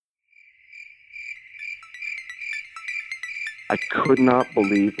I could not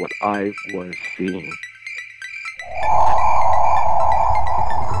believe what I was seeing.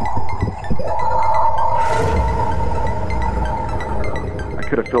 I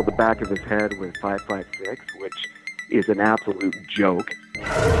could have filled the back of his head with 5.56, which is an absolute joke.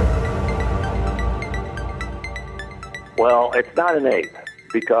 Well, it's not an ape,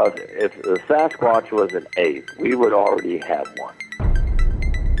 because if the Sasquatch was an ape, we would already have one.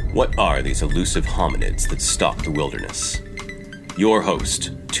 What are these elusive hominids that stalk the wilderness? Your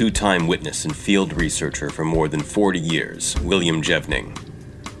host, two-time witness and field researcher for more than 40 years, William Jevning.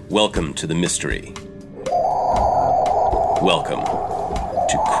 Welcome to the mystery. Welcome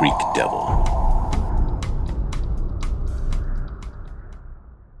to Creek Devil.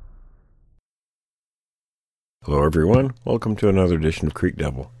 Hello, everyone. Welcome to another edition of Creek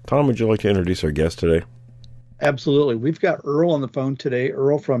Devil. Tom, would you like to introduce our guest today? Absolutely. We've got Earl on the phone today,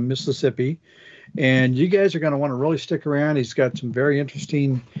 Earl from Mississippi. And you guys are going to want to really stick around. He's got some very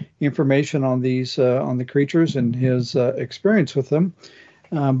interesting information on these, on the creatures and his experience with them.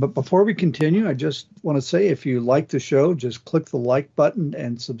 But before we continue, I just want to say, if you like the show, just click the like button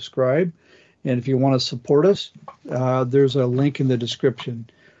and subscribe. And if you want to support us, there's a link in the description.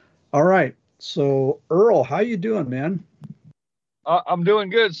 All right. So, Earl, how you doing, man? I'm doing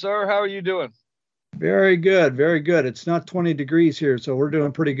good, sir. How are you doing? Very good. Very good. It's not 20 degrees here, so we're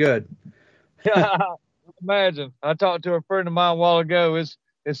doing pretty good. Yeah, imagine. I talked to a friend of mine a while ago. It's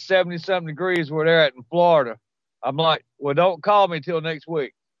 70-something degrees where they're at in Florida. I'm like, well, don't call me till next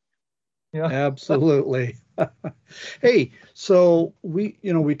week. Yeah. Absolutely. Hey, so we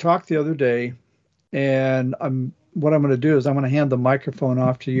talked the other day, and what I'm going to do is I'm going to hand the microphone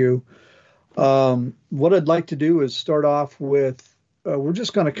off to you. What I'd like to do is start off with, we're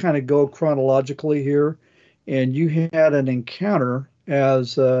just going to kind of go chronologically here. And you had an encounter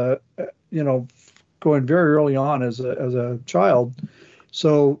as, going very early on as a child.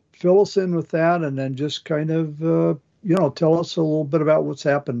 So fill us in with that, and then just kind of, tell us a little bit about what's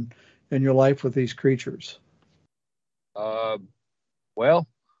happened in your life with these creatures. Well,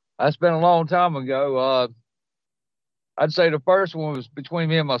 that's been a long time ago. I'd say the first one was between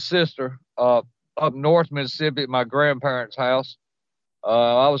me and my sister, up north Mississippi at my grandparents' house. We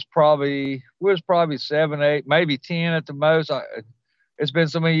was probably 7, 8, maybe 10 at the most. It's been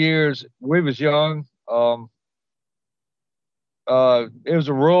so many years. We was young. It was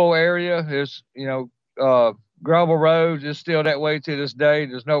a rural area. It's, gravel roads. It's still that way to this day.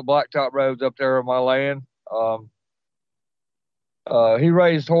 There's no blacktop roads up there on my land. He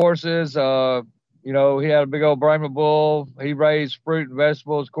raised horses. He had a big old Brahma bull. He raised fruit and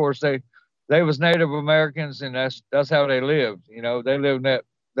vegetables. Of course, they was Native Americans, and that's how they lived. They lived in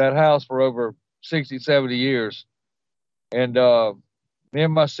that house for over 60, 70 years. And me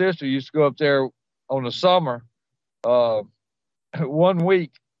and my sister used to go up there on the summer, 1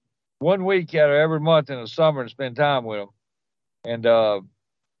 week out of every month in the summer, and spend time with them. And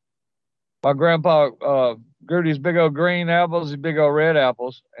my grandpa grew these big old green apples, these big old red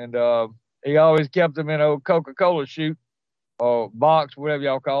apples, and he always kept them in an old Coca-Cola chute or box, whatever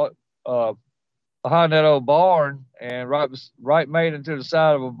y'all call it, behind that old barn. And right made into the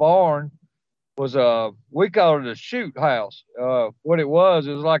side of a barn was we called it a chute house. What it was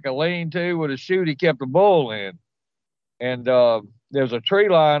like a lean-to with a chute he kept a bull in. And there's a tree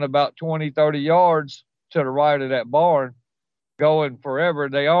line about 20, 30 yards to the right of that barn going forever.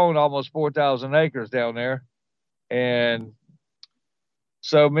 They own almost 4,000 acres down there. And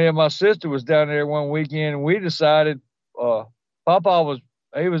so me and my sister was down there one weekend, and we decided, Papa was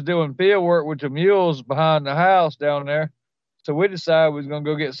doing field work with the mules behind the house down there. So we decided we was going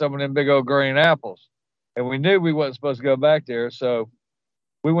to go get some of them big old green apples. And we knew we wasn't supposed to go back there. So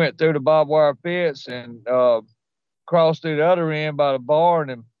we went through the barbed wire fence and crossed through the other end by the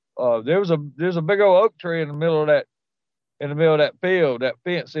barn. And there's a big old oak tree in the middle of that field, that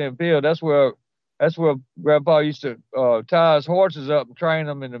fence-in field. That's where Grandpa used to tie his horses up and train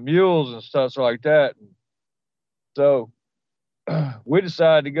them in the mules and stuff like that. So we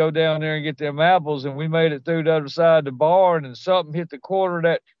decided to go down there and get them apples, and we made it through the other side of the barn, and something hit the corner of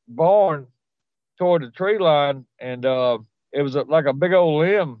that barn toward the tree line, and it was like a big old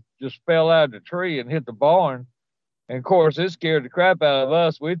limb just fell out of the tree and hit the barn. And of course, it scared the crap out of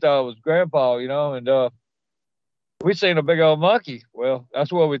us. We thought it was Grandpa, and we seen a big old monkey. Well,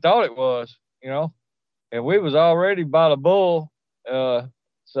 that's what we thought it was, and we was already by the bull.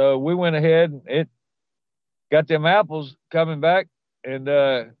 So we went ahead and it got them apples coming back, and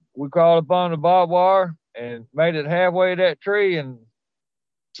we crawled up on the barbed wire and made it halfway to that tree, and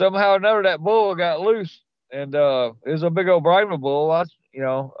somehow or another that bull got loose, and it was a big old Brahma bull.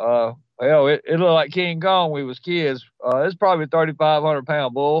 hell, it looked like King Kong when we was kids. It's probably a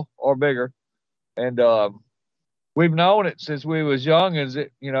 3,500-pound bull or bigger. And we've known it since we was young.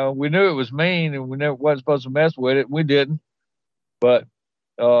 We knew it was mean and we never wasn't supposed to mess with it. We didn't. But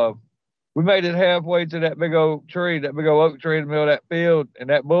we made it halfway to that big old tree, that big old oak tree in the middle of that field, and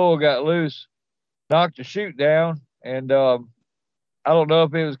that bull got loose, knocked the chute down, and I don't know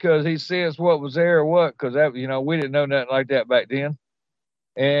if it was because he sensed what was there or what, because we didn't know nothing like that back then.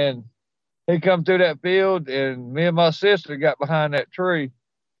 And he come through that field, and me and my sister got behind that tree,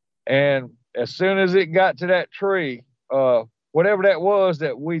 and as soon as it got to that tree, whatever that was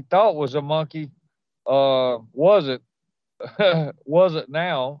that we thought was a monkey, wasn't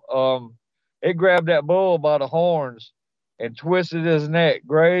now. It grabbed that bull by the horns and twisted his neck,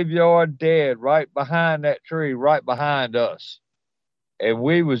 graveyard dead, right behind that tree, right behind us. And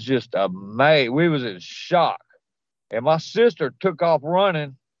we was just amazed. We was in shock. And my sister took off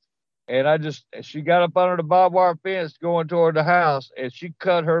running, and she got up under the barbed wire fence going toward the house, and she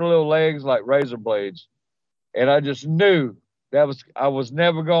cut her little legs like razor blades. And I just knew I was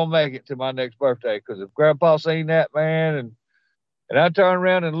never going to make it to my next birthday, because if Grandpa seen that, man, and I turned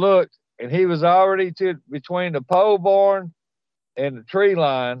around and looked, and he was already between the pole barn and the tree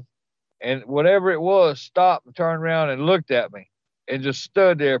line, and whatever it was stopped and turned around and looked at me and just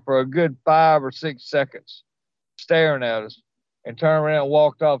stood there for a good 5 or 6 seconds staring at us, and turned around and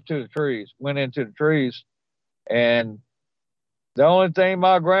walked off to the trees, went into the trees. And the only thing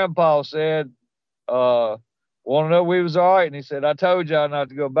my grandpa said, want to know we was all right? And he said, I told y'all not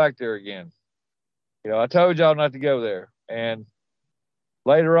to go back there again. I told y'all not to go there. And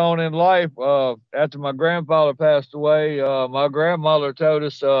later on in life, after my grandfather passed away, my grandmother told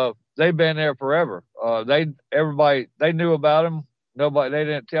us they've been there forever. They knew about him. They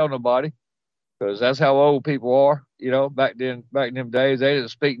didn't tell nobody, because that's how old people are. Back in them days, they didn't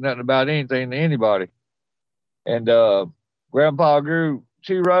speak nothing about anything to anybody. And Grandpa grew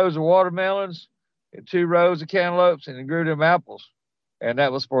 2 rows of watermelons and 2 rows of cantaloupes, and he grew them apples, and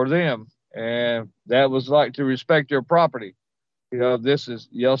that was for them. And that was like to respect your property.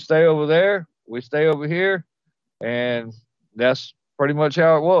 Y'all stay over there, we stay over here, and that's pretty much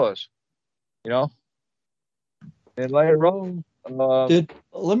how it was. And later on,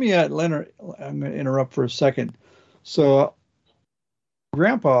 let me Leonard, I'm going to interrupt for a second. So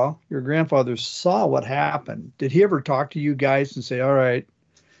your grandfather saw what happened. Did he ever talk to you guys and say, all right,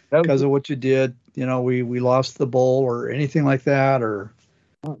 because of what you did, we lost the bull or anything like that? Or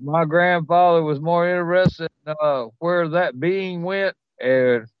my grandfather was more interested in where that being went,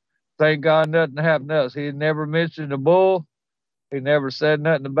 and thank God nothing happened to us. He never mentioned the bull. He never said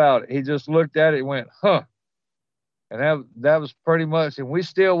nothing about it. He just looked at it and went, huh. And that was pretty much, and we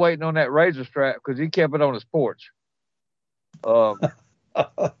still waiting on that razor strap, because he kept it on his porch. Like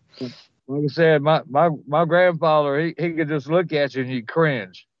I said, my grandfather, he could just look at you and you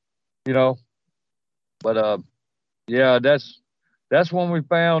cringe, But yeah, that's when we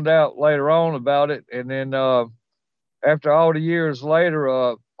found out later on about it. And then after all the years later,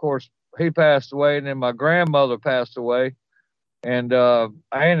 of course, he passed away, and then my grandmother passed away, and I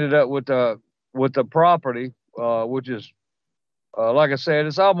ended up with the property, which is like I said,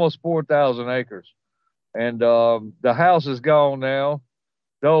 it's almost 4,000 acres. And the house is gone now.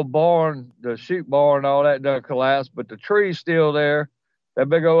 The old barn, the sheep barn, all that done collapsed, but the tree's still there. That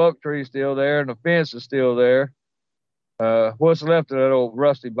big old oak tree's still there, and the fence is still there. What's left of that old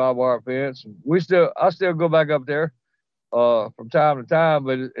rusty barbed wire fence? I still go back up there from time to time,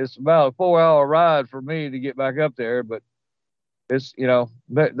 but it's about a 4-hour ride for me to get back up there. But it's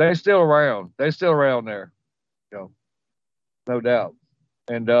they're still around. They're still around there, no doubt.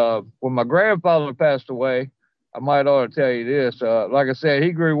 And when my grandfather passed away, I might ought to tell you this. Like I said,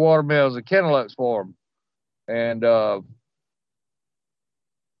 he grew watermelons and cantaloupes for him. And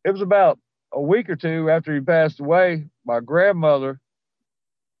it was about a week or 2 after he passed away, my grandmother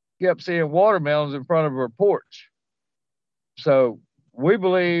kept seeing watermelons in front of her porch. So we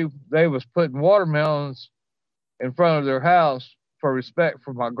believe they was putting watermelons in front of their house for respect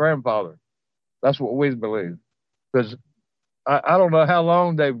for my grandfather. That's what we believe. Because I don't know how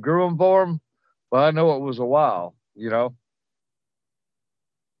long they grew them for him, but I know it was a while,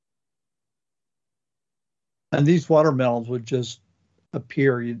 And these watermelons would just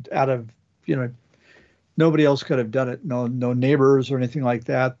appear out of, nobody else could have done it. No neighbors or anything like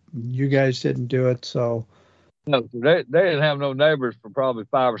that. You guys didn't do it, so. No, they didn't have no neighbors for probably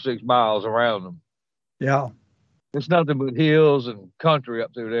 5 or 6 miles around them. Yeah. It's nothing but hills and country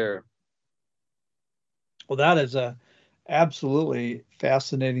up through there. Well, that is a absolutely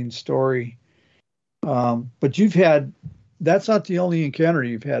fascinating story. But you've had that's not the only encounter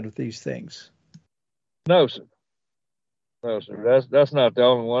you've had with these things. No, sir. No, sir. That's not the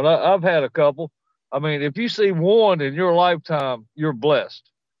only one. I've had a couple. I mean, if you see one in your lifetime, you're blessed.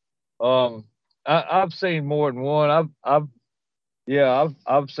 I've seen more than one.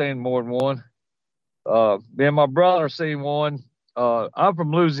 I've seen more than one. Me and my brother seen one. I'm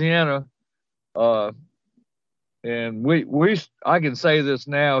from Louisiana. And I can say this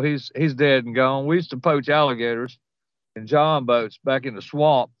now, he's dead and gone. We used to poach alligators in john boats back in the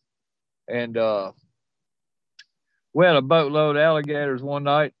swamp. And we had a boatload of alligators one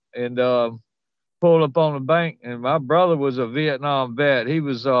night and pulled up on the bank. And my brother was a Vietnam vet. He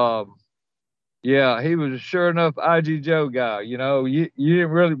was he was a sure enough IG Joe guy. You know, you didn't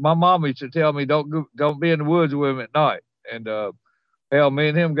really, my mom used to tell me, don't be in the woods with him at night. And hell, me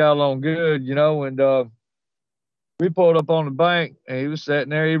and him got along good, you know, and we pulled up on the bank and he was sitting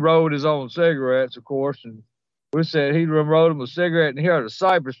there. He rolled his own cigarettes, of course. And we said he rolled him a cigarette and he heard a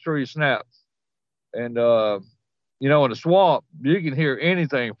cypress tree snap. And, you know, in the swamp, you can hear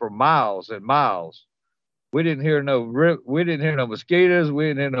anything for miles and miles. We didn't hear no mosquitoes. We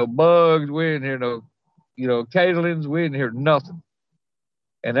didn't hear no bugs. We didn't hear no, you know, catlins. We didn't hear nothing.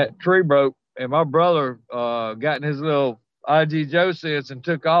 And that tree broke and my brother got in his little IG Joe sense and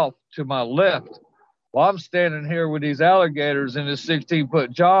took off to my left. Well, I'm standing here with these alligators in this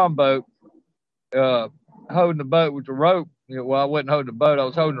 16-foot john boat, holding the boat with the rope. You know, well, I wasn't holding the boat. I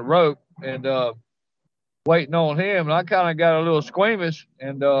was holding the rope and waiting on him. And I kind of got a little squeamish.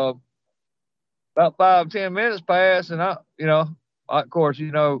 And about 5-10 minutes passed. And of course,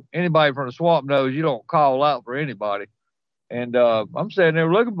 you know, anybody from the swamp knows you don't call out for anybody. And I'm sitting there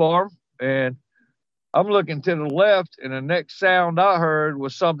looking for him. And I'm looking to the left, and the next sound I heard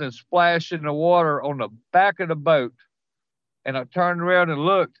was something splashing the water on the back of the boat. And I turned around and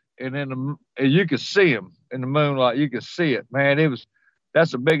looked, and you could see him in the moonlight. You could see it, man.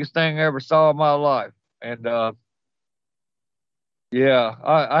 That's the biggest thing I ever saw in my life. And I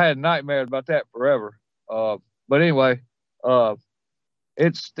had nightmares about that forever. But anyway,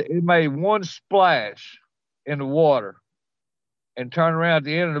 it made one splash in the water, and turned around at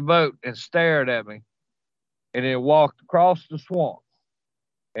the end of the boat and stared at me. And then walked across the swamp.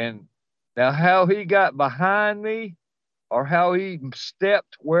 And now how he got behind me or how he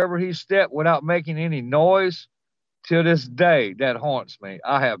stepped wherever he stepped without making any noise, till this day, that haunts me.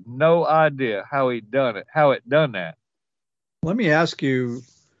 I have no idea how it done that. Let me ask you,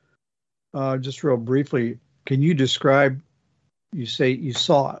 just real briefly, can you describe, you say you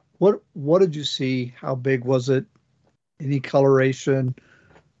saw it. What did you see? How big was it? Any coloration?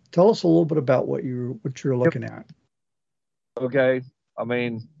 Tell us a little bit about what you're looking at. Okay. I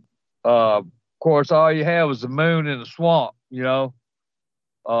mean, of course, all you have is the moon in the swamp, you know.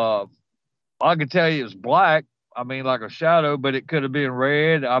 I can tell you it's black. I mean, like a shadow, but it could have been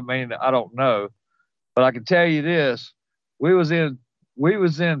red. I mean, I don't know. But I can tell you this. We was in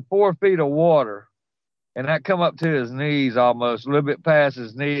 4 feet of water, and that come up to his knees almost, a little bit past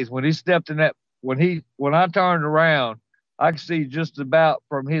his knees. When he stepped in that, when I turned around, I could see just about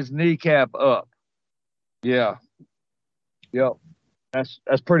from his kneecap up. Yeah. Yep. That's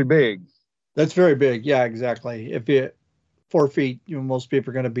pretty big. That's very big. Yeah, exactly. If you 4 feet, you know, most people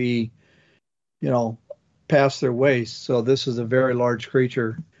are going to be, you know, past their waist. So this is a very large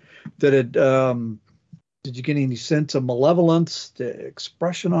creature. Did you get any sense of malevolence, the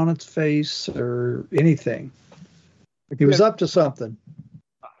expression on its face, or anything? He was up to something.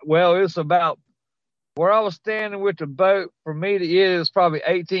 Well, it's about where I was standing with the boat. For me to it is probably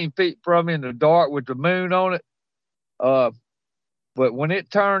 18 feet from me in the dark with the moon on it. But when it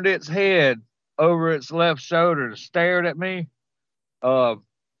turned its head over its left shoulder and stared at me,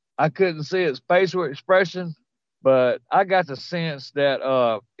 I couldn't see its facial expression, but I got the sense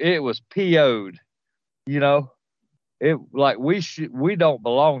that it was PO'd. You know, it like we don't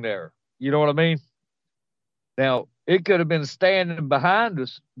belong there. You know what I mean? Now, it could have been standing behind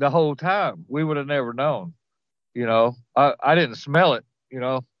us the whole time. We would have never known. You know, I didn't smell it, you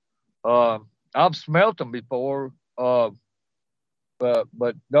know. I've smelt them before, but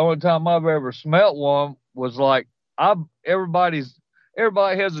the only time I've ever smelt one was like everybody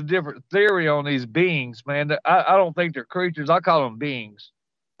has a different theory on these beings, man. I don't think they're creatures. I call them beings.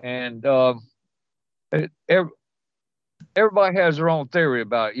 And everybody has their own theory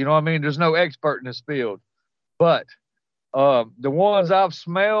about it. You know what I mean? There's no expert in this field. But the ones I've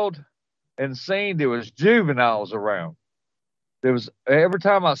smelled and seen, there was juveniles around. There was, every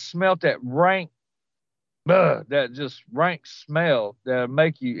time I smelt that rank, that just rank smell that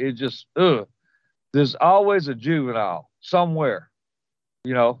make you, it just, there's always a juvenile somewhere,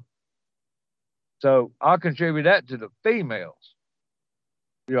 you know. So I contribute that to the females.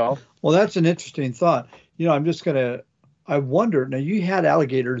 You know. Well, that's an interesting thought. I wonder, now you had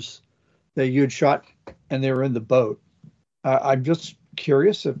alligators that you had shot and they were in the boat. I'm just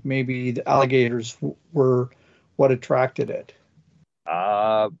curious if maybe the alligators were what attracted it.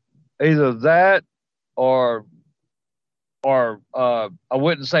 Either that or I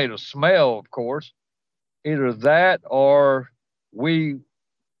wouldn't say the smell, of course. Either that or we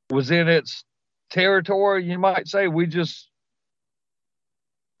was in its territory, you might say. We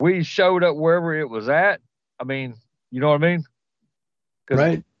showed up wherever it was at. I mean, you know what I mean?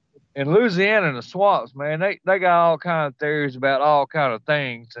 Right. In Louisiana and the swamps, man, they got all kind of theories about all kind of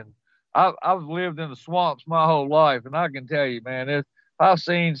things. And I've lived in the swamps my whole life, and I can tell you, man, I've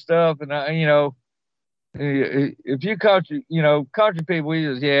seen stuff, and if you country people, we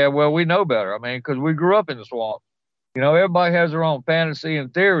just, yeah, well, we know better. I mean, because we grew up in the swamp. Everybody has their own fantasy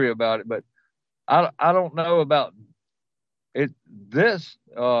and theory about it, but I don't know about it. It's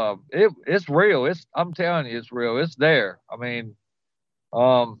real. I'm telling you, it's real. It's there. I mean,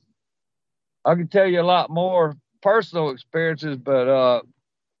 I can tell you a lot more personal experiences, but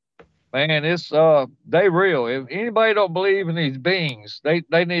man, it's they real. If anybody don't believe in these beings,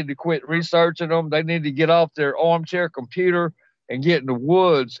 they need to quit researching them. They need to get off their armchair computer and get in the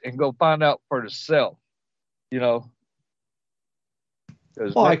woods and go find out for themselves. Well,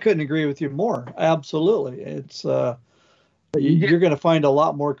 I couldn't agree with you more. Absolutely. It's you're going to find a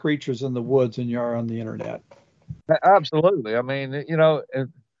lot more creatures in the woods than you are on the internet. Absolutely. I mean,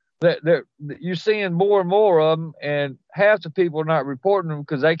 you're seeing more and more of them, and half the people are not reporting them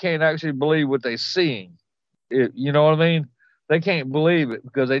because they can't actually believe what they're seeing. You know what I mean? They can't believe it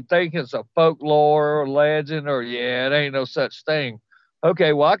because they think it's a folklore or legend or, yeah, it ain't no such thing.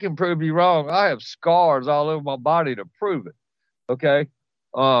 Okay, well, I can prove you wrong. I have scars all over my body to prove it. Okay?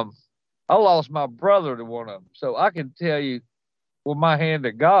 I lost my brother to one of them, so I can tell you with my hand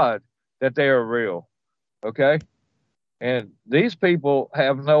to God that they are real. Okay? And these people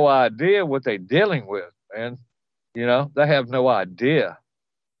have no idea what they're dealing with, man. They have no idea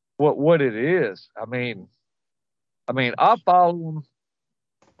what it is. I mean, I follow them.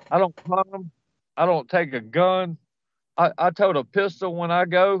 I don't hunt them. I don't take a gun. I tote a pistol when I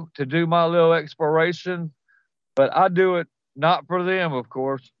go to do my little exploration, but I do it not for them, of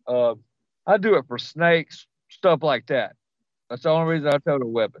course. I do it for snakes, stuff like that. That's the only reason I tote a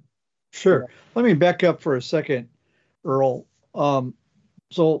weapon. Sure. Let me back up for a second, Earl.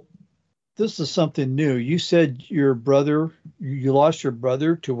 So this is something new. You said you lost your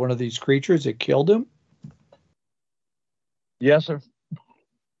brother to one of these creatures that killed him? Yes, sir.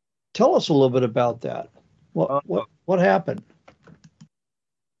 Tell us a little bit about that. What happened?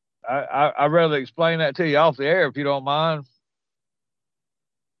 I'd rather explain that to you off the air if you don't mind.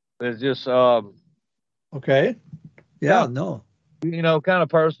 It's just okay. Yeah, no. Kind of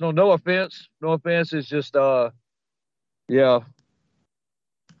personal. No offense. No offense. It's just yeah.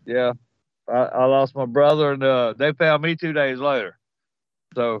 I lost my brother, and they found me 2 days later.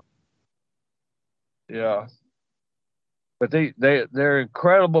 So yeah. But they're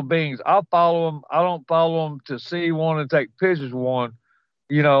incredible beings. I follow them. I don't follow them to see one and take pictures of one.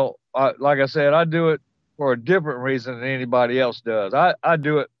 Like I said, I do it for a different reason than anybody else does. I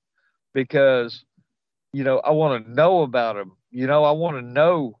do it because, I want to know about them. I want to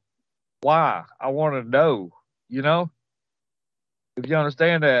know why. I want to know, if you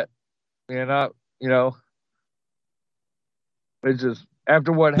understand that. And it's just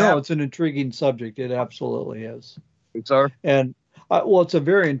after what happened. No, it's an intriguing subject. It absolutely is. Sir? And it's a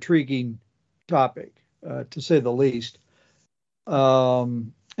very intriguing topic, to say the least.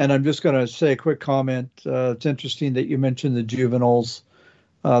 And I'm just going to say a quick comment. It's interesting that you mentioned the juveniles.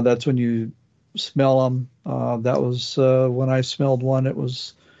 That's when you smell them. That was when I smelled one. It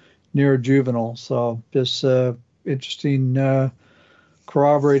was near a juvenile. So just interesting,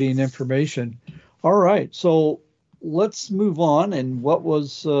 corroborating information. All right. So let's move on. And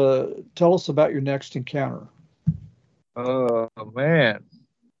tell us about your next encounter. Oh, man.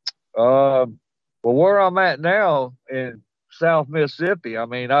 Well, where I'm at now in South Mississippi, I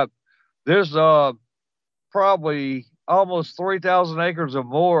mean, there's probably almost 3,000 acres or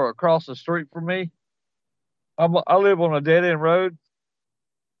more across the street from me. I live on a dead-end road,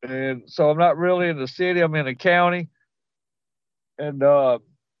 and so I'm not really in the city. I'm in the county, and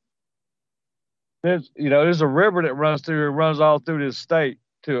there's a river that runs all through this state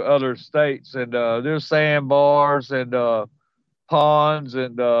to other states, and there's sandbars and ponds,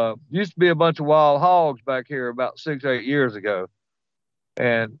 and used to be a bunch of wild hogs back here about 6 or 8 years ago,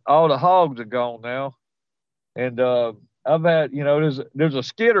 and all the hogs are gone now. And I've had, there's a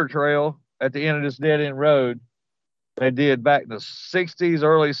skidder trail at the end of this dead end road. They did back in the 60s,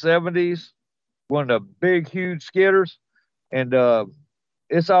 early 70s, one of the big, huge skidders. And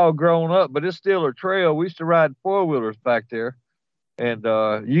it's all grown up, but it's still a trail. We used to ride four-wheelers back there. And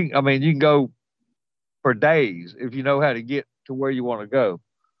you can go for days if you know how to get to where you want to go.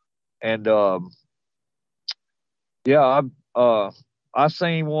 And I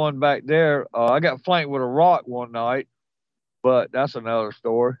seen one back there. I got flanked with a rock one night, but that's another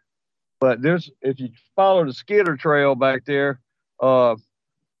story. But if you follow the skidder trail back there, you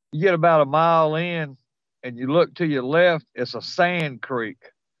get about a mile in and you look to your left, it's a sand creek.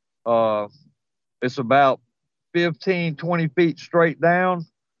 It's about 15, 20 feet straight down,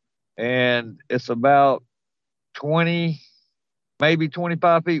 and it's about 20, maybe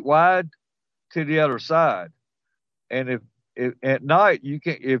 25 feet wide to the other side. And if at night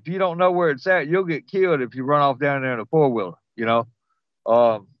if you don't know where it's at, you'll get killed if you run off down there in a four-wheeler, you know.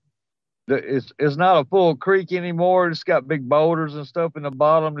 It's not a full creek anymore. It's got big boulders and stuff in the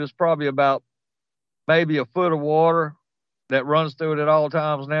bottom. There's probably about maybe a foot of water that runs through it at all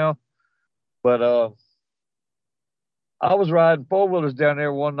times now. But I was riding four-wheelers down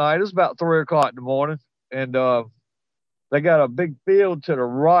there one night. It was about 3 o'clock in the morning, and they got a big field to the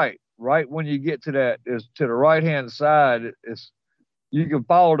right when you get to that. Is to the right-hand side. You can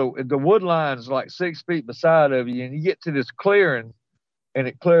follow the wood line's like 6 feet beside of you, and you get to this clearing, and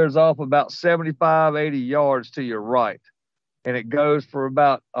it clears off about 75, 80 yards to your right. And it goes for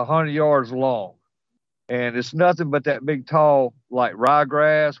about 100 yards long. And it's nothing but that big, tall, like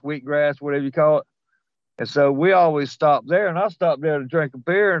ryegrass, wheatgrass, whatever you call it. And so we always stopped there. And I stopped there to drink a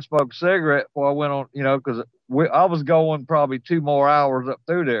beer and smoke a cigarette before I went on, you know, because I was going probably 2 more hours up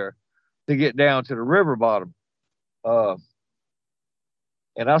through there to get down to the river bottom. And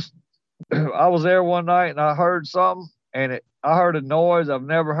I was there one night and I heard something, and I heard a noise I've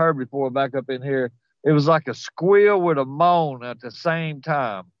never heard before back up in here. It was like a squeal with a moan at the same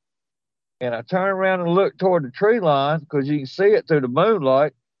time. And I turned around and looked toward the tree line because you can see it through the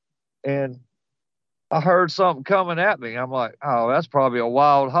moonlight. And I heard something coming at me. I'm like, oh, that's probably a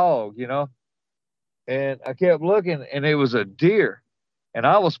wild hog, you know. And I kept looking, and it was a deer. And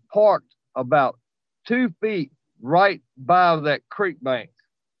I was parked about 2 feet right by that creek bank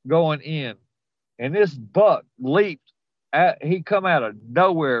going in. And this buck leaped. He come out of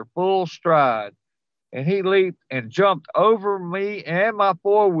nowhere, full stride, and he leaped and jumped over me and my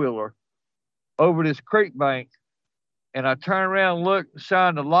four-wheeler over this creek bank. And I turned around, looked,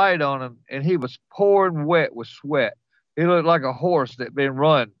 shined the light on him, and he was pouring wet with sweat. He looked like a horse that been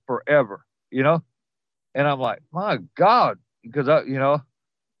run forever, you know. And I'm like, my God, because I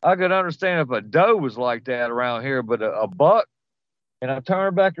could understand if a doe was like that around here, but a buck. And I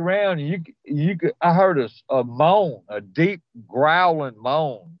turned back around, and I heard a moan, a deep growling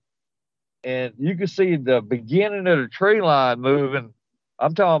moan. And you could see the beginning of the tree line moving.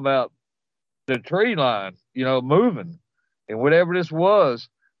 I'm talking about the tree line, you know, moving. And whatever this was,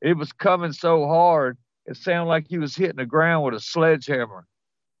 it was coming so hard, it sounded like he was hitting the ground with a sledgehammer.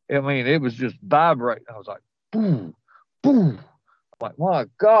 I mean, it was just vibrating. I was like, boom, boom. I'm like, my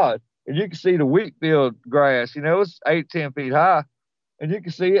God. And you can see the wheat field grass, you know, it's 8, 10 feet high. And you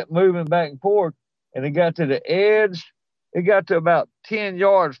can see it moving back and forth. And it got to the edge. It got to about 10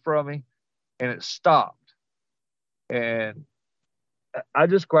 yards from me, and it stopped. And I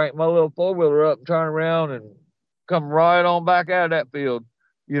just cranked my little four-wheeler up and turned around and come right on back out of that field,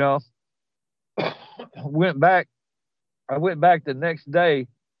 you know. I went back the next day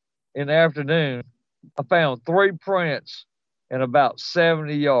in the afternoon. I found 3 prints in about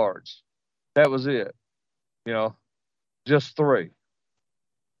 70 yards. That was it, you know, just 3.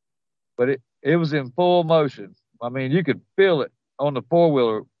 But it was in full motion. I mean, you could feel it on the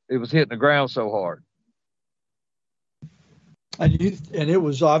four-wheeler. It was hitting the ground so hard. And it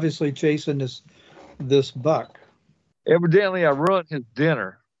was obviously chasing this buck. Evidently, I ruined his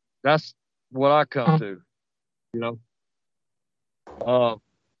dinner. That's what I come to, you know.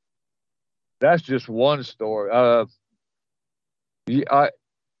 That's just one story. There's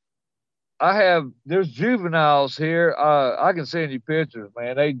juveniles here. I can send you pictures,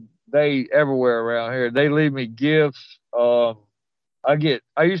 man. They everywhere around here. They leave me gifts. I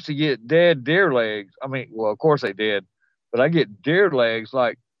used to get dead deer legs. I mean, well, of course they did, but I get deer legs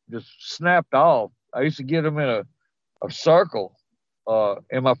like just snapped off. I used to get them in a circle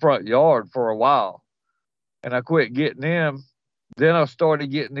in my front yard for a while, and I quit getting them. Then I started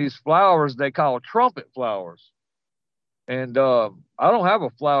getting these flowers they call trumpet flowers. And I don't have a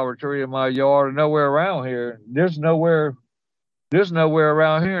flower tree in my yard or nowhere around here. There's nowhere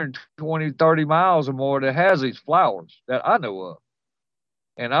around here in 20, 30 miles or more that has these flowers that I know of.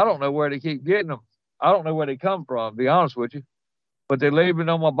 and I don't know where they keep getting them. I don't know where they come from, to be honest with you, but they leave it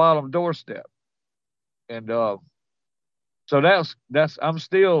on my bottom doorstep. And so that's I'm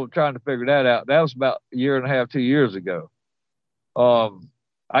still trying to figure that out. That was about a year and a half, 2 years ago.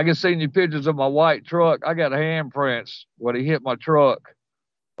 I can send you pictures of my white truck. I got handprints when he hit my truck.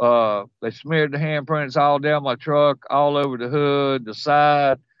 They smeared the handprints all down my truck, all over the hood, the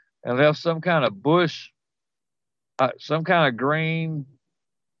side, and left some kind of bush, some kind of green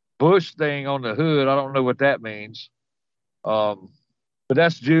bush thing on the hood. I don't know what that means. But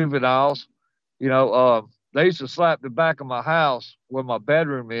that's juveniles. You know, they used to slap the back of my house where my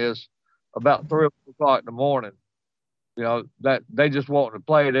bedroom is about 3 o'clock in the morning. You know, that they just wanting to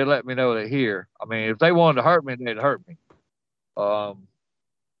play. They let me know they're here. I mean, if they wanted to hurt me, they'd hurt me.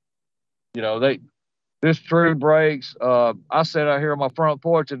 You know, this tree breaks. I sat out here on my front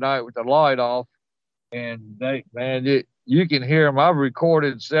porch at night with the light off, and you can hear them. I've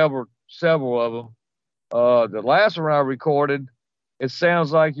recorded several of them. The last one I recorded, it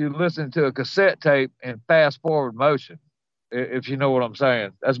sounds like you listen to a cassette tape in fast forward motion, if you know what I'm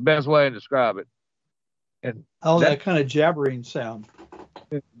saying. That's the best way to describe it. And that kind of jabbering sound.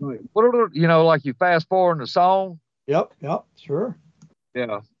 You know, like you fast forward the song. Yep, sure.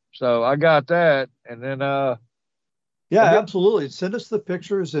 Yeah. So I got that, and then absolutely. Send us the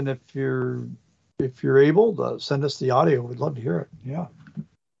pictures, and if you're able to send us the audio, we'd love to hear it. Yeah,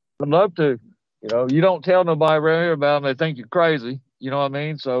 I'd love to. You know, you don't tell nobody around here about them; they think you're crazy. You know what I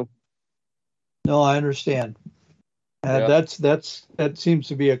mean? So. No, I understand. That seems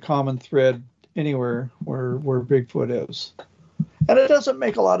to be a common thread anywhere where Bigfoot is, and it doesn't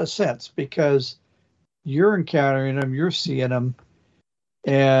make a lot of sense because you're encountering them, you're seeing them,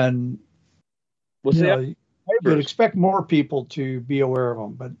 and you'd expect more people to be aware of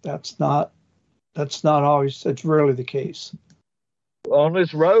them, but that's not always. It's rarely the case. On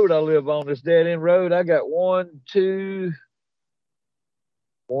this road I live on, this dead end road, I got one, two.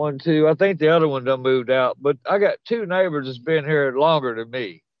 I think the other one done moved out, but I got 2 neighbors that's been here longer than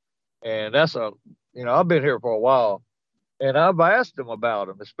me. And that's I've been here for a while, and I've asked them about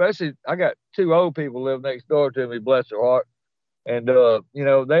them, especially I got 2 old people live next door to me, bless their heart. And,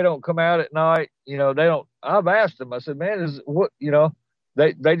 they don't come out at night. I've asked them, I said, man,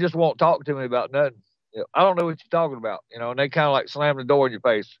 they just won't talk to me about nothing. I don't know what you're talking about, and they kind of like slam the door in your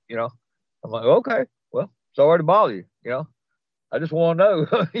face, I'm like, okay, well, sorry to bother you, I just want to know,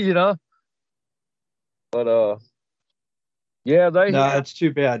 but, it's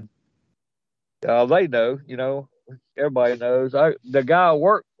too bad. They know, everybody knows. The guy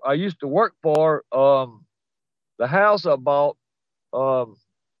I used to work for, the house I bought,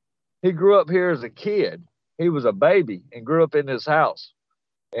 he grew up here as a kid. He was a baby and grew up in this house.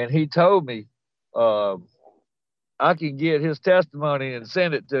 And he told me, I can get his testimony and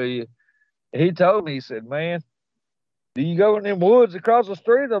send it to you. And he told me, he said, man, do you go in them woods across the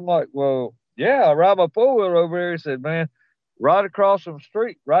street? I'm like, well, yeah, I ride my 4-wheeler over here. He said, man, right across the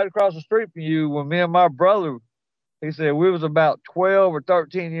street from you, when me and my brother, he said, we was about 12 or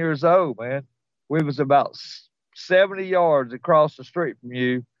 13 years old, man. We was about 70 yards across the street from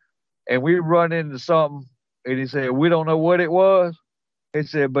you, and we run into something, and he said, we don't know what it was. He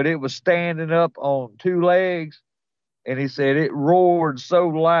said, but it was standing up on 2 legs, and he said it roared so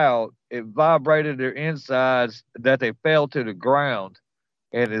loud, it vibrated their insides that they fell to the ground.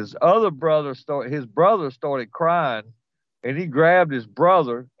 And his brother started crying, and he grabbed his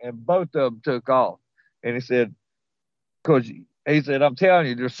brother, and both of them took off. And he said, I'm telling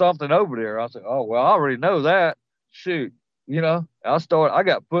you, there's something over there. I said, oh, well, I already know that. Shoot, I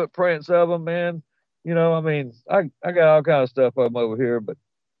got footprints of them, man. I got all kinds of stuff of them over here, but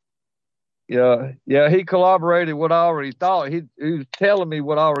he corroborated what I already thought. He was telling me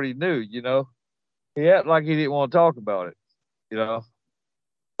what I already knew, He acted like he didn't want to talk about it,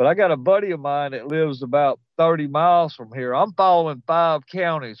 But I got a buddy of mine that lives about 30 miles from here. I'm following 5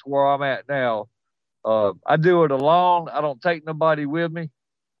 counties where I'm at now. I do it alone. I don't take nobody with me.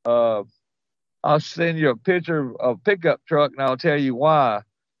 I'll send you a picture of a pickup truck, and I'll tell you why.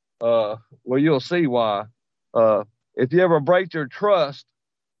 You'll see why. If you ever break your trust,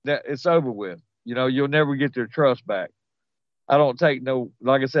 that it's over with. You'll never get your trust back. I don't take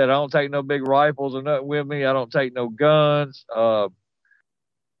like I said, I don't take no big rifles or nothing with me. I don't take no guns. I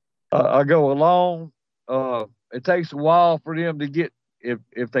go alone. It takes a while for them to get,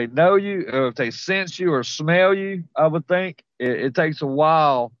 if they know you, or if they sense you or smell you, I would think it takes a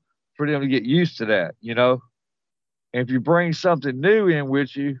while for them to get used to that, And if you bring something new in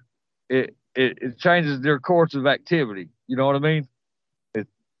with you, it changes their course of activity. You know what I mean?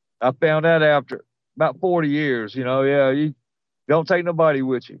 I found that after about 40 years, Don't take nobody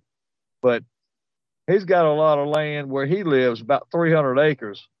with you. But he's got a lot of land where he lives, about 300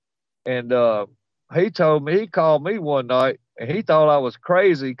 acres. And he called me one night, and he thought I was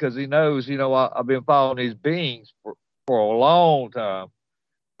crazy because he knows, I've been following these beings for a long time.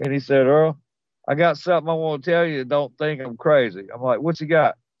 And he said, Earl, I got something I want to tell you. Don't think I'm crazy. I'm like, what you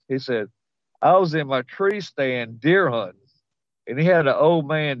got? He said, I was in my tree stand deer hunting, and he had an old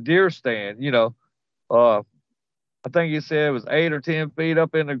man deer stand, I think he said it was 8 or 10 feet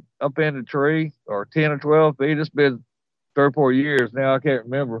up in the tree, or 10 or 12 feet. It's been 3 or 4 years now. I can't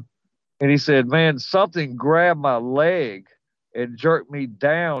remember. And he said, man, something grabbed my leg and jerked me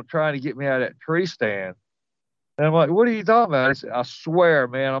down, trying to get me out of that tree stand. And I'm like, what are you talking about? He said, I swear,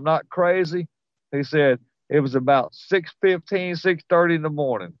 man, I'm not crazy. He said, it was about 6:15, 6:30 in the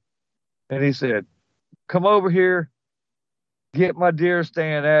morning. And he said, come over here, get my deer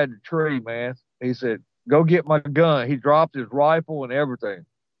stand out of the tree, man. He said, go get my gun. He dropped his rifle and everything.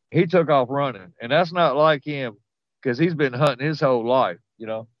 He took off running. And that's not like him, because he's been hunting his whole life,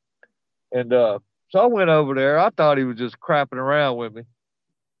 And so I went over there. I thought he was just crapping around with me.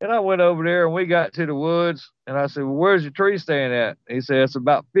 And I went over there, and we got to the woods. And I said, well, where's your tree stand at? He said, it's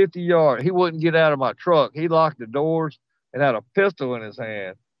about 50 yards. He wouldn't get out of my truck. He locked the doors and had a pistol in his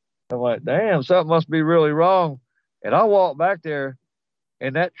hand. I'm like, damn, something must be really wrong. And I walked back there,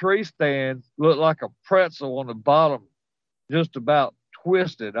 and that tree stand looked like a pretzel on the bottom, just about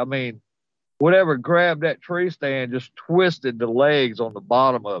twisted. I mean, whatever grabbed that tree stand just twisted the legs on the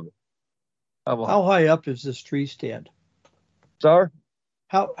bottom of it. How high up is this tree stand? Sir?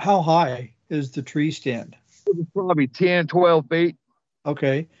 How high is the tree stand? Probably 10, 12 feet.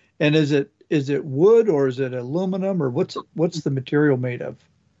 Okay. And is it wood, or is it aluminum, or what's the material made of?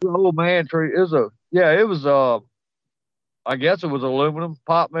 The old man tree is I guess it was aluminum,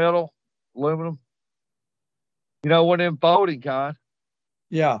 pot metal, aluminum. One of them folding kind.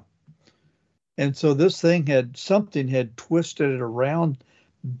 Yeah. And so this thing had twisted it around,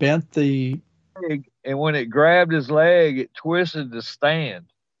 bent the leg, and when it grabbed his leg, it twisted the stand.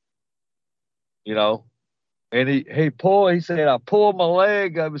 And he said, I pulled my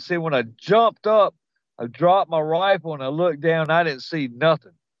leg up. And see, when I jumped up, I dropped my rifle and I looked down, I didn't see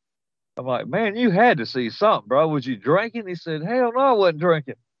nothing. I'm like, man, you had to see something, bro. Was you drinking? He said, hell no, I wasn't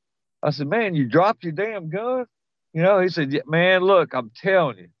drinking. I said, man, you dropped your damn gun? He said, yeah, man, look, I'm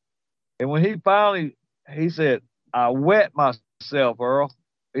telling you. And when he said, I wet myself, Earl.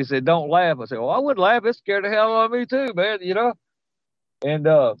 He said, don't laugh. I said, well, I wouldn't laugh. It scared the hell out of me too, man, And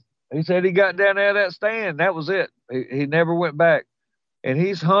he said he got down there at that stand. That was it. He never went back. And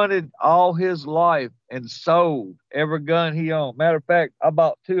he's hunted all his life and sold every gun he owned. Matter of fact, I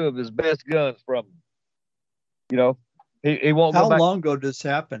bought 2 of his best guns from him. He won't go back. How long ago did this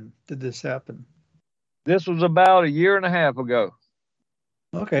happen? This was about 1.5 years ago.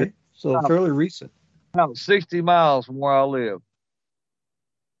 Okay. So fairly recent. About 60 miles from where I live.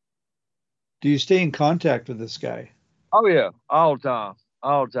 Do you stay in contact with this guy? Oh yeah, all the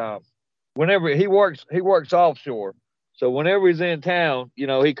time. Whenever he works offshore. So whenever he's in town,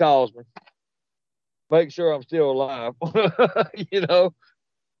 he calls me. Make sure I'm still alive. I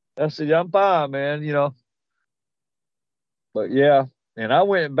said, I'm fine, man, But yeah, and I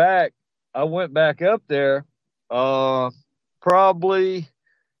went back up there probably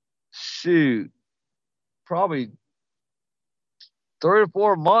 3 or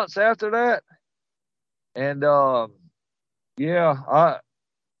 4 months after that. And that's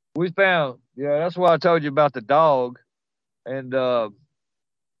why I told you about the dog. And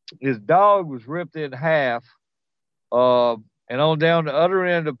his dog was ripped in half. And on down the other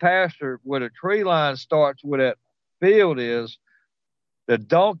end of the pasture where the tree line starts, where that field is, the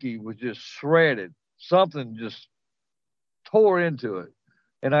donkey was just shredded. Something just tore into it.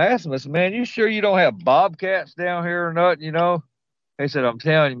 And I asked him, I said, man, you sure you don't have bobcats down here or nothing, He said, I'm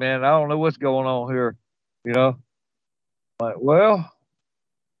telling you, man, I don't know what's going on here, Like, well,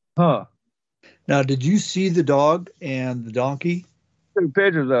 huh. Now, did you see the dog and the donkey? 2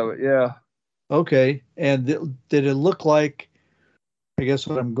 pictures of it, yeah. Okay. And did it look like, I guess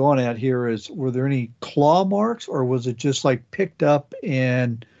what I'm going at here is, were there any claw marks, or was it just like picked up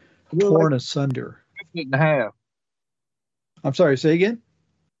and torn asunder? Ripped it in half. I'm sorry, say again?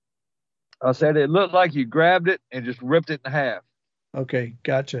 I said it looked like you grabbed it and just ripped it in half. Okay,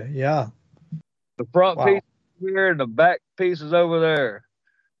 gotcha. Yeah. The front piece here and the back piece is over there.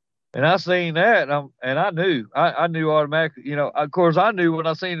 And I seen that, and I knew automatically, of course I knew when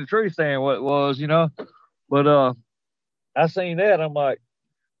I seen the tree stand what it was, but I seen that, I'm like,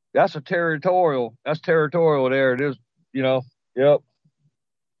 that's territorial there. It is, yep.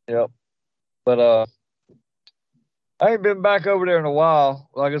 But I ain't been back over there in a while.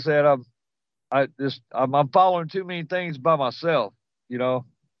 Like I said, I'm following too many things by myself. You know,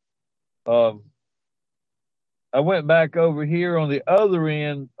 um, I went back over here on the other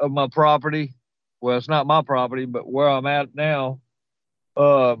end of my property. Well, it's not my property, but where I'm at now.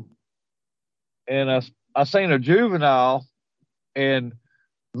 Um, and I seen a juvenile, and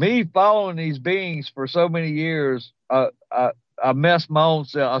me following these beings for so many years, I messed my own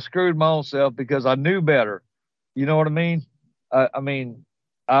self. I screwed my own self because I knew better. You know what I mean?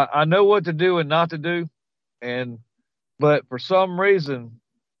 I know what to do and not to do, but for some reason,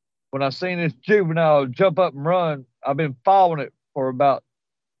 when I seen this juvenile jump up and run, I've been following it for about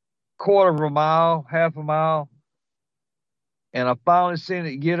quarter of a mile, half a mile, and I finally seen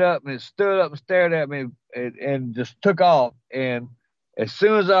it get up, and it stood up and stared at me and just took off. And as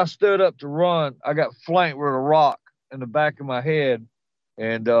soon as I stood up to run, I got flanked with a rock in the back of my head,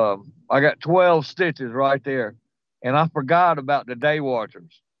 and I got 12 stitches right there. And I forgot about the day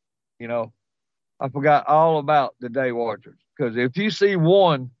watchers. You know, I forgot all about the day watchers, because if you see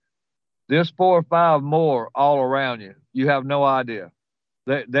one, there's 4 or 5 more all around you. You have no idea.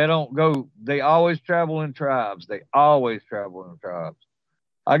 They don't go. They always travel in tribes. They always travel in tribes.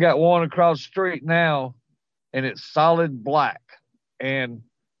 I got one across the street now, and it's solid black. And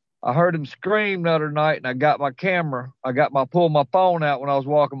I heard him scream the other night, and I got my camera. Pulled my phone out when I was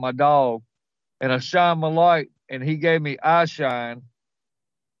walking my dog, and I shined my light, and he gave me eye shine,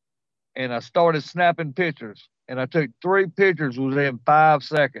 and I started snapping pictures. And I took 3 pictures within 5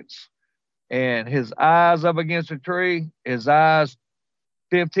 seconds. And his eyes up against a tree, his eyes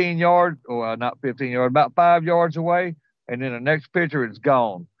 15 yards, or not 15 yards, about 5 yards away. And then the next picture, it's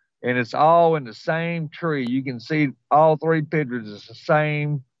gone. And it's all in the same tree. You can see all 3 pictures. It's the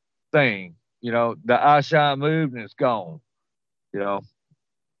same thing. You know, the eye shine moved and it's gone. You know,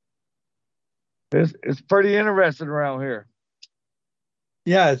 it's pretty interesting around here.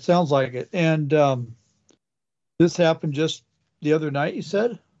 Yeah, it sounds like it. And this happened just the other night, you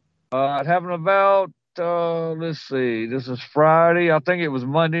said? It happened about, let's see, this is Friday. I think it was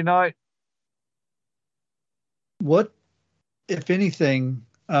Monday night. What, if anything,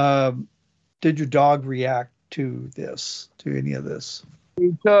 did your dog react to any of this?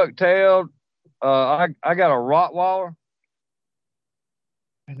 He tuck-tailed. I got a Rottweiler,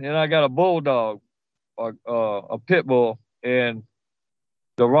 and then I got a bulldog, a pit bull, and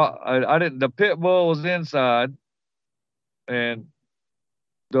the pit bull was inside, and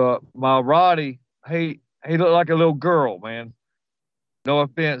my Roddy, he looked like a little girl, man. No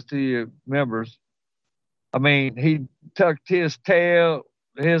offense to your members. I mean, he tucked his tail,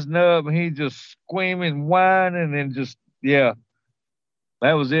 his nub, and he just screaming, whining, and just, yeah,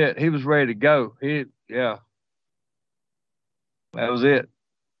 that was it. He was ready to go. That was it.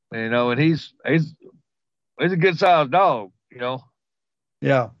 You know, and he's a good sized dog, you know.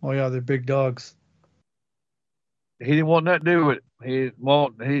 Yeah. Oh yeah, they're big dogs. He didn't want nothing to do with it. He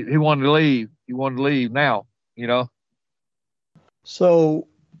wanted to leave. He wanted to leave now, you know. So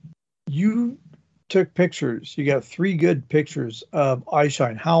you took pictures. You got 3 good pictures of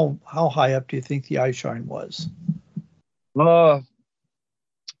eyeshine. How high up do you think the eyeshine was? I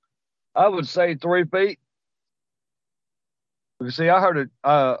would say 3 feet. You see, I heard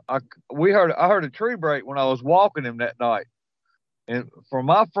a tree break when I was walking him that night, and from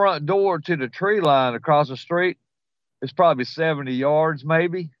my front door to the tree line across the street, it's probably 70 yards,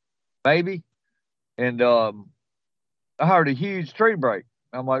 maybe. And I heard a huge tree break.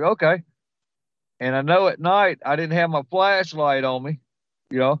 I'm like, okay. And I know at night I didn't have my flashlight on me,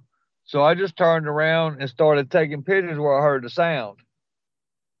 you know, so I just turned around and started taking pictures where I heard the sound.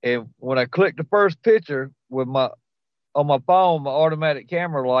 And when I clicked the first picture on my phone, my automatic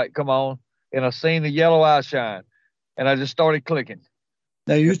camera light come on, and I seen the yellow eye shine, and I just started clicking.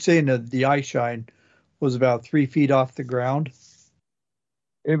 Now you're saying that the eye shine was about 3 feet off the ground?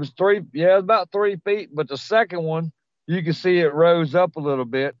 It was about 3 feet, but the second one, you can see it rose up a little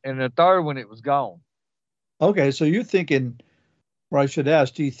bit, and the third one, it was gone. Okay, so you're thinking, or I should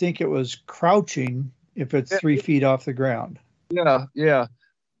ask, do you think it was crouching if it's 3 feet off the ground? Yeah.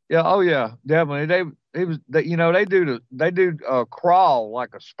 Oh yeah, definitely. They do crawl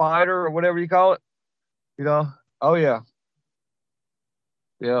like a spider or whatever you call it. You know. Oh yeah.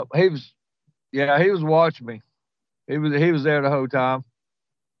 Yeah, he was watching me. He was there the whole time.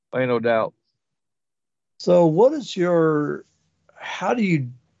 Ain't no doubt. So how do you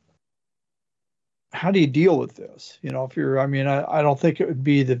deal with this? You know, I don't think it would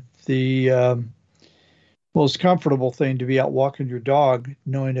be the most comfortable thing to be out walking your dog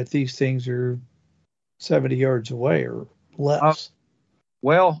knowing that these things are 70 yards away or less.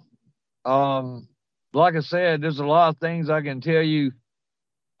 like I said, there's a lot of things I can tell you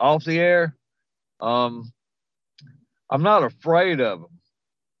off the air. I'm not afraid of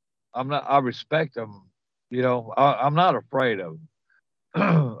them. I respect them. I'm not afraid of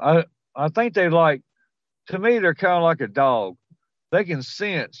them. I think to me, they're kind of like a dog. They can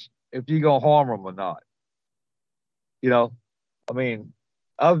sense if you're going to harm them or not. I mean,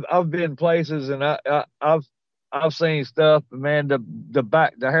 I've been places and I've seen stuff, man,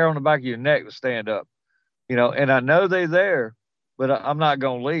 the hair on the back of your neck will stand up, and I know they're there, but I'm not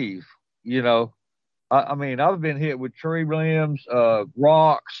going to leave, I mean, I've been hit with tree limbs,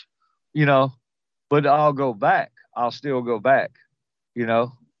 rocks, but I'll go back. I'll still go back,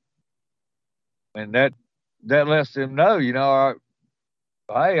 and that lets them know,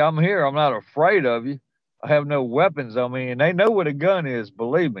 hey, I'm here. I'm not afraid of you. I have no weapons on me, and they know what a gun is,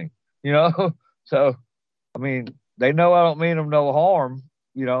 believe me, So, I mean, they know I don't mean them no harm,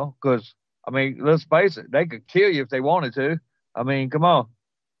 because, I mean, let's face it, they could kill you if they wanted to. I mean, come on.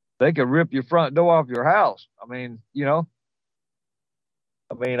 They could rip your front door off your house. I mean, no,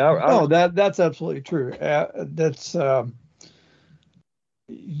 that's absolutely true. That's,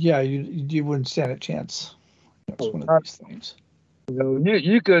 yeah, you wouldn't stand a chance. That's one of these things.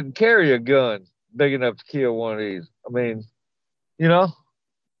 You couldn't carry a gun big enough to kill one of these. I mean, and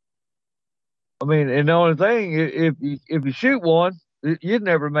the only thing, if you shoot one, you'd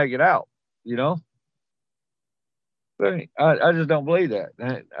never make it out, But I just don't believe that.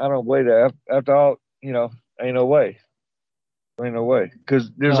 I don't believe that. After all, ain't no way. Ain't no way.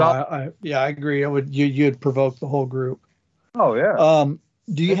 Because there's I agree. You'd provoke the whole group. Oh yeah.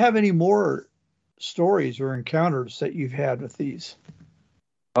 Do you have any more stories or encounters that you've had with these?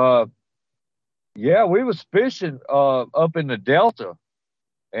 Yeah, we was fishing up in the Delta,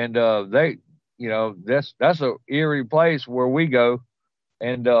 and they, that's a eerie place where we go,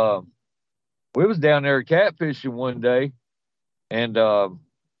 and we was down there catfishing one day, and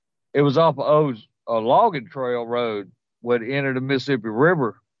it was off of a logging trail road where it entered the Mississippi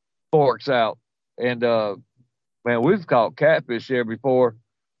River, forks out, and man, we've caught catfish there before,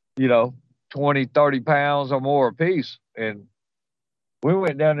 20, 30 pounds or more a piece. And we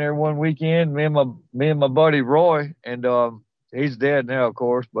went down there one weekend, me and my buddy Roy, and he's dead now, of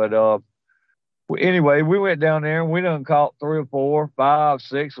course. But anyway, we went down there and we done caught 3 or 4, 5,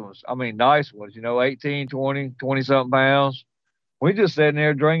 6 ones. I mean, nice ones, 18, 20 something pounds. We just sitting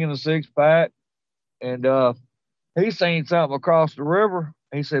there drinking a 6-pack, and he seen something across the river.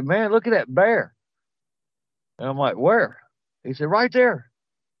 He said, "Man, look at that bear." And I'm like, "Where?" He said, "Right there."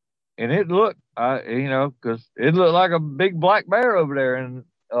 And it looked, because it looked like a big black bear over there. And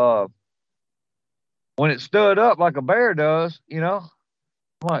when it stood up like a bear does, I'm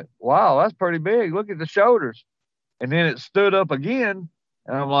like, "Wow, that's pretty big. Look at the shoulders." And then it stood up again,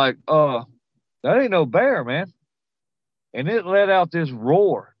 and I'm like, that ain't no bear, man. And it let out this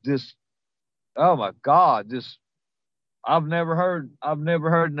roar, oh my God, I've never heard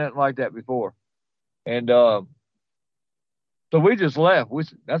nothing like that before. And so we just left.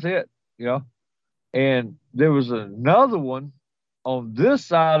 That's it, And there was another one on this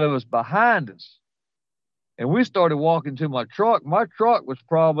side of us behind us. And we started walking to my truck. My truck was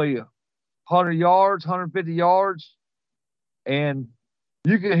probably 100 yards, 150 yards. And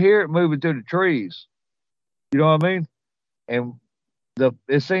you could hear it moving through the trees. You know what I mean? And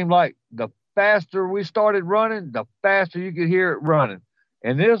it seemed like the faster we started running, the faster you could hear it running.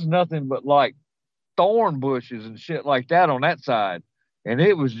 And there's nothing but like thorn bushes and shit like that on that side. And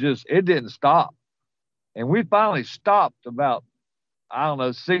it didn't stop. And we finally stopped about,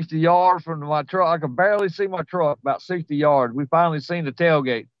 60 yards from my truck. I could barely see my truck, about 60 yards. We finally seen the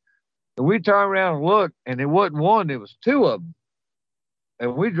tailgate. And we turned around and looked, and it wasn't one, it was 2 of them.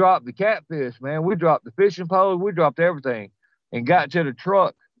 And we dropped the catfish, man. We dropped the fishing pole. We dropped everything and got to the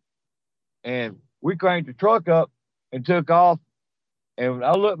truck. And we cranked the truck up and took off. And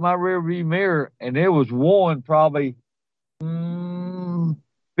I looked in my rear view mirror, and there was one probably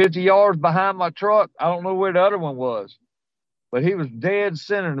 50 yards behind my truck. I don't know where the other one was, but he was dead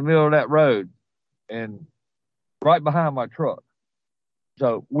center in the middle of that road and right behind my truck.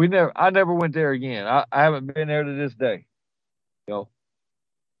 So I never went there again. I haven't been there to this day.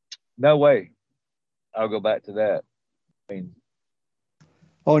 No way I'll go back to that. I mean,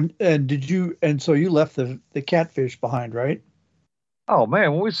 and so you left the catfish behind, right? Oh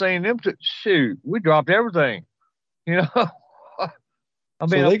man, when we seen them, we dropped everything. I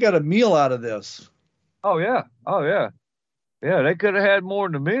mean, so they got a meal out of this. Oh yeah. Yeah, they could have had more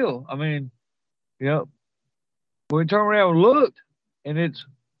than a meal. I mean, when we turned around and looked, and it's,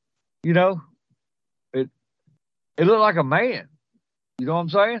 it looked like a man. You know what I'm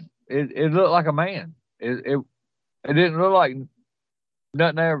saying? It looked like a man. it didn't look like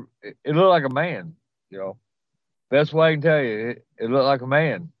nothing ever. It looked like a man. Best way I can tell you, it looked like a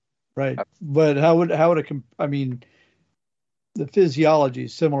man. Right, but how would it? I mean, the physiology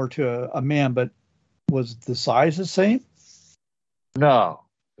is similar to a man, but was the size the same? No.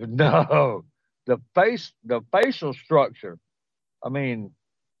 The facial structure. I mean,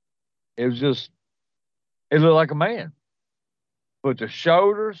 it looked like a man. But the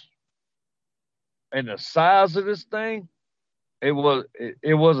shoulders and the size of this thing, it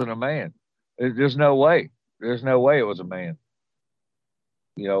wasn't a man. There's no way. There's no way it was a man.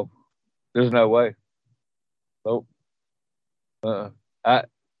 There's no way. Nope.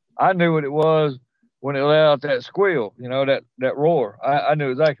 I knew what it was when it let out that squeal, that roar. I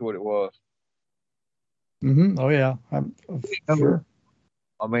knew exactly what it was. Mm-hmm. Oh yeah, I'm sure.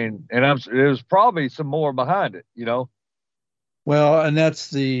 I mean, and there's probably some more behind it, Well, and that's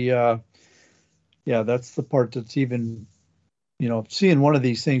the that's the part that's even, seeing one of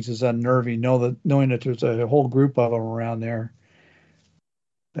these things is unnerving. Knowing that there's a whole group of them around there.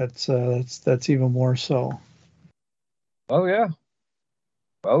 That's even more so. Oh yeah.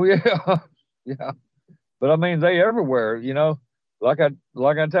 Yeah. But I mean, they everywhere, like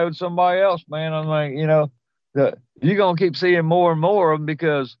I told somebody else, man, I'm like, you're going to keep seeing more and more of them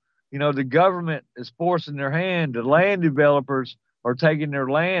because, the government is forcing their hand. The land developers are taking their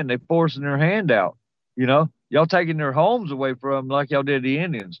land. They're forcing their hand out. Y'all taking their homes away from them like y'all did the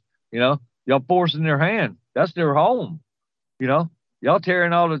Indians. Y'all forcing their hand. That's their home. Y'all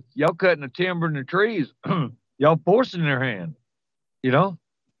tearing y'all cutting the timber and the trees. Y'all forcing their hand.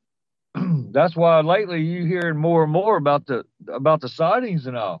 That's why lately you hearing more and more about the sightings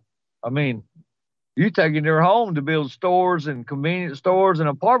and all. I mean, you taking their home to build stores and convenience stores and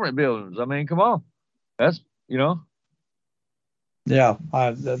apartment buildings. I mean, come on, that's Yeah,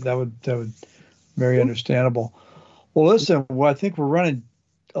 that would very understandable. Well, listen, I think we're running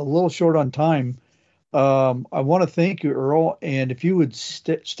a little short on time. I want to thank you, Earl, and if you would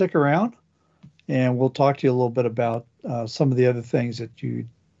stick around, and we'll talk to you a little bit about some of the other things that you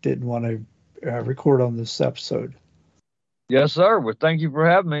didn't want to record on this episode. Yes, sir. Well, thank you for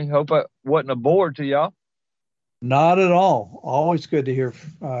having me. Hope I wasn't a bore to y'all. Not at all. Always good to hear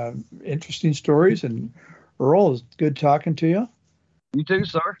interesting stories. And Earl, it's good talking to you. You too,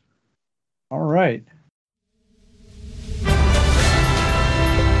 sir. All right.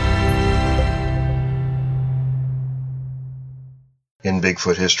 In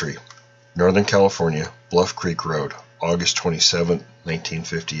Bigfoot history, Northern California, Bluff Creek Road, August 27,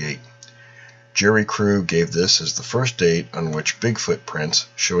 1958. Jerry Crew gave this as the first date on which Bigfoot prints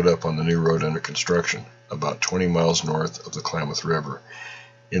showed up on the new road under construction, about 20 miles north of the Klamath River,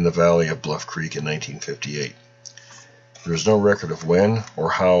 in the valley of Bluff Creek in 1958. There is no record of when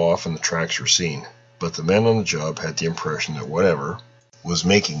or how often the tracks were seen, but the men on the job had the impression that whatever was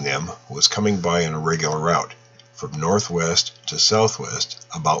making them was coming by on a regular route, from northwest to southwest,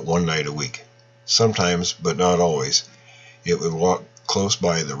 about one night a week. Sometimes, but not always, it would walk close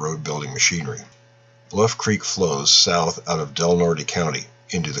by the road-building machinery. Bluff Creek flows south out of Del Norte County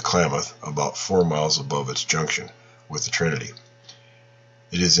into the Klamath, about 4 miles above its junction with the Trinity.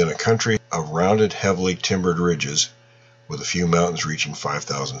 It is in a country of rounded, heavily timbered ridges, with a few mountains reaching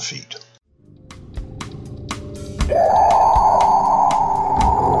 5,000 feet.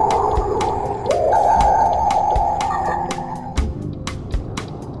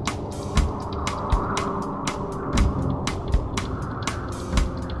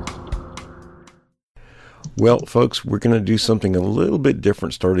 Well, folks, we're going to do something a little bit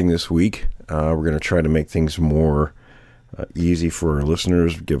different starting this week. We're going to try to make things more easy for our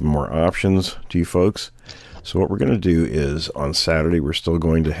listeners, give them more options to you folks. So what we're going to do is on Saturday, we're still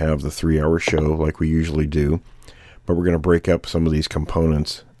going to have the 3-hour show like we usually do, but we're going to break up some of these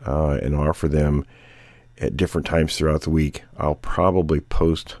components and offer them at different times throughout the week. I'll probably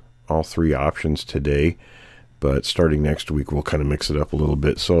post all 3 options today, but starting next week, we'll kind of mix it up a little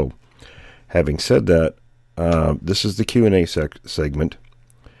bit. So having said that, this is the Q&A segment,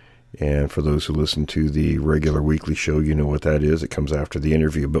 and for those who listen to the regular weekly show, you know what that is. It comes after the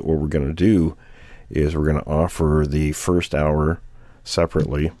interview, but what we're going to do is we're going to offer the first hour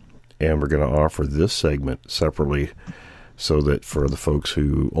separately, and we're going to offer this segment separately, so that for the folks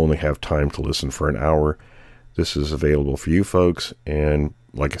who only have time to listen for an hour, this is available for you folks. And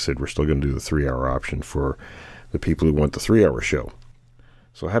like I said, we're still going to do the 3-hour option for the people who want the 3-hour show.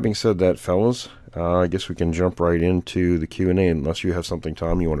 So having said that, fellas, I guess we can jump right into the Q&A, unless you have something,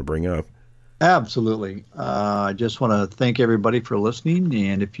 Tom, you want to bring up. Absolutely. I just want to thank everybody for listening,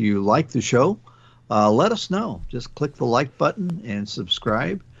 and if you like the show, let us know. Just click the like button and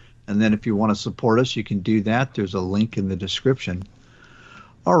subscribe, And then if you want to support us, you can do that. There's a link in the description.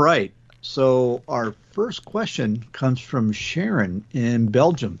 All right. So our first question comes from Sharon in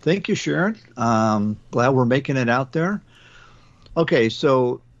Belgium. Thank you, Sharon. Glad we're making it out there. Okay,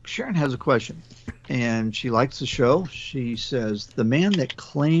 so Sharon has a question, and she likes the show. She says, the man that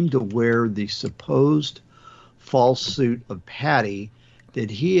claimed to wear the supposed false suit of Patty,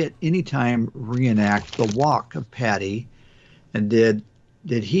 did he at any time reenact the walk of Patty? And did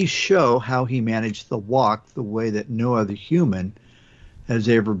he show how he managed the walk the way that no other human has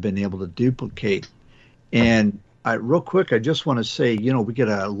ever been able to duplicate? And real quick, I just want to say, we get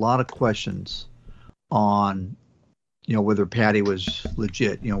a lot of questions on, whether Patty was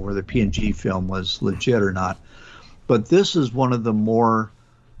legit, whether PNG film was legit or not. But this is one of the more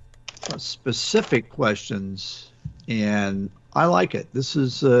specific questions, and I like it. This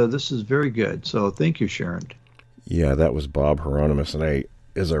is very good. So thank you, Sharon. Yeah, that was Bob Hieronymus, and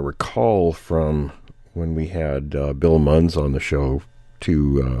as I recall from when we had Bill Munns on the show,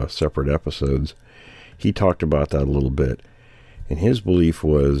 2 separate episodes, he talked about that a little bit. And his belief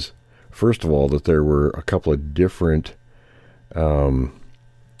was, first of all, that there were a couple of different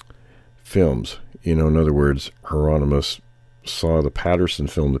films. In other words, Hieronymus saw the Patterson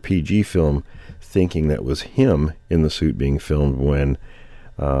film, the PG film, thinking that was him in the suit being filmed, when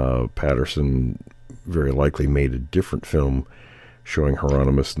Patterson very likely made a different film showing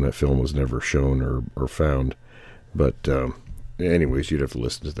Hieronymus, and that film was never shown or found. But anyways, you'd have to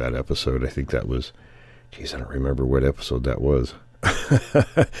listen to that episode. I think that was, I don't remember what episode that was.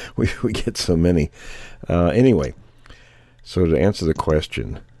 we get so many. Anyway, so to answer the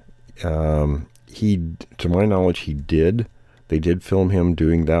question, to my knowledge, they did film him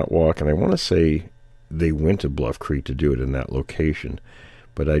doing that walk, and I want to say they went to Bluff Creek to do it in that location,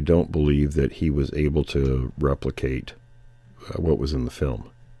 but I don't believe that he was able to replicate what was in the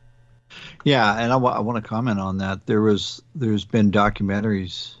film. Yeah, and I want to comment on that. There's been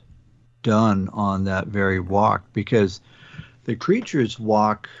documentaries done on that very walk, because the creatures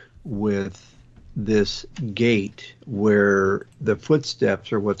walk with this gait where the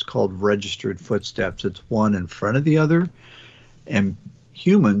footsteps are what's called registered footsteps. It's one in front of the other, and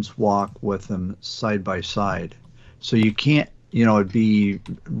humans walk with them side by side. So you can't, it'd be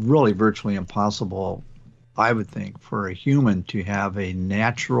really virtually impossible, I would think, for a human to have a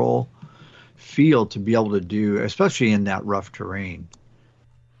natural feel to be able to do, especially in that rough terrain.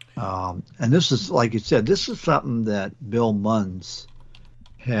 And this is, like you said, this is something that Bill Munns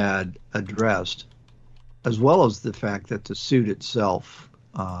had addressed, as well as the fact that the suit itself,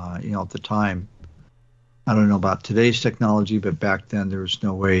 at the time, I don't know about today's technology, but back then there was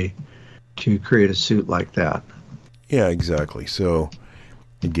no way to create a suit like that. Yeah, exactly. So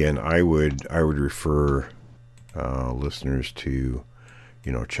again, I would refer listeners to,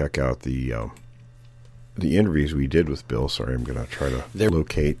 check out the interviews we did with Bill. Sorry, I'm going to try to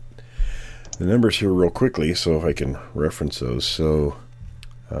locate the numbers here real quickly, so if I can reference those. So,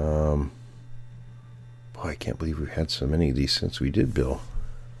 boy, I can't believe we've had so many of these since we did Bill.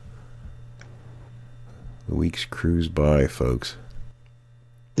 The weeks cruise by, folks.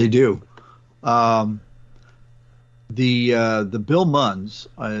 They do. The Bill Munns,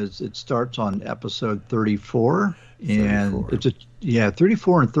 it starts on episode 34, and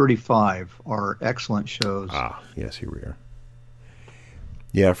 34 and 35 are excellent shows. Yes, here we are.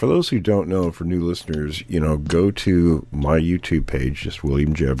 Yeah, for those who don't know, for new listeners, go to my YouTube page, just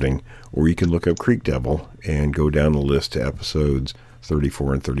William Jevning, or you can look up Creek Devil and go down the list to episodes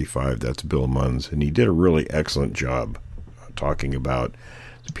 34 and 35. That's Bill Munns, and he did a really excellent job talking about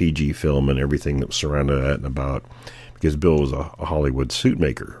the PG film and everything that was surrounded that, and about, because Bill was a Hollywood suit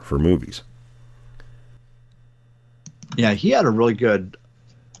maker for movies. Yeah, he had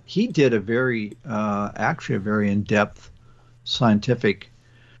he did a very, actually a very in-depth scientific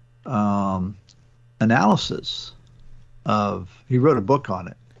analysis he wrote a book on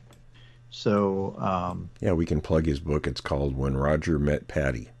it. So, yeah, we can plug his book. It's called When Roger Met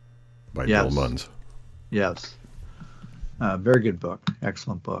Patty by Bill Munns. Yes. Very good book.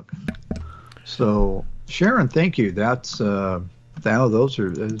 Excellent book. So, Sharon, thank you. That's a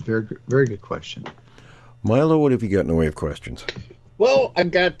very, very good question. Milo, what have you got in the way of questions? Well,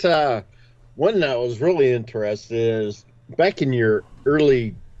 I've got one that was really interested is back in your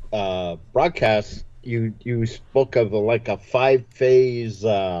early broadcast, you spoke of a 5-phase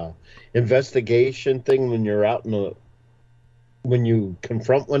investigation thing when you're out when you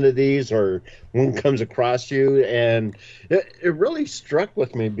confront one of these or one comes across you, and it really struck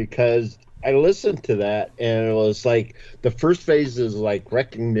with me because I listened to that and it was like the first phase is like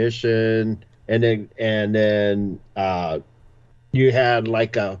recognition, and then you had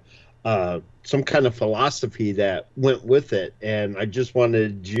like some kind of philosophy that went with it, and I just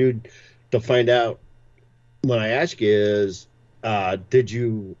wanted you to find out when I ask you is, did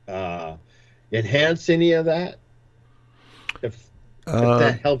you enhance any of that? If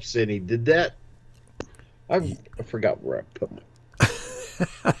that helps any, did that? I forgot where I put my.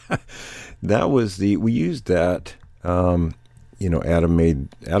 We used that. Adam's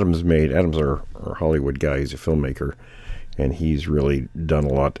our Hollywood guy. He's a filmmaker, and he's really done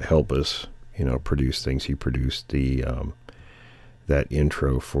a lot to help us, produce things. He produced the that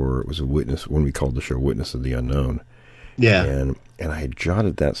intro for, it was a Witness, when we called the show Witness of the Unknown. Yeah. And I had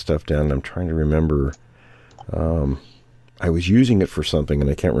jotted that stuff down, and I'm trying to remember. I was using it for something, and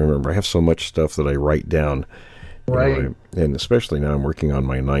I can't remember. I have so much stuff that I write down. Right. And especially now I'm working on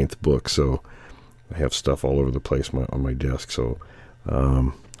my 9th book, so I have stuff all over the place on my desk. So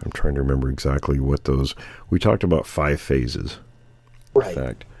I'm trying to remember exactly what those... We talked about 5 phases. Right. In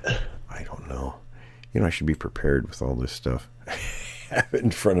fact, I don't know. I should be prepared with all this stuff. I have it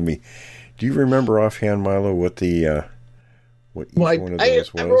in front of me. Do you remember offhand, Milo, what each one of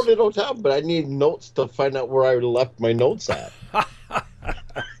those was? I wrote it all down, but I need notes to find out where I left my notes at.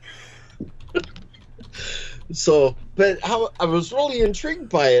 So, but I was really intrigued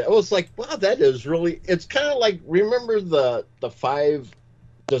by it. I was like, wow, that is really, it's kind of like, remember the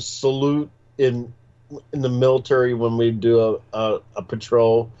salute in the military when we do a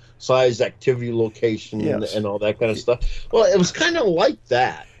patrol size activity location, yes, and all that kind of stuff. Well, it was kind of like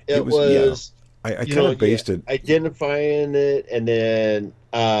that. It was I kind of based it, identifying it, and then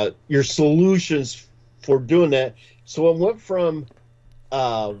your solutions for doing that. So it went from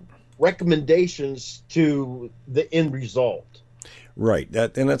recommendations to the end result. Right.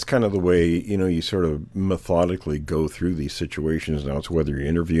 That's kind of the way, you sort of methodically go through these situations. Now, it's whether you're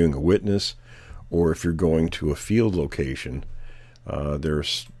interviewing a witness or if you're going to a field location, there are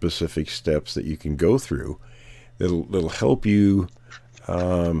specific steps that you can go through that'll help you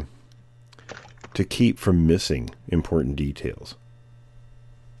to keep from missing important details.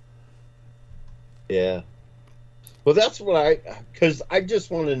 Yeah. Well, that's what because I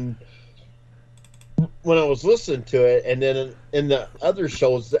just wanted, when I was listening to it, and then in the other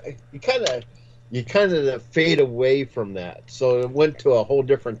shows, you kind of fade away from that. So it went to a whole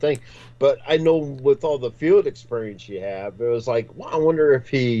different thing. But I know with all the field experience you have, it was like, well, I wonder if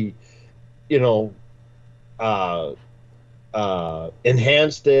he,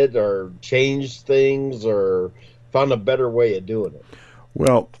 enhanced it or changed things or found a better way of doing it.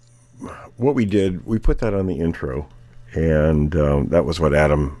 Well, what we did, we put that on the intro, and that was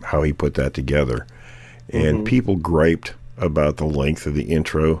how he put that together. And people griped about the length of the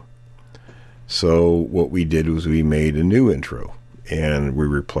intro. So what we did was we made a new intro, and we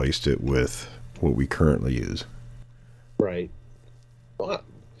replaced it with what we currently use. Right. Well,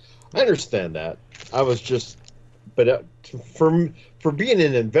 I understand that. I was just, but for being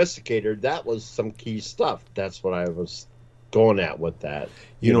an investigator, that was some key stuff. That's what I was going at with that.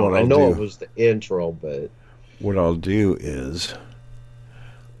 You know what I know it was the intro, but what I'll do is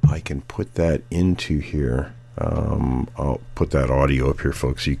I can put that into here. I'll put that audio up here,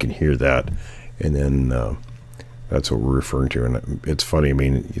 folks, so you can hear that. And then that's what we're referring to. And it's funny. I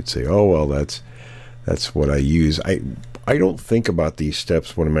mean, you'd say, oh, well, that's what I use. I don't think about these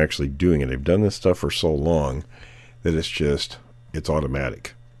steps when I'm actually doing it. I've done this stuff for so long that it's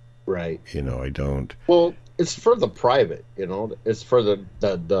automatic. Right. I don't. Well, it's for the private, it's for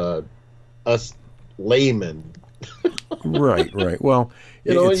the us laymen. Right. Well,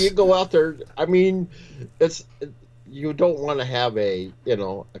 you go out there. I mean, you don't want to have a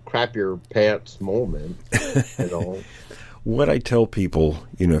crap your pants moment. What I tell people,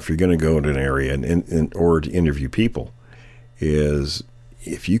 if you're going to go into an area and or to interview people, is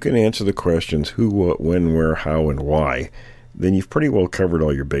if you can answer the questions who, what, when, where, how, and why, then you've pretty well covered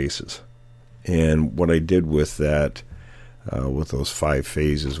all your bases. And what I did with that, with those 5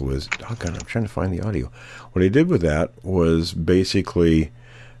 phases was, oh God, I'm trying to find the audio. What I did with that was basically,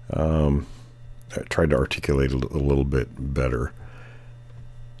 I tried to articulate a little bit better.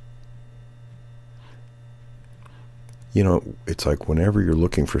 It's like whenever you're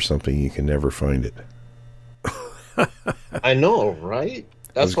looking for something, you can never find it. I know, right?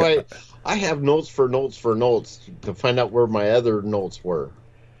 That's why I have notes for notes for notes to find out where my other notes were.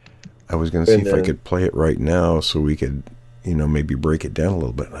 I was going to see if I could play it right now so we could, maybe break it down a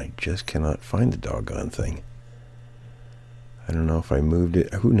little bit. And I just cannot find the doggone thing. I don't know if I moved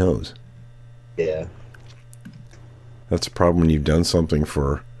it. Who knows? Yeah. That's the problem when you've done something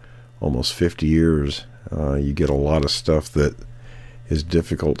for almost 50 years. You get a lot of stuff that is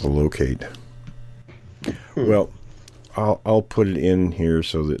difficult to locate. Well, I'll put it in here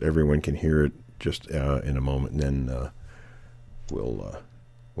so that everyone can hear it just in a moment, and then we'll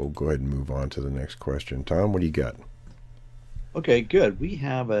go ahead and move on to the next question. Tom, what do you got? Okay, good. We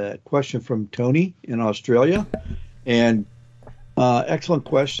have a question from Tony in Australia, and excellent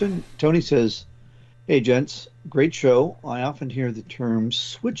question. Tony says, "Hey, gents, great show. I often hear the term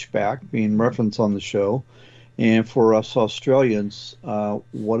switchback being referenced on the show, and for us Australians,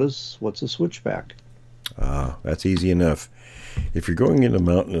 what's a switchback?" That's easy enough. If you're going into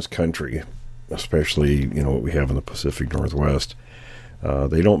mountainous country, especially what we have in the Pacific Northwest,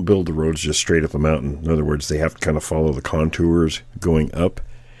 they don't build the roads just straight up a mountain. In other words, they have to kind of follow the contours going up,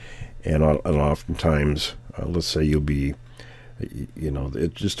 and oftentimes, let's say you'll be,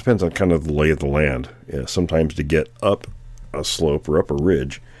 it just depends on kind of the lay of the land. Sometimes to get up a slope or up a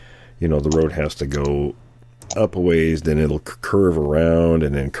ridge, the road has to go up a ways, then it'll curve around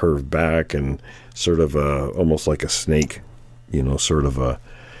and then curve back, and sort of almost like a snake, sort of a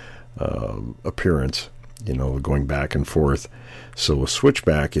appearance, going back and forth. So a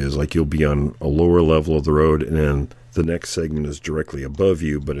switchback is like you'll be on a lower level of the road, and then the next segment is directly above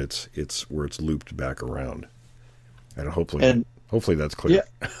you, but it's where it's looped back around. And hopefully that's clear.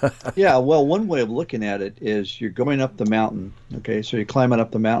 Yeah, yeah. Well, one way of looking at it is you're going up the mountain. Okay, so you're climbing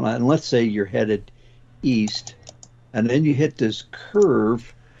up the mountain, and let's say you're headed east, and then you hit this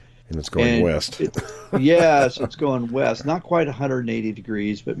curve, and it's going west. Yes, it's going west. Not quite 180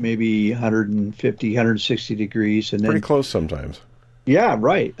 degrees, but maybe 150, 160 degrees, and then pretty close sometimes. Yeah,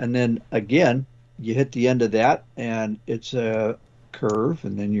 right. And then again, you hit the end of that, and it's a curve,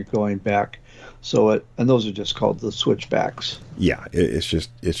 and then you're going back. And those are just called the switchbacks. Yeah, it's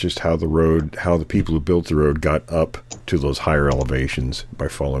just how the people who built the road got up to those higher elevations by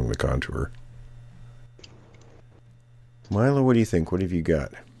following the contour. Milo, what do you think? What have you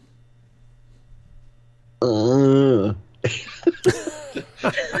got?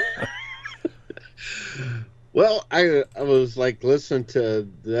 Well, I was like listening to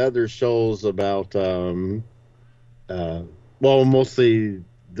the other shows about mostly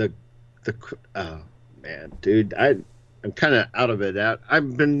the man, dude, I'm kind of out of it.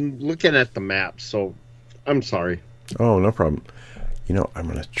 I've been looking at the map, so I'm sorry. Oh, no problem. I'm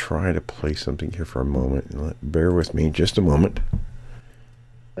going to try to play something here for a moment. Bear with me just a moment.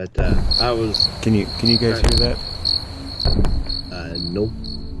 But I was. Can you guys hear that? Nope.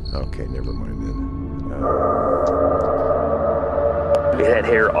 Okay, never mind then. It had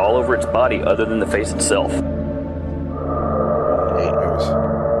hair all over its body other than the face itself.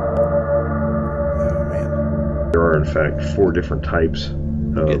 There are, in fact, 4 different types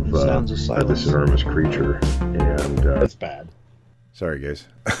of this enormous creature, and that's bad. Sorry, guys.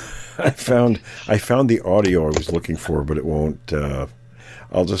 I found the audio I was looking for, but it won't.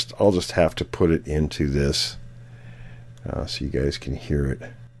 I'll just have to put it into this so you guys can hear it.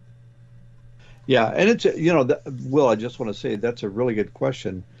 Yeah, and it's Will, I just want to say that's a really good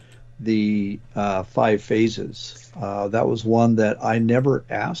question. The 5 phases. That was one that I never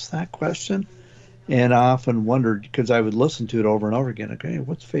asked that question. And I often wondered, because I would listen to it over and over again. Okay,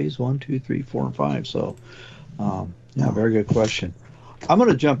 what's phase 1, 2, 3, 4, and 5? So, very good question. I'm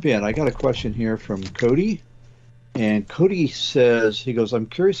going to jump in. I got a question here from Cody. And Cody says, he goes, "I'm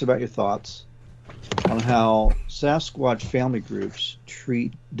curious about your thoughts on how Sasquatch family groups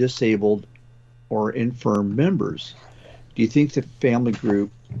treat disabled or infirm members. Do you think the family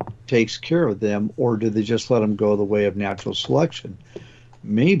group takes care of them, or do they just let them go the way of natural selection?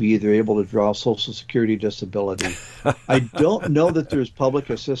 Maybe they're able to draw Social Security disability." I don't know that there's public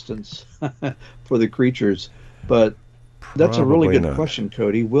assistance for the creatures, but that's a really good question,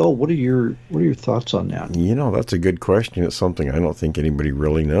 Cody. Will, what are your thoughts on that? That's a good question. It's something I don't think anybody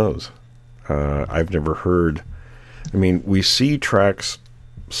really knows. I've never heard. I mean, we see tracks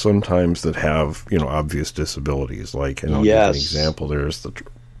sometimes that have obvious disabilities. Like, and I'll give an example. There's the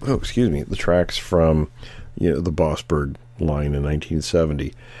tracks from the Bossberg line in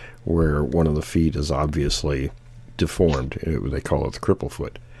 1970, where one of the feet is obviously deformed. They call it the cripple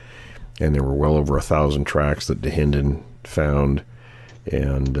foot. And there were well over 1,000 tracks that DeHinden found,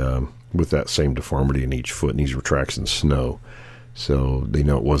 and with that same deformity in each foot, and these were tracks in snow. So they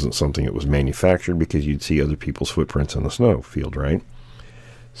know it wasn't something that was manufactured, because you'd see other people's footprints in the snow field, right?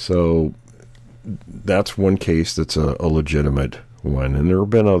 So that's one case that's a legitimate one, and there have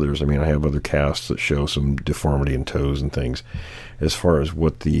been others. I mean, I have other casts that show some deformity in toes and things. As far as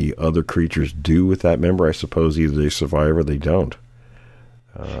what the other creatures do with that member, I suppose either they survive or they don't.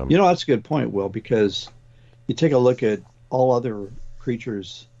 That's a good point, Will, because you take a look at all other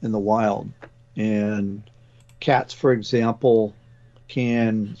creatures in the wild, and cats, for example,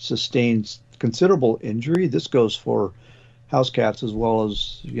 can sustain considerable injury. This goes for house cats as well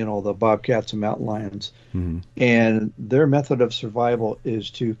as, the bobcats and mountain lions. Mm-hmm. And their method of survival is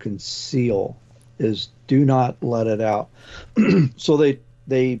to conceal, is do not let it out. So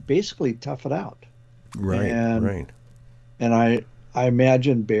they basically tough it out. Right, right. And I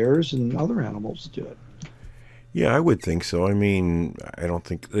imagine bears and other animals do it. Yeah, I would think so. I mean, I don't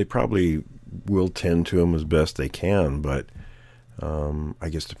think they probably will tend to them as best they can, but I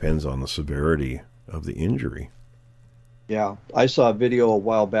guess depends on the severity of the injury. Yeah, I saw a video a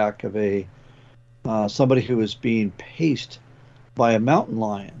while back of somebody who was being paced by a mountain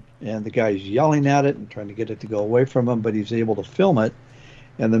lion, and the guy's yelling at it and trying to get it to go away from him, but he's able to film it.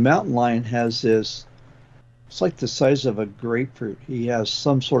 And the mountain lion has this, it's like the size of a grapefruit. He has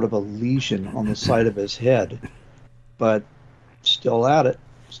some sort of a lesion on the side of his head, but still at it,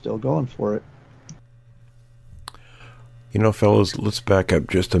 still going for it. Fellas, let's back up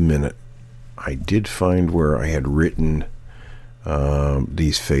just a minute. I did find where I had written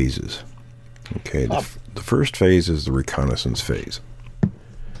these phases. Okay, the first phase is the reconnaissance phase.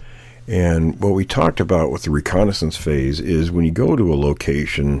 And what we talked about with the reconnaissance phase is when you go to a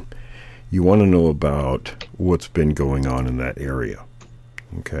location, you want to know about what's been going on in that area.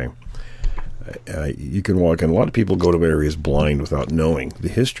 Okay. You can walk in. A lot of people go to areas blind without knowing the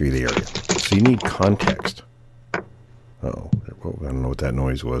history of the area. So you need context. Oh, I don't know what that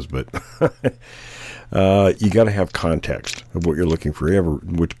noise was, but you got to have context of what you're looking for.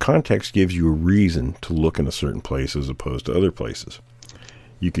 Which context gives you a reason to look in a certain place as opposed to other places.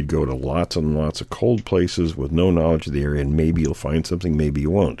 You could go to lots and lots of cold places with no knowledge of the area, and maybe you'll find something, maybe you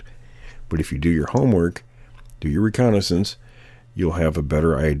won't. But if you do your homework, do your reconnaissance, you'll have a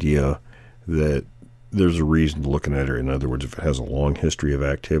better idea that there's a reason to look in that area. In other words, if it has a long history of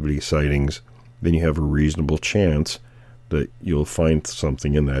activity, sightings, then you have a reasonable chance that you'll find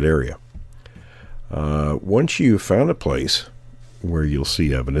something in that area. Once you've found a place where you'll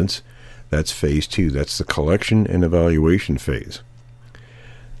see evidence, that's phase 2. That's the collection and evaluation phase.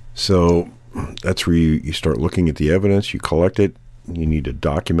 So that's where you start looking at the evidence, you collect it, you need to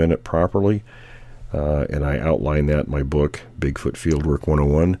document it properly, and I outline that in my book, Bigfoot Fieldwork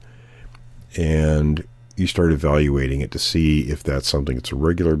 101, and you start evaluating it to see if that's something that's a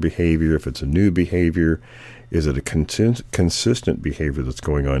regular behavior, if it's a new behavior, is it a consistent behavior that's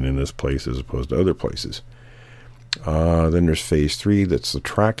going on in this place as opposed to other places. Then there's phase 3, that's the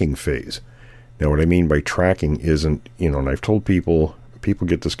tracking phase. Now what I mean by tracking isn't, and I've told people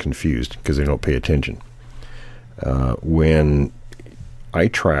get this confused because they don't pay attention. When I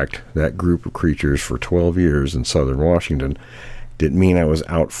tracked that group of creatures for 12 years in southern Washington, didn't mean I was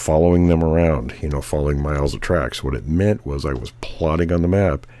out following them around, following miles of tracks. What it meant was I was plotting on the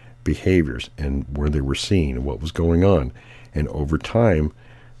map behaviors and where they were seen and what was going on. And over time,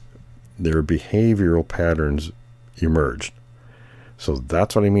 their behavioral patterns emerged. So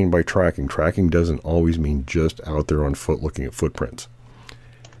that's what I mean by tracking. Tracking doesn't always mean just out there on foot looking at footprints.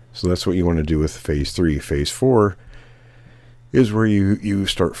 So that's what you want to do with phase 3. Phase 4 is where you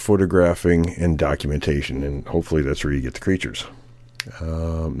start photographing and documentation, and hopefully that's where you get the creatures.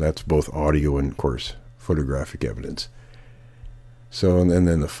 That's both audio and, of course, photographic evidence. So, and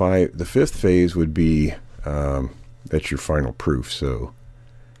then the fifth phase would be, that's your final proof. So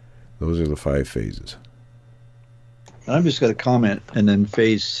those are the 5 phases. I'm just going to comment, and then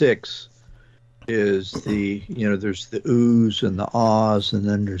phase 6 is there's the oohs and the ahs, and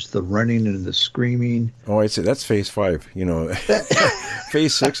then there's the running and the screaming. Oh, I'd say that's phase 5.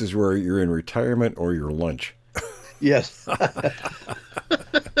 Phase 6 is where you're in retirement or your lunch. Yes. But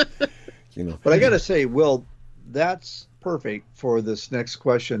I got to say, Will, that's perfect for this next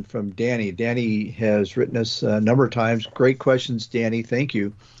question from Danny. Danny has written us a number of times. Great questions, Danny. Thank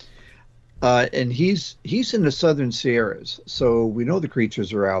you. And he's in the Southern Sierras, so we know the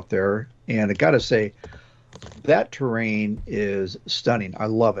creatures are out there. And I got to say, that terrain is stunning. I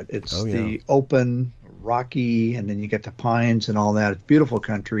love it. It's the open, rocky, and then you get the pines and all that. It's beautiful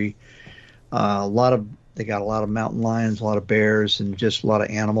country. They got a lot of mountain lions, a lot of bears, and just a lot of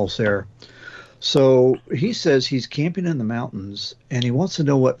animals there. So he says he's camping in the mountains, and he wants to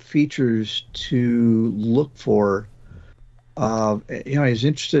know what features to look for. He's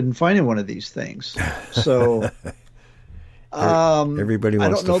interested in finding one of these things. So everybody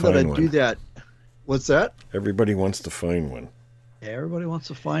wants to find one. I don't know that I'd do that. What's that? Everybody wants to find one. Everybody wants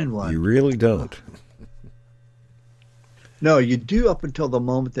to find one. You really don't. No, you do up until the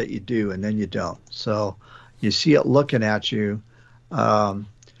moment that you do, and then you don't. So you see it looking at you.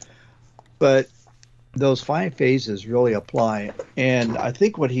 But those 5 phases really apply. And I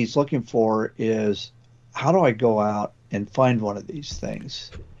think what he's looking for is, how do I go out and find one of these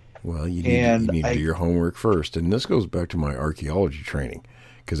things? Well, you need to do your homework first. And this goes back to my archaeology training,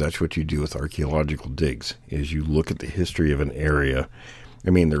 because that's what you do with archaeological digs, is you look at the history of an area. I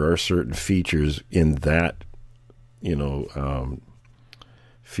mean, there are certain features in that,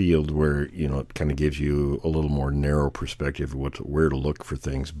 field where, it kind of gives you a little more narrow perspective of where to look for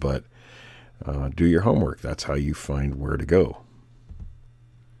things. But do your homework. That's how you find where to go.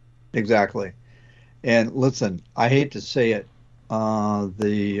 Exactly. And listen, I hate to say it,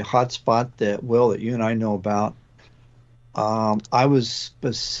 the hot spot that you and I know about, I was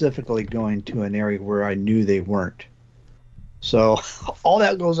specifically going to an area where I knew they weren't. So all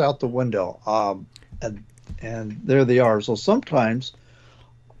that goes out the window. And there they are. So sometimes,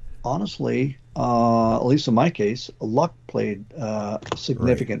 honestly, at least in my case, luck played a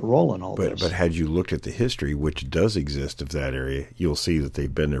significant role in all this. But had you looked at the history, which does exist of that area, you'll see that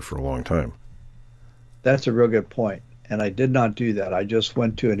they've been there for a long time. That's a real good point. And I did not do that. I just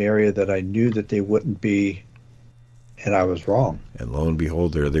went to an area that I knew that they wouldn't be, and I was wrong. And lo and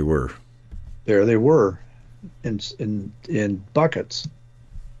behold, there they were. There they were, in buckets.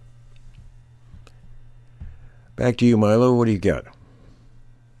 Back to you, Milo. What do you got?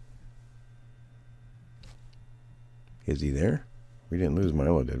 Is he there? We didn't lose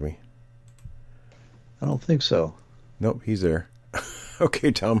Milo, did we? I don't think so. Nope, he's there.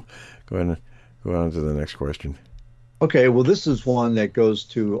 Okay, Tom, go ahead and go on to the next question. Okay, well, this is one that goes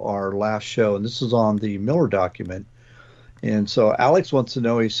to our last show, and this is on the Miller document. And so Alex wants to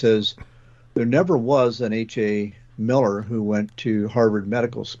know, he says, there never was an H.A. Miller who went to Harvard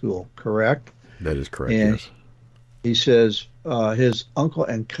Medical School, correct? That is correct, and yes. He says his uncle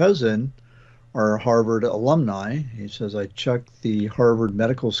and cousin are Harvard alumni. He says, I checked the Harvard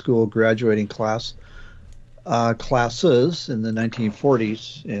Medical School graduating classes in the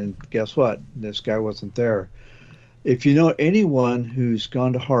 1940s, and guess what? This guy wasn't there. If you know anyone who's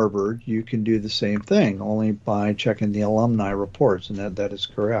gone to Harvard, you can do the same thing, only by checking the alumni reports, and that is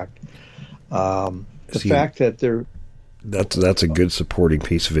correct. Fact that they're... That's a good supporting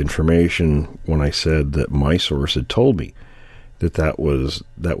piece of information when I said that my source had told me that was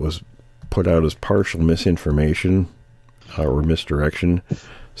put out as partial misinformation or misdirection.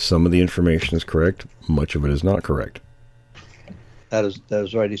 Some of the information is correct. Much of it is not correct. That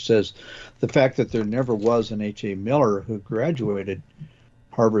is right. He says the fact that there never was an H.A. Miller who graduated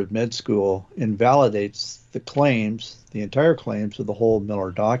Harvard Med School invalidates the entire claims of the whole Miller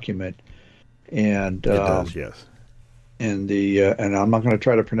document. And it does, yes. And and I'm not going to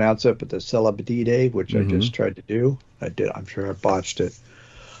try to pronounce it, but the Celebdide, which I just tried to do, I'm sure I botched it.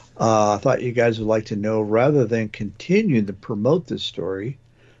 I thought you guys would like to know, rather than continue to promote this story,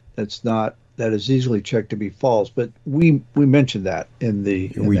 that is easily checked to be false. But we mentioned that in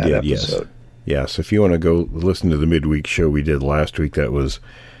that episode. Yes. Yes, if you want to go listen to the midweek show we did last week, that was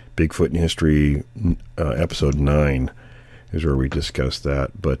Bigfoot in History, episode 9. Is where we discussed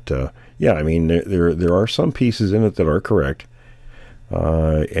that. But yeah, I mean, there are some pieces in it that are correct.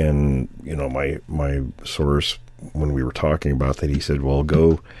 And my source, when we were talking about that, he said, well,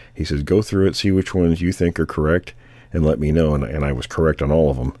 go through it, see which ones you think are correct, and let me know. And I was correct on all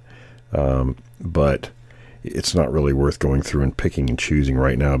of them. But it's not really worth going through and picking and choosing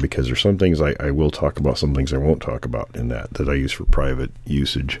right now, because there's some things I will talk about, some things I won't talk about in that I use for private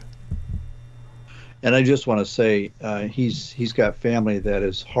usage. And I just want to say, he's got family that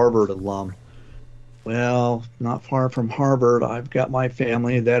is Harvard alum. Well, not far from Harvard, I've got my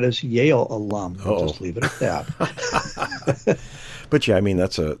family that is Yale alum. I'll just leave it at that. But yeah, I mean,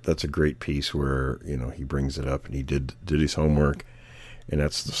 that's a great piece where, he brings it up and he did his homework, and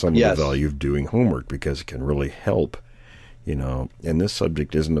that's some of the value of doing homework, because it can really help, and this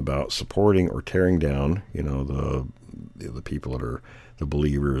subject isn't about supporting or tearing down, the people that are the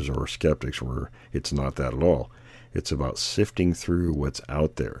believers or skeptics, where it's not that at all. It's about sifting through what's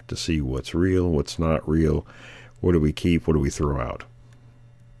out there to see what's real, what's not real, what do we keep, what do we throw out.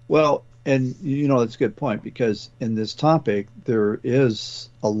 Well, and that's a good point, because in this topic there is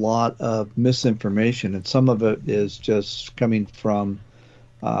a lot of misinformation, and some of it is just coming from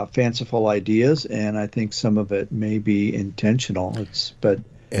fanciful ideas, and I think some of it may be intentional.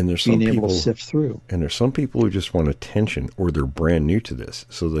 And there's being able to sift through. And there's some people who just want attention, or they're brand new to this,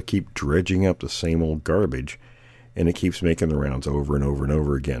 so they keep dredging up the same old garbage, and it keeps making the rounds over and over and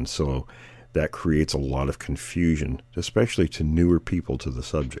over again. So that creates a lot of confusion, especially to newer people to the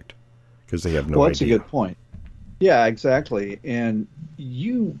subject, because they have no idea. Well, that's a good point. Yeah, exactly. And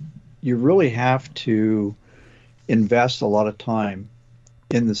you really have to invest a lot of time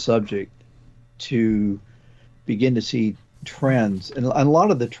in the subject to begin to see trends, and a lot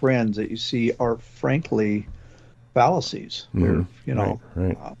of the trends that you see are frankly fallacies. They're,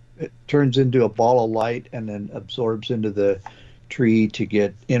 right. it turns into a ball of light and then absorbs into the tree to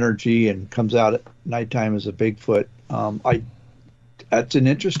get energy and comes out at nighttime as a Bigfoot. That's an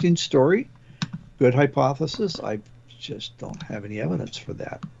interesting story. Good hypothesis. I just don't have any evidence for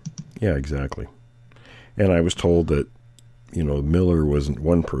that. Yeah, exactly. And I was told that, Miller wasn't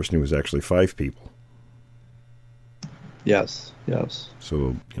one person; he was actually 5 people. Yes.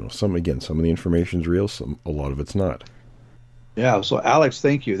 So, some of the information's real, a lot of it's not. Yeah, so Alex,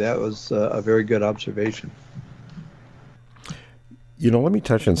 thank you. That was a very good observation. Let me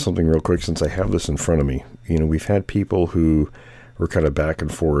touch on something real quick since I have this in front of me. We've had people who were kind of back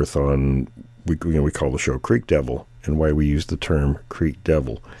and forth on, we call the show Creek Devil, and why we use the term Creek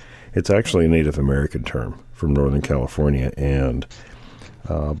Devil. It's actually a Native American term from Northern California, and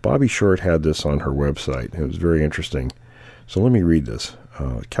Bobby Short had this on her website. It was very interesting. So let me read this.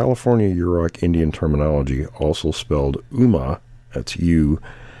 California Yurok Indian terminology, also spelled Umah, that's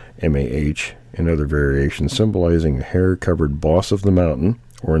U-M-A-H, and other variations, symbolizing a hair-covered boss of the mountain,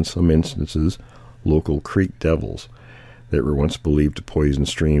 or in some instances, local creek devils that were once believed to poison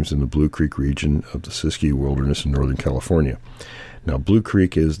streams in the Blue Creek region of the Siskiyou Wilderness in Northern California. Now, Blue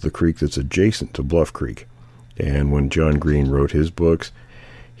Creek is the creek that's adjacent to Bluff Creek. And when John Green wrote his books,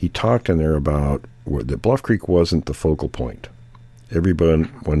 he talked in there about that Bluff Creek wasn't the focal point.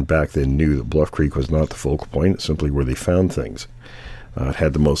 Everyone back then knew that Bluff Creek was not the focal point. It's simply where they found things. It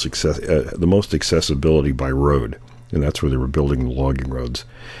had the most accessibility by road, and that's where they were building the logging roads.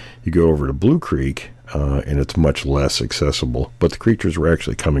 You go over to Blue Creek, and it's much less accessible, but the creatures were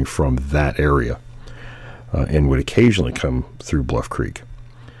actually coming from that area and would occasionally come through Bluff Creek.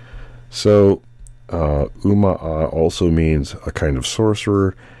 So, Uma'a also means a kind of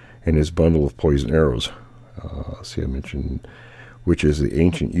sorcerer and his bundle of poison arrows. I mentioned, which is the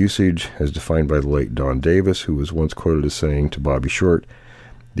ancient usage as defined by the late Don Davis, who was once quoted as saying to Bobby Short,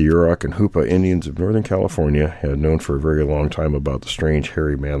 "The Yurok and Hoopa Indians of Northern California had known for a very long time about the strange,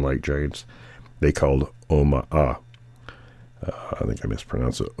 hairy, man-like giants they called Oma'a." I think I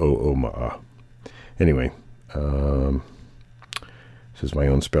mispronounced it, Oma'a. Anyway, this is my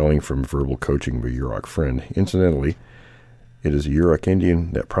own spelling from verbal coaching of a Yurok friend. Incidentally, it is a Yurok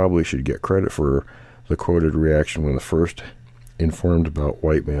Indian that probably should get credit for the quoted reaction when the first informed about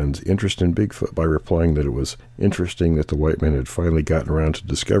white man's interest in Bigfoot by replying that it was interesting that the white man had finally gotten around to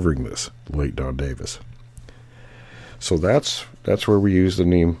discovering this, the late Don Davis. So that's where we use the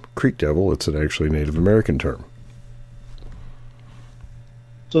name Creek Devil. It's an actually Native American term.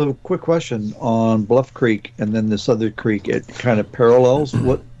 So, quick question on Bluff Creek and then this other creek. It kind of parallels.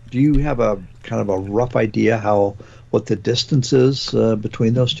 What do you have a kind of a rough idea what the distance is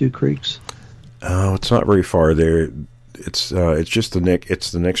between those two creeks? Oh, it's not very far there. It's just the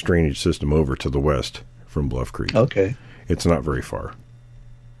next drainage system over to the west from Bluff Creek. Okay, it's not very far.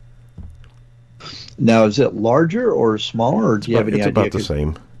 Now, is it larger or smaller, or do you have any idea? It's about the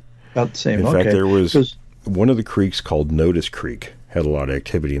same. About the same. In fact, there was one of the creeks called Notice Creek had a lot of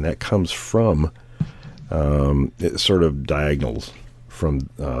activity, and that comes from it's sort of diagonals from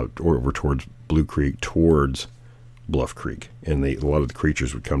over towards Blue Creek towards Bluff Creek, and a lot of the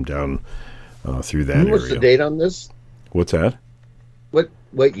creatures would come down through that area. What's the date on this? What's that?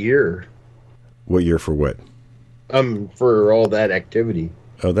 What year? What year for what? For all that activity.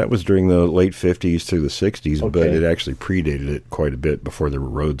 Oh, that was during the late 50s through the 60s, okay. But it actually predated it quite a bit before there were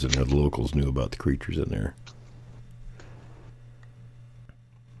roads and the locals knew about the creatures in there.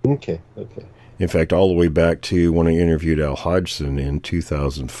 Okay. In fact, all the way back to when I interviewed Al Hodgson in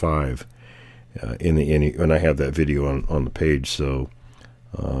 2005, and I have that video on the page, so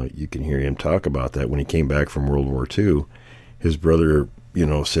you can hear him talk about that. When he came back from World War II, his brother,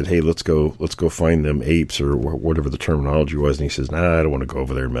 said, "Hey, let's go find them apes," or whatever the terminology was, and he says, "Nah, I don't want to go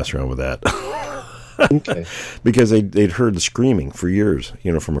over there and mess around with that." Okay. Because they'd heard the screaming for years,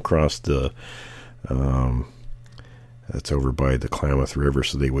 from across the. That's over by the Klamath River,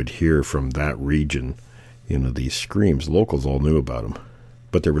 so they would hear from that region, these screams. Locals all knew about them,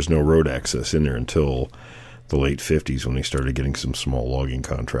 but there was no road access in there until the late 50s when they started getting some small logging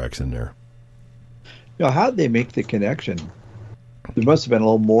contracts in there. How did they make the connection? There must have been a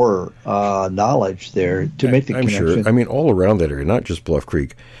little more knowledge there to make the connection. I'm sure. I mean, all around that area, not just Bluff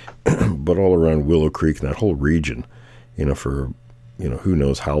Creek, but all around Willow Creek and that whole region, for, who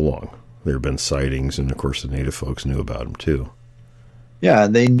knows how long. There have been sightings, and of course the native folks knew about them too. Yeah,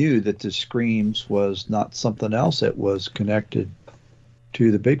 and they knew that the screams was not something else. It was connected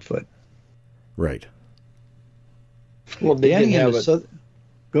to the Bigfoot. Right. Well, they didn't have it.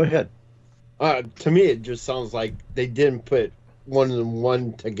 Go ahead. To me, it just sounds like they didn't put one and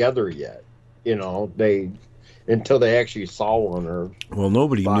one together yet. until they actually saw one. Or well,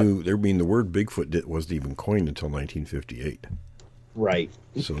 nobody knew. The word Bigfoot wasn't even coined until 1958. Right.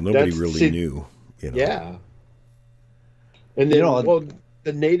 So nobody really knew. Yeah. And then,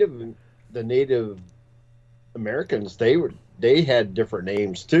 the Native Americans, they had different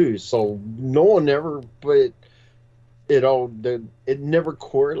names too. So no one ever put it never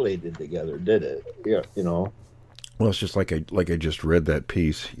correlated together, did it? Yeah, Well, it's just like I just read that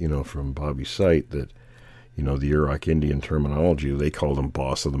piece, from Bobby's site that, the Yurok Indian terminology, they call them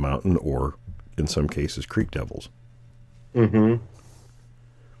boss of the mountain, or in some cases, creek devils. Mm-hmm.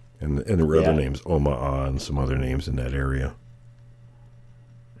 And there were other names, Omaha, and some other names in that area.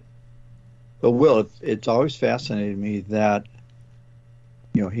 But Will, it's always fascinated me that,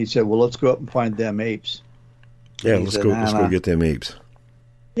 he said, well, let's go up and find them apes. Yeah, let's go get them apes.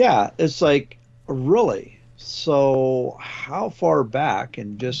 Yeah, it's like, really? So how far back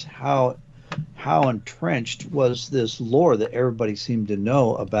and just how entrenched was this lore that everybody seemed to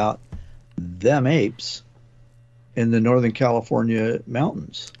know about them apes in the Northern California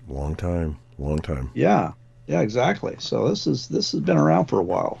mountains? Long time. Yeah, exactly. So this has been around for a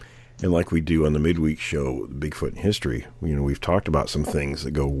while. And like we do on the midweek show, Bigfoot in History, we've talked about some things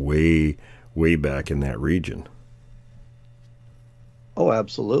that go way, way back in that region. Oh,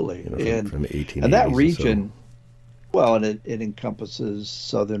 absolutely. From the 1880s. And that region, well, and it encompasses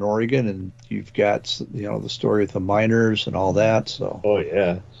Southern Oregon, and you've got, the story of the miners and all that. So. Oh,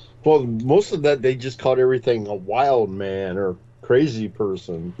 yeah. Well, most of that, they just called everything a wild man or crazy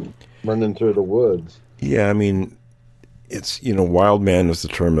person running through the woods. Yeah, I mean, it's, wild man is the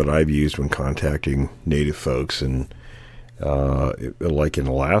term that I've used when contacting Native folks. And like in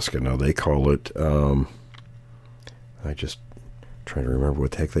Alaska now, they call it, I just trying to remember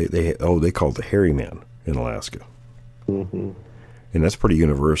what the heck they call it the hairy man in Alaska. Mm-hmm. And that's pretty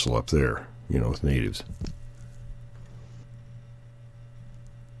universal up there, with natives.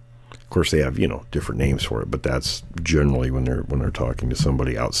 Of course, they have, different names for it, but that's generally when they're talking to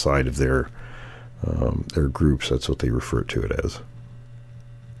somebody outside of their groups, that's what they refer to it as.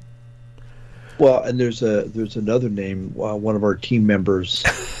 Well, and there's another name, one of our team members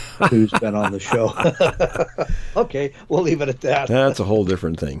who's been on the show. Okay, we'll leave it at that. That's a whole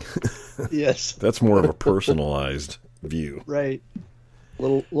different thing. Yes. That's more of a personalized view. Right.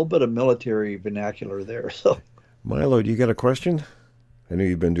 Little bit of military vernacular there. So, Milo, do you got a question? I know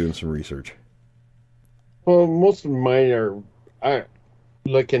you've been doing some research. Well, most of mine are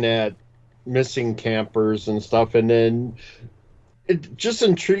looking at missing campers and stuff, and then it just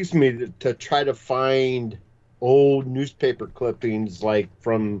intrigues me to try to find old newspaper clippings, like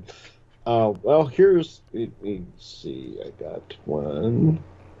from let me see, I got one.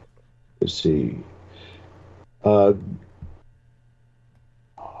 Let's see. The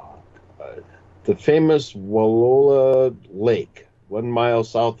famous Wallowa Lake, 1 mile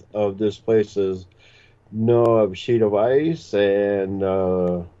south of this place, is a sheet of ice, and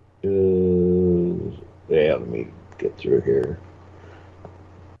let me get through here.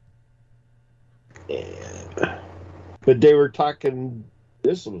 But they were talking,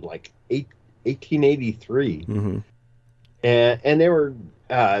 this was like 1883. Mm-hmm. And they were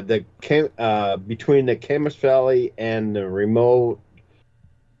between the Camas Valley and the remote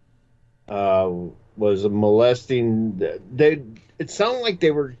was molesting. It sounded like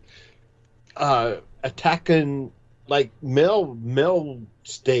they were attacking like male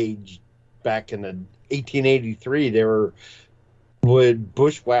stage back in the 1883. They would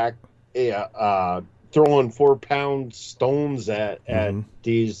bushwhack, throwing 4-pound stones at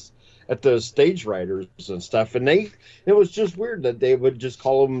the stage riders and stuff, and it was just weird that they would just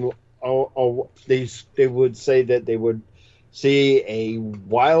call them. They would say that they would see a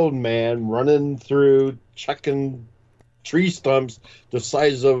wild man running through, chucking tree stumps the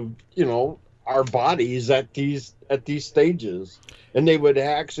size of our bodies at these stages, and they would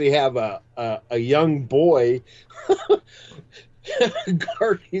actually have a young boy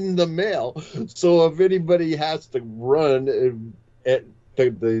guarding the male. So if anybody has to run, at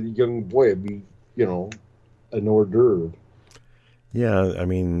the young boy would be, an hors d'oeuvre. Yeah, I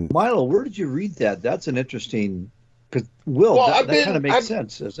mean, Milo, where did you read that? That's an interesting. Because that kind of makes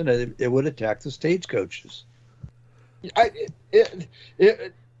sense, doesn't it? It would attack the stagecoaches.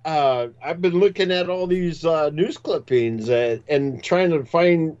 I've been looking at all these news clippings and trying to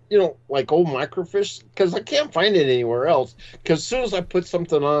find, like old microfiche, because I can't find it anywhere else. Because as soon as I put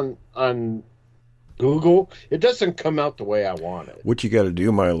something on Google, it doesn't come out the way I want it. What you got to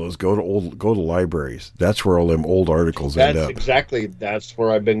do, Milo, is go to libraries. That's where all them old articles end up. That's where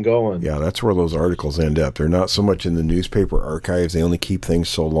I've been going. Yeah, that's where those articles end up. They're not so much in the newspaper archives. They only keep things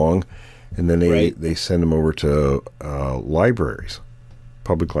so long. and then they send them over to libraries,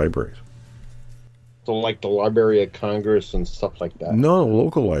 public libraries. So like the Library of Congress and stuff like that? No,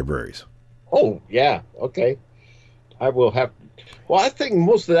 local libraries. Oh, yeah. Okay. I will have... Well, I think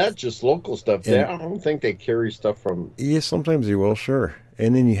most of that's just local stuff. I don't think they carry stuff from... Yeah, sometimes they will, sure.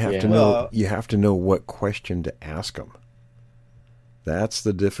 And then you have to know what question to ask them. That's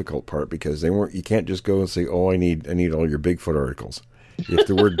the difficult part, because you can't just go and say, "Oh, I need all your Bigfoot articles." If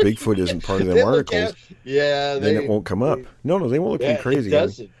the word Bigfoot isn't part of them articles, then it won't come up. No, they won't look at you crazy. It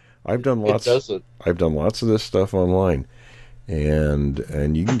doesn't. I've done lots of this stuff online, and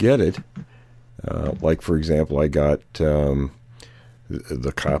you can get it. Like, for example, I got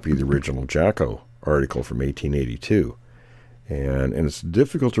the copy of the original Jacko article from 1882, and it's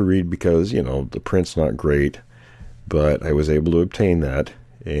difficult to read because the print's not great, but I was able to obtain that,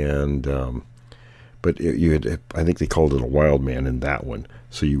 and but I think they called it a wild man in that one,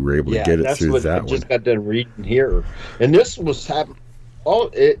 so you were able to get it through that one. I just got done reading here, and this was happening.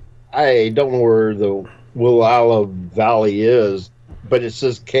 I don't know where the Willalla Valley is, but it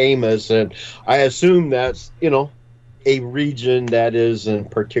says Camas, and I assume that's a region that is in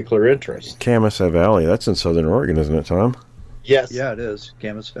particular interest. Camas Valley, that's in Southern Oregon, isn't it, Tom? Yes. Yeah, it is.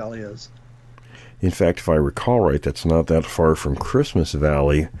 Camas Valley is. In fact, if I recall right, that's not that far from Christmas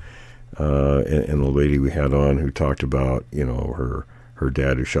Valley, and the lady we had on who talked about, her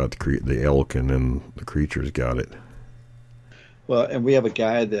dad who shot the elk, and then the creatures got it. Well, and we have a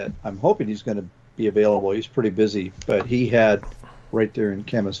guy that I'm hoping he's going to be available. He's pretty busy, but he had, right there in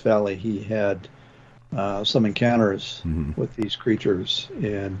Camas Valley, he had some encounters with these creatures,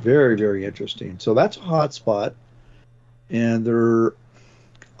 and very, very interesting. So that's a hot spot, and they're,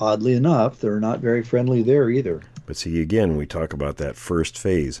 oddly enough, they're not very friendly there either. But see, again, we talk about that first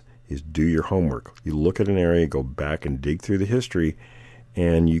phase is do your homework. You look at an area, go back and dig through the history,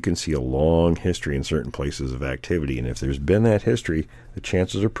 and you can see a long history in certain places of activity. And if there's been that history, the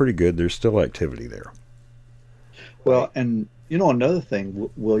chances are pretty good there's still activity there. Well, and another thing,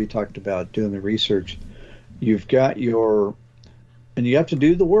 Will, you talked about doing the research. You've got and you have to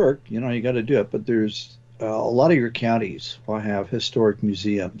do the work, you got to do it, but there's a lot of your counties will have historic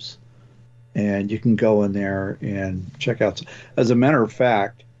museums, and you can go in there and check out. As a matter of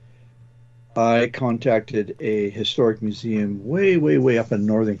fact, I contacted a historic museum way, way, way up in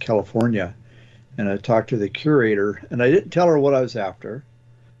Northern California, and I talked to the curator, and I didn't tell her what I was after.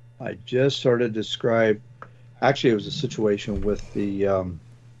 I just started to describe. Actually, it was a situation with the,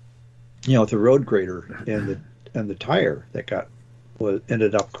 the road grader and the tire that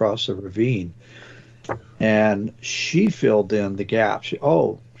ended up across the ravine, and she filled in the gap. She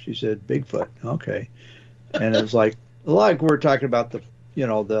said Bigfoot, okay, and it was like we're talking about the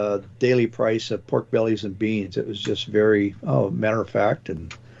daily price of pork bellies and beans. It was just very matter of fact,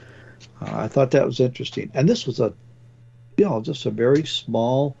 and I thought that was interesting. And this was just a very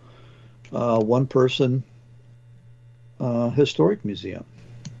small one person. Historic museum.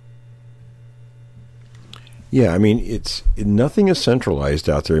 Yeah, I mean, nothing is centralized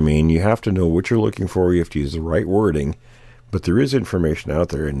out there. I mean, you have to know what you're looking for. You have to use the right wording, but there is information out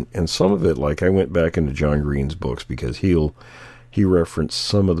there, and some of it, like I went back into John Green's books because he referenced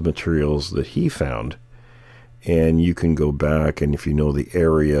some of the materials that he found, and you can go back, and if you know the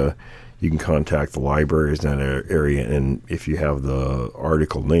area, you can contact the libraries in that area, and if you have the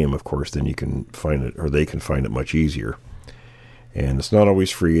article name, of course, then you can find it, or they can find it much easier. And it's not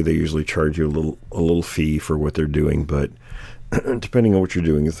always free. They usually charge you a little fee for what they're doing, but depending on what you're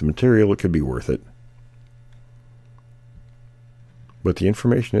doing with the material, it could be worth it. But the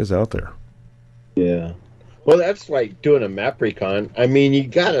information is out there. Yeah. Well, that's like doing a map recon. I mean, you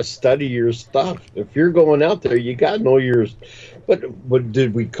got to study your stuff. If you're going out there, you got to know your, what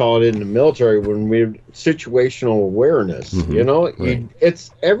did we call it in the military when situational awareness, right.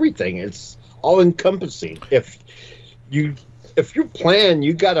 It's everything. It's all encompassing. If you plan,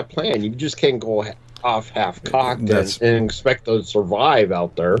 you got to plan. You just can't go off half-cocked and expect to survive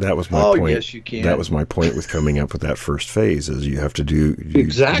out there. That was my point. Yes, you can. That was my point with coming up with that first phase, is you have to do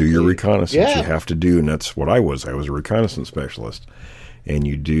your reconnaissance. Yeah. You have to do, and that's what I was. I was a reconnaissance specialist. And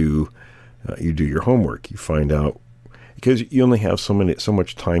you do your homework. You find out, because you only have so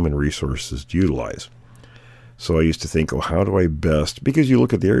much time and resources to utilize. So I used to think, how do I best, because you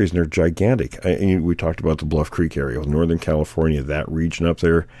look at the areas and they're gigantic. We talked about the Bluff Creek area. Northern California, that region up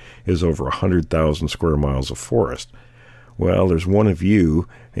there is over 100,000 square miles of forest. Well, there's one of you,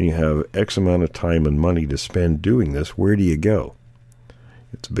 and you have X amount of time and money to spend doing this. Where do you go?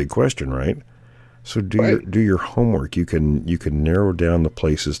 It's a big question, right? So do your homework. You can narrow down the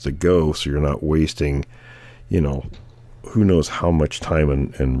places to go, so you're not wasting, who knows how much time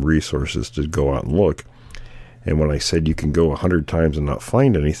and resources to go out and look. And when I said you can go 100 times and not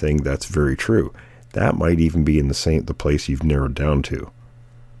find anything, that's very true. That might even be in the place you've narrowed down to.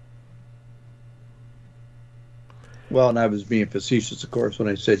 Well, and I was being facetious, of course, when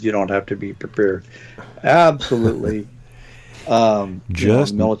I said you don't have to be prepared. Absolutely.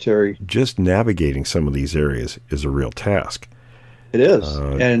 Military. Just navigating some of these areas is a real task. It is.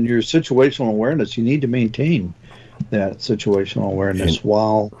 And your situational awareness, you need to maintain that situational awareness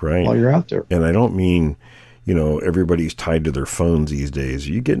while you're out there. And I don't mean, everybody's tied to their phones these days.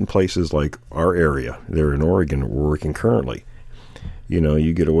 You get in places like our area, there in Oregon, we're working currently.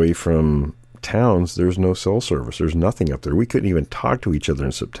 You get away from towns, there's no cell service. There's nothing up there. We couldn't even talk to each other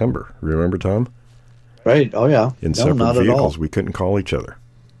in September. Remember, Tom? Right. Oh, yeah. In separate vehicles, we couldn't call each other.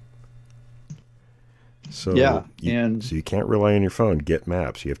 So, so you can't rely on your phone. Get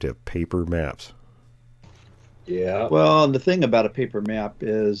maps. You have to have paper maps. Yeah. Well, and the thing about a paper map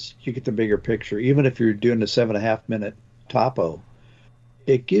is you get the bigger picture. Even if you're doing a 7.5 minute topo,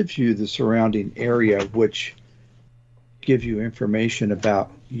 it gives you the surrounding area, which gives you information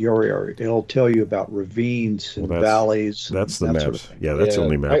about your area. It'll tell you about ravines and valleys. That's the maps. Sort of that's the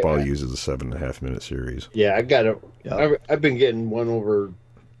only map I'll use is the 7.5 minute series. Yeah, I got it. Yeah. I've been getting one over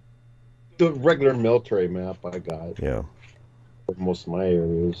the regular military map I got. Yeah. For most of my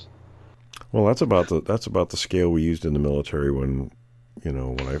areas. Well, that's about the scale we used in the military when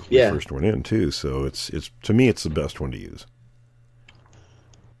I first went in too. So it's to me it's the best one to use.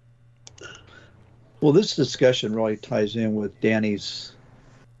 Well, this discussion really ties in with Danny's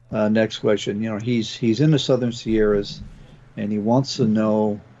next question. He's in the Southern Sierras, and he wants to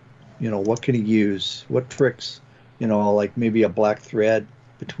know, what can he use? What tricks, like maybe a black thread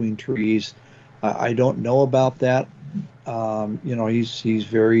between trees. I don't know about that. He's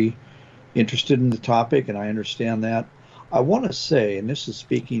very interested in the topic, and I understand that. I want to say, and this is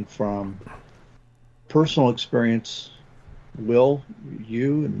speaking from personal experience, Will,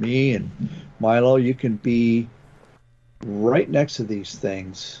 you and me and Milo, you can be right next to these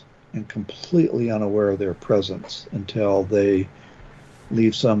things and completely unaware of their presence until they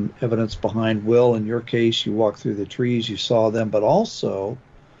leave some evidence behind. Will, in your case, you walked through the trees, you saw them, but also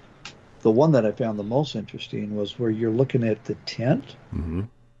the one that I found the most interesting was where you're looking at the tent,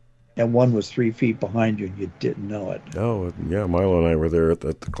 and one was 3 feet behind you and you didn't know it. Oh, yeah, Milo and I were there at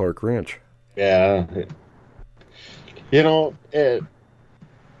the Clark Ranch. Yeah. If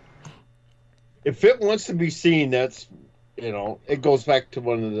it wants to be seen, that's, it goes back to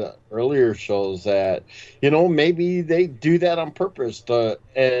one of the earlier shows that, maybe they do that on purpose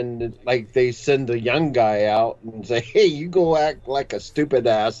and like they send the young guy out and say, hey, you go act like a stupid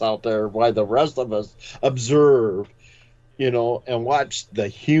ass out there while the rest of us observe, and watch the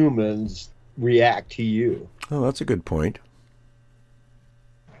humans react to you. Oh, that's a good point.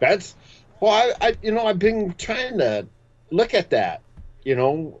 I've been trying to look at that,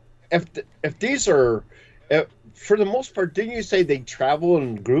 if these are, for the most part, didn't you say they travel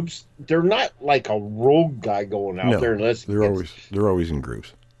in groups? They're not like a rogue guy going out there unless they're always in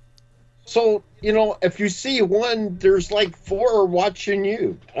groups. So, if you see one, there's like 4 watching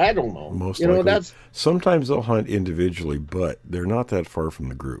you. I don't know. Most likely. Sometimes they'll hunt individually, but they're not that far from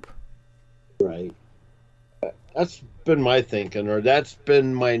the group. Right. That's been my thinking, or that's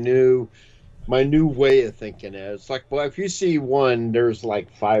been my new way of thinking. It's like, well, if you see one, there's like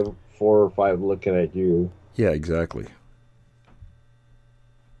 4 or 5 looking at you. Yeah, exactly.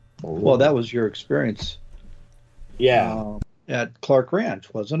 Well, that was your experience. Yeah. At Clark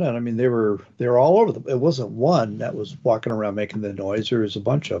Ranch, wasn't it? I mean, they were all over it wasn't one that was walking around making the noise. There was a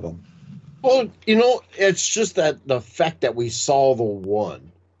bunch of them. Well, it's just that the fact that we saw the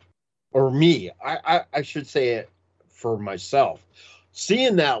one, or me, I should say it for myself,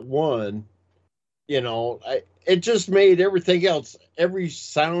 seeing that one, it just made everything else, every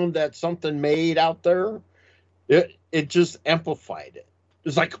sound that something made out there, it just amplified it.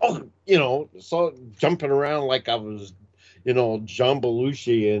 It's like, so jumping around like I was, John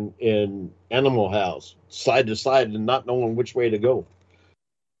Belushi in Animal House, side to side and not knowing which way to go.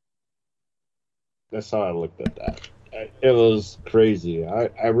 That's how I looked at that. It was crazy. I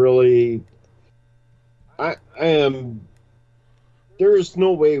am. There is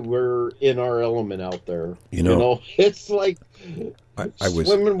no way we're in our element out there. It's like I was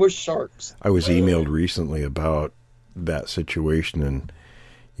swimming with sharks. I was emailed recently about that situation and,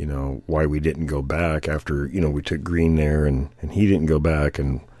 why we didn't go back after, we took Green there and he didn't go back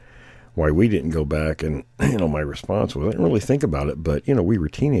and why we didn't go back. And, my response was, I didn't really think about it, but, we were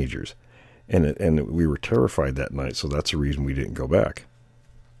teenagers and we were terrified that night. So that's the reason we didn't go back.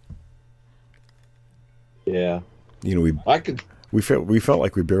 Yeah. You know, we felt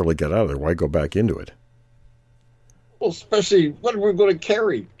like we barely got out of there. Why go back into it? Well, especially what we're going to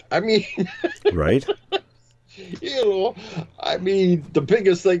carry. I mean, right? You know, I mean, the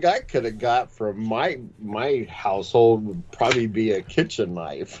biggest thing I could have got from my household would probably be a kitchen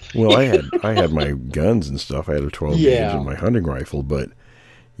knife. Well, I had my guns and stuff. I had a 12 gauge and my hunting rifle, but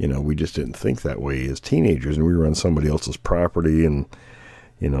you know, we just didn't think that way as teenagers, and we were on somebody else's property, and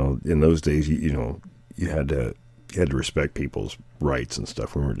you know, in those days, you had to respect people's rights and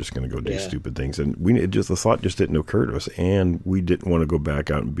stuff. We weren't just going to go do stupid things, and the thought just didn't occur to us, and we didn't want to go back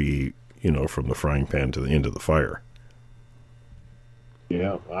out and be, you know, from the frying pan to the end of the fire.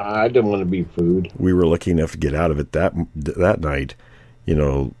 Yeah, I didn't want to be food. We were lucky enough to get out of it that night. You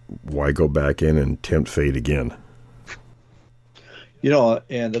know, why go back in and tempt fate again? You know,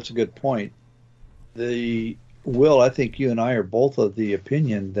 and that's a good point. Will, I think you and I are both of the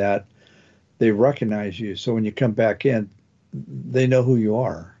opinion that they recognize you. So when you come back in, they know who you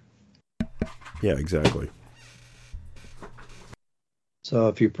are. Yeah, exactly. So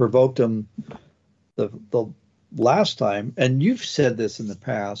if you provoked them the last time, and you've said this in the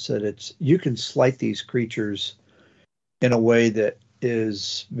past, that you can slight these creatures in a way that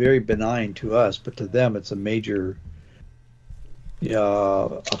is very benign to us, but to them it's a major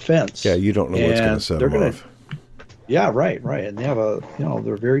offense. Yeah, you don't know what's going to set them off. Yeah, right. And they have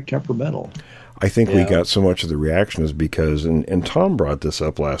they're very temperamental. I think we got so much of the reaction is because, and Tom brought this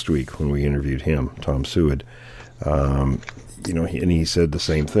up last week when we interviewed him, Tom Seward. You know, and he said the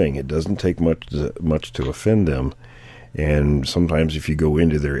same thing. It doesn't take much to offend them, and sometimes if you go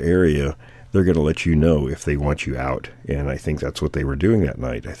into their area, they're going to let you know if they want you out. And I think that's what they were doing that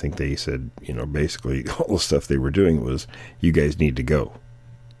night. I think they said, you know, basically all the stuff they were doing was, you guys need to go.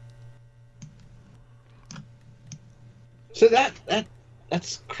 So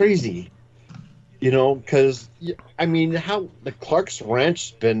that's crazy, you know, because I mean, how the Clark's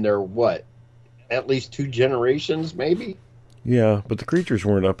Ranch been there? What, at least 2 generations, maybe. Yeah, but the creatures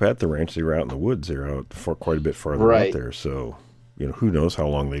weren't up at the ranch. They were out in the woods. They were out for quite a bit farther out there. So, you know, who knows how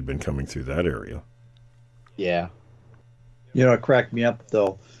long they'd been coming through that area. Yeah. You know, it cracked me up,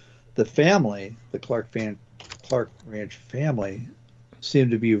 though. The family, the Clark Ranch family, seemed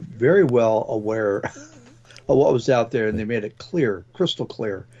to be very well aware of what was out there, and they made it clear, crystal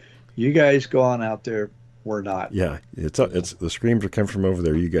clear. You guys go on out there. We're not. Yeah, it's the screams are coming from over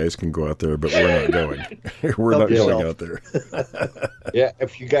there. You guys can go out there, but we're not going. We're not going out there. Yeah,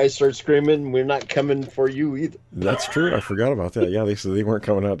 if you guys start screaming, we're not coming for you either. That's true. I forgot about that. Yeah, they said they weren't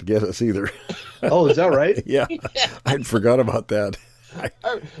coming out to get us either. Oh, is that right? Yeah, I'd forgot about that.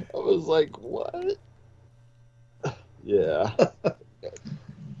 I was like, what? Yeah.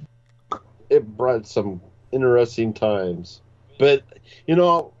 It brought some interesting times. But, you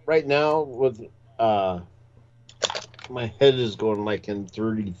know, right now with... my head is going like in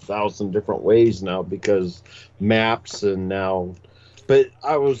 30,000 different ways now because maps and now. But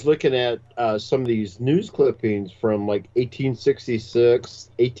I was looking at some of these news clippings from like 1866,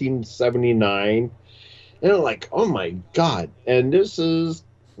 1879, and I'm like, oh my God. And this is,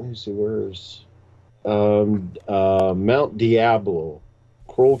 let me see, where's Mount Diablo,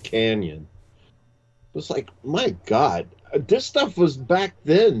 Coral Canyon. It's like, my God. This stuff was back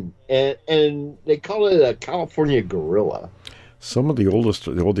then, and they call it a California gorilla. Some of the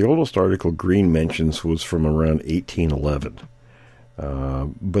oldest article Green mentions was from around 1811,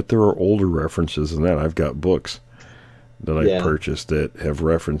 but there are older references than that. I've got books that I've purchased that have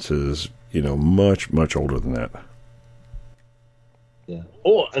references, you know, much older than that. Yeah.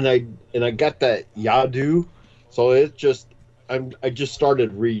 Oh, and I got that Yadu, so it just I just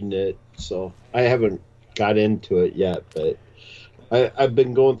started reading it, so I haven't got into it yet, but I've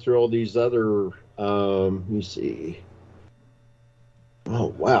been going through all these other let me see.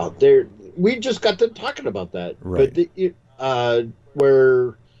 Oh wow, we just got to talking about that, right? But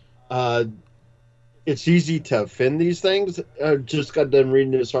where it's easy to offend these things. I just got done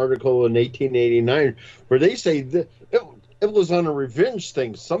reading this article in 1889 where they say that it was on a revenge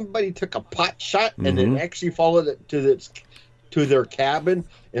thing. Somebody took a pot shot and then actually followed it to their cabin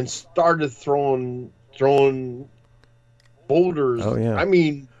and started throwing boulders. Oh yeah. I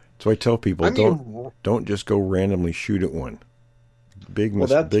mean, so I tell people don't just go randomly shoot at one. Big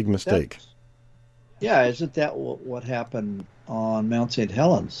mistake. Yeah, isn't that what happened on Mount St.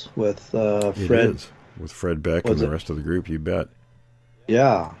 Helens with Fred? It is. With Fred Beck and the rest of the group, you bet.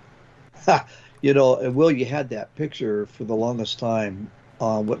 Yeah. You know, and Will, you had that picture for the longest time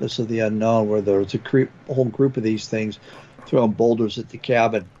on Witness of the Unknown where there was a whole group of these things throwing boulders at the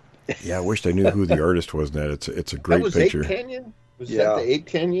cabin. Yeah, I wished I knew who the artist was in that. It's a great that was picture. Ape Canyon? Was that the 8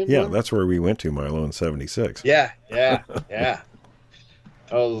 Canyon? Yeah, one? that's where we went to, Milo, in 76. Yeah. I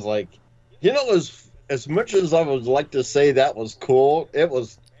was like, as much as I would like to say that was cool, it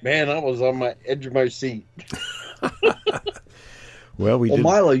was, man, I was on my edge of my seat. Well, we did.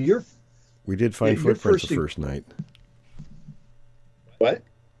 Milo, We did find footprints the first night. What?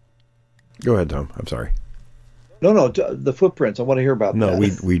 Go ahead, Tom. I'm sorry. No, the footprints. I want to hear about that. No,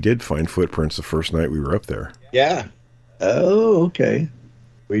 we did find footprints the first night we were up there. Yeah. Oh, okay.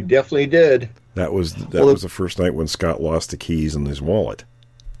 We definitely did. That was the first night when Scott lost the keys and his wallet.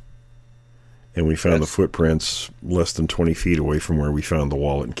 And we found the footprints less than 20 feet away from where we found the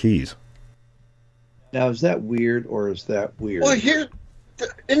wallet and keys. Now, is that weird or is that weird? Well, isn't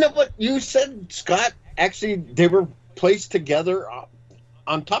that what you said, Scott? Actually, they were placed together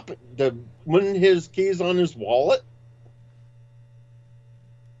on top of when his keys on his wallet.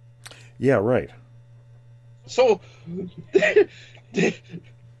 Yeah, right. So,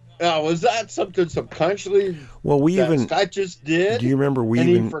 was that something subconsciously? Well, Scott just did. Do you remember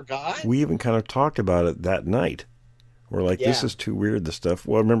he forgot? We even kind of talked about it that night. We're like, this is too weird. The stuff.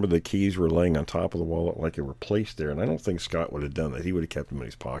 Well, I remember the keys were laying on top of the wallet like they were placed there, and I don't think Scott would have done that. He would have kept them in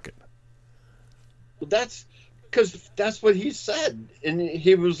his pocket. Well, that's because that's what he said, and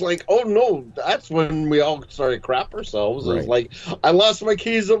he was like, "Oh no!" That's when we all started crap ourselves. Right. It was like, "I lost my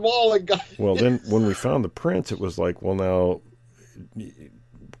keys and wallet." Well, then when we found the prints, it was like, well, now,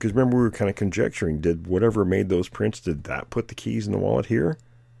 because remember we were kind of conjecturing, did whatever made those prints, did that put the keys in the wallet here?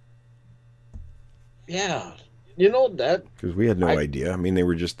 Yeah. You know that because we had no idea. I mean, they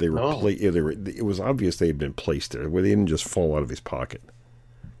were. It was obvious they had been placed there, where they didn't just fall out of his pocket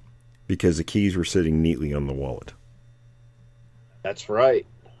because the keys were sitting neatly on the wallet. That's right,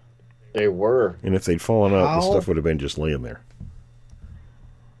 they were. And if they'd fallen out, the stuff would have been just laying there.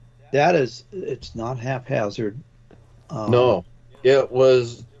 It's not haphazard. No, it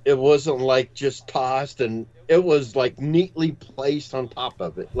was. It wasn't like just tossed, and it was like neatly placed on top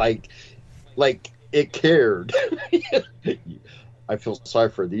of it, like. It cared. I feel sorry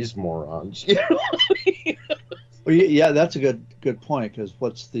for these morons. Well, yeah, that's a good point, because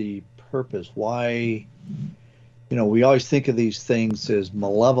what's the purpose? Why, we always think of these things as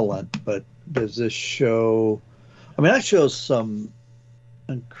malevolent, but does this show, that shows some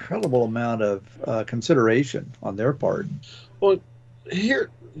incredible amount of consideration on their part. Well, here,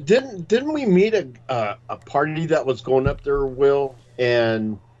 didn't we meet a party that was going up there, Will,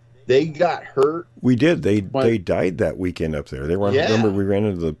 and they got hurt? We did. They died that weekend up there. They were. Remember, we ran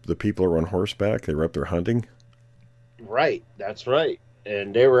into the people who were on horseback. They were up there hunting. Right. That's right.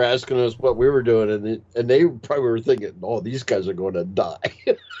 And they were asking us what we were doing, and they probably were thinking, "Oh, these guys are going to die."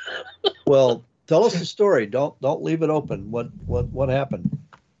 Well, tell us the story. Don't leave it open. What happened?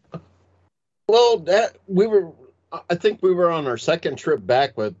 Well, I think we were on our second trip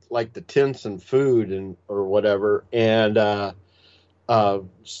back with like the tents and food or whatever, and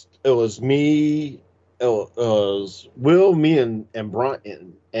it was me, it was Will, me, and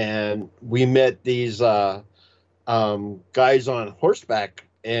Brian, and we met these guys on horseback,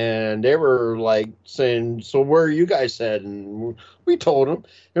 and they were like saying, "So where are you guys headed?" And we told them,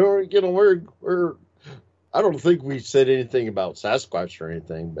 we're I don't think we said anything about Sasquatch or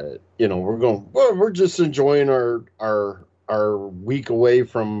anything, but we're just enjoying our week away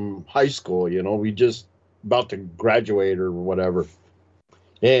from high school. We just about to graduate or whatever.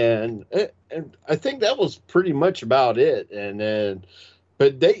 And I think that was pretty much about it. And then,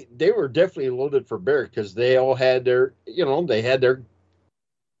 but they were definitely loaded for bear because they all had their, they had their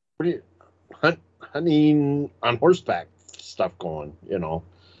hunting on horseback stuff going,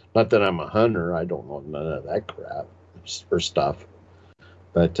 Not that I'm a hunter. I don't know none of that crap or stuff.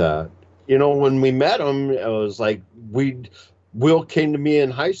 But, when we met them, it was like Will came to me in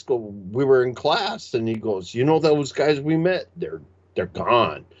high school. We were in class, and he goes, those guys we met, they're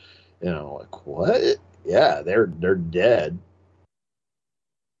gone. Like, what? Yeah, they're dead.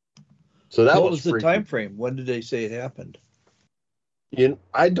 So that was the time frame. When did they say it happened?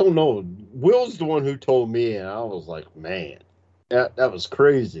 I don't know. Will's the one who told me, and I was like, man, that was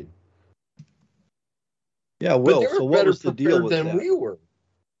crazy. Yeah, Will. So what was the deal with that? We were.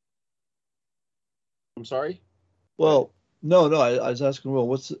 I'm sorry. Well, no. I was asking Will,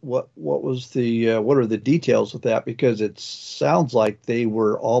 what was the what are the details of that? Because it sounds like they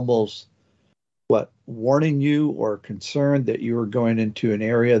were almost warning you or concerned that you were going into an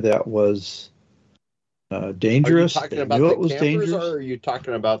area that was dangerous. Are you talking about the cameras, dangerous? Or are you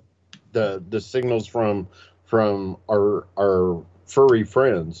talking about the signals from our furry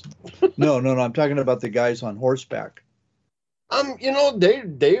friends? No. I'm talking about the guys on horseback.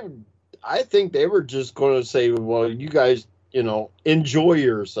 They I think they were just going to say, well, you guys enjoy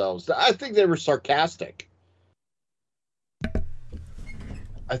yourselves. I think they were sarcastic.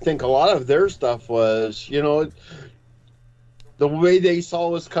 I think a lot of their stuff was, the way they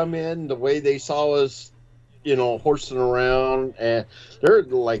saw us come in, the way they saw us, horsing around, and they're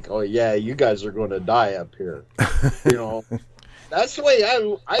like, "Oh yeah, you guys are going to die up here." That's the way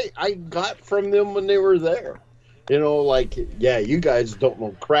I got from them when they were there. Yeah, you guys don't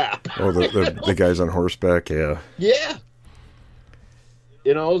know crap. Oh, the guys on horseback, yeah. Yeah.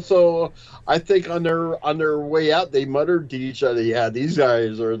 So I think on their way out, they muttered to each other, "Yeah, these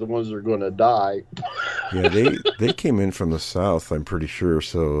guys are the ones that are going to die." Yeah, they came in from the south, I'm pretty sure.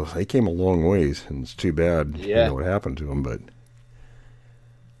 So they came a long ways, and it's too bad what happened to them. But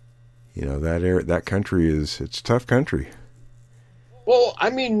that country it's a tough country. Well, I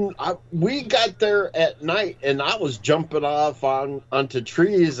mean, we got there at night, and I was jumping off onto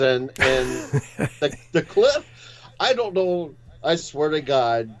trees and the cliff. I don't know. I swear to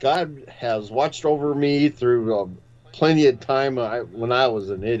God, God has watched over me through plenty of time when I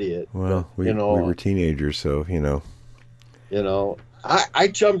was an idiot. Well, we were teenagers, so I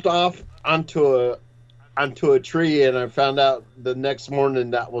jumped off onto a tree, and I found out the next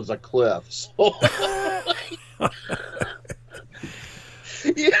morning that was a cliff. So,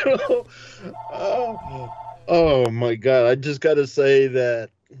 oh my God! I just got to say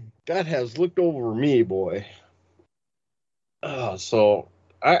that God has looked over me, boy. So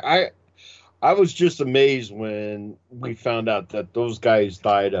I was just amazed when we found out that those guys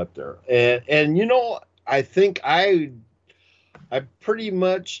died up there, and I think I pretty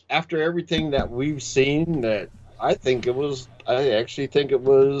much, after everything that we've seen, that I actually think it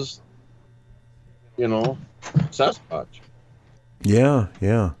was Sasquatch. Yeah.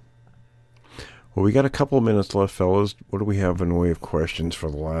 Well, we got a couple of minutes left, fellas. What do we have in the way of questions for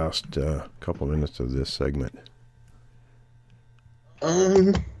the last couple of minutes of this segment?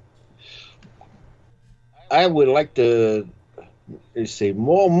 I would like to see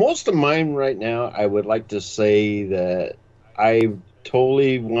most of mine right now. I would like to say that I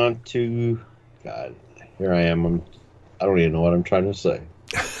totally want to. God, here I am. I don't even know what I'm trying to say.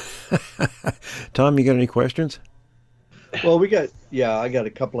 Tom, you got any questions? Well, I got a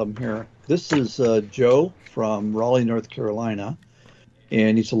couple of them here. This is Joe from Raleigh, North Carolina,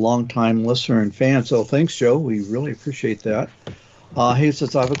 and he's a longtime listener and fan. So thanks, Joe. We really appreciate that. He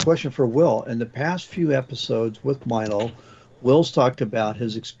says, I have a question for Will. In the past few episodes with Milo, Will's talked about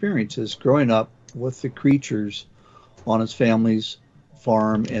his experiences growing up with the creatures on his family's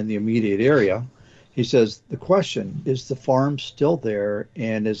farm and the immediate area. He says, the question, is the farm still there,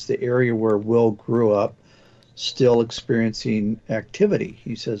 and is the area where Will grew up still experiencing activity?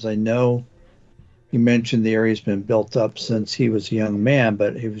 He says, I know you mentioned the area's been built up since he was a young man,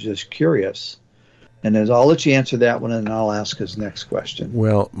 but he was just curious. And I'll let you answer that one, and I'll ask his next question.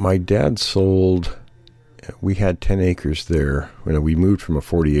 Well, my dad sold, we had 10 acres there. We moved from a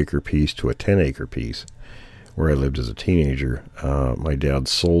 40-acre piece to a 10-acre piece where I lived as a teenager. My dad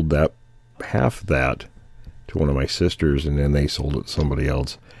sold that half of that to one of my sisters, and then they sold it to somebody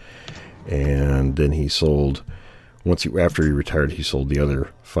else. And then he sold, after he retired, he sold the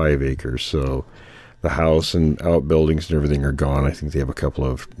other 5 acres. So the house and outbuildings and everything are gone. I think they have a couple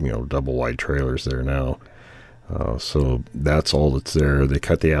of, double wide trailers there now. So that's all that's there. They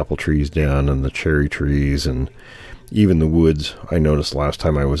cut the apple trees down and the cherry trees and even the woods. I noticed last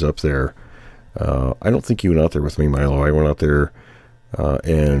time I was up there, I don't think you went out there with me, Milo. I went out there,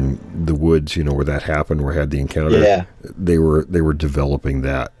 and the woods, where that happened, where I had the encounter, yeah, they were developing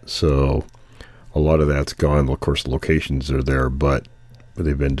that. So a lot of that's gone. Of course, the locations are there, but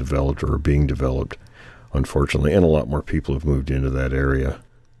they've been developed or are being developed, unfortunately, and a lot more people have moved into that area.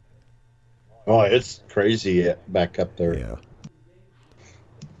 Oh, it's crazy back up there. Yeah.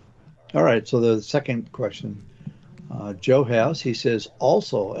 All right, so the second question Joe has, he says,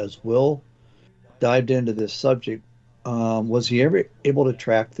 also, as Will dived into this subject, was he ever able to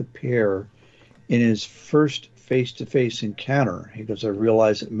track the pair in his first face-to-face encounter? He goes, I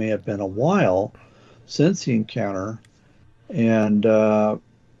realize it may have been a while since the encounter, and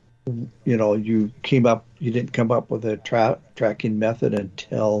you didn't come up with a tracking method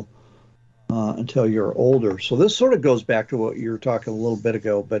until you're older. So this sort of goes back to what you were talking a little bit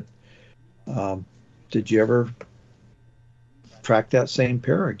ago, but did you ever track that same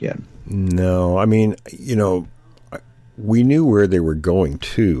pair again? No, I mean, we knew where they were going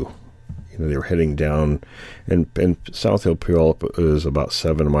to. They were heading down, and South Hill Puyallup is about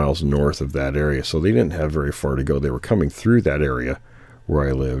 7 miles north of that area, so they didn't have very far to go. They were coming through that area where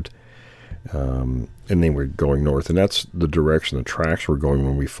I lived, and they were going north, and that's the direction the tracks were going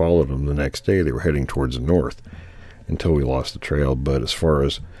when we followed them the next day. They were heading towards the north, until we lost the trail. But as far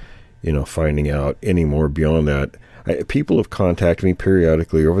as, finding out any more beyond that, people have contacted me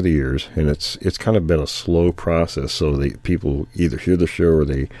periodically over the years, and it's kind of been a slow process. So people either hear the show or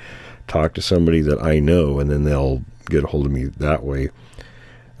they talk to somebody that I know, and then they'll get a hold of me that way.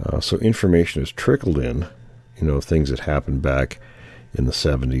 So information has trickled in, things that happened back in the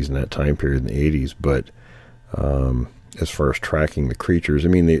 70s and that time period in the 80s. But as far as tracking the creatures,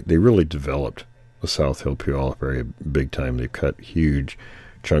 they really developed the South Hill Puyallup area big time. They've cut huge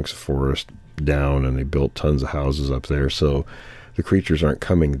chunks of forest down, and they built tons of houses up there. So the creatures aren't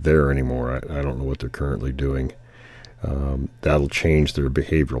coming there anymore. I don't know what they're currently doing. That'll change their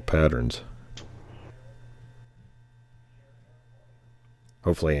behavioral patterns.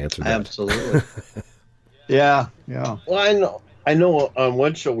 Hopefully I answered that. Absolutely. Yeah. Well, I know on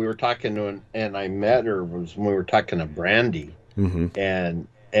one show we were talking to, and I met her, was when we were talking to Brandy. Mm-hmm.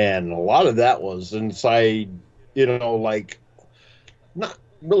 And a lot of that was inside, like, not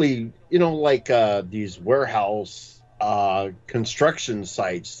really, like these warehouse construction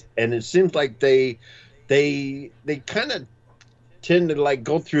sites. And it seems like they kind of tend to like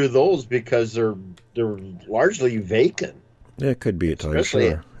go through those because they're largely vacant. Yeah, it could be at times,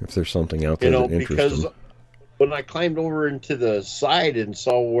 sure, if there's something out there that interests them. When I climbed over into the side and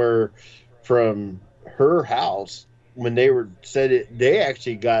saw where from her house, when they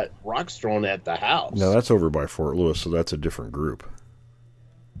actually got rocks thrown at the house. Now that's over by Fort Lewis, so that's a different group.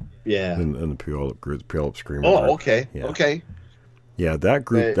 Yeah. And the Puyallup group, the Puyallup Screamer. Oh, group. okay. Yeah. Okay. Yeah, that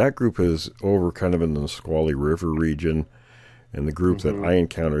group is over kind of in the Nisqually River region, and the group that I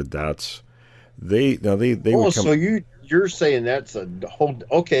encountered, they would come. So you're saying that's a whole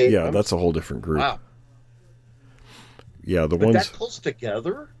okay? Yeah, that's a whole different group. Wow. Yeah, but ones that close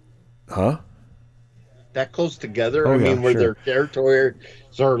together. Huh? That close together. Oh, where sure. their territories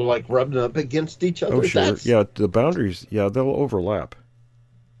are like rubbing up against each other. Oh, sure. Yeah, the boundaries. Yeah, they'll overlap.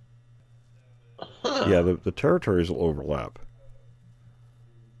 Huh. Yeah, the territories will overlap.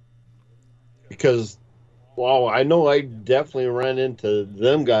 Because, well, I know I definitely ran into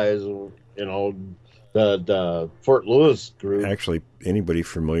them guys. The Fort Lewis group. Actually, anybody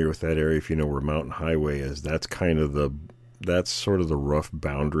familiar with that area, if you know where Mountain Highway is, that's sort of the rough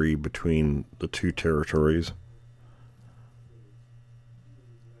boundary between the two territories.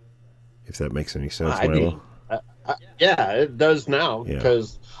 If that makes any sense, Milo. Yeah, it does now,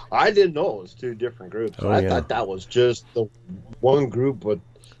 because I didn't know it was two different groups. I thought that was just the one group with,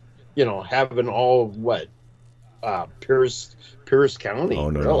 having all Pierce County. Oh,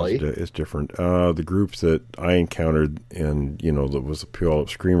 no, really. It's different. The groups that I encountered, and that was the Puyallup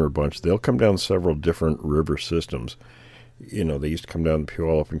Screamer bunch, they'll come down several different river systems. They used to come down the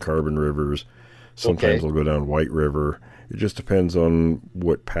Puyallup and Carbon rivers. Sometimes they'll go down White River. It just depends on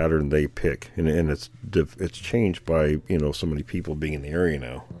what pattern they pick, and it's changed by so many people being in the area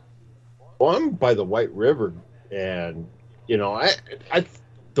now. Well, I'm by the White River, and I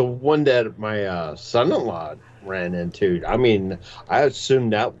the one that my son-in-law ran into. I assume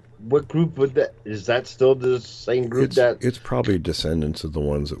that. What group would that? Is that still the same group It's probably descendants of the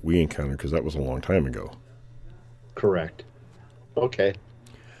ones that we encountered, because that was a long time ago. Correct. Okay.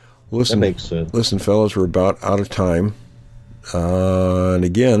 Listen, that makes sense. Listen, fellas, we're about out of time. And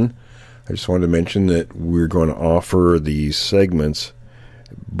again, I just wanted to mention that we're going to offer these segments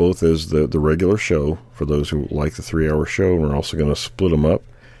both as the regular show for those who like the 3-hour show. We're also going to split them up.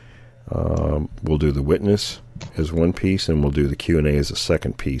 We'll do the witness as one piece, and we'll do the Q&A as a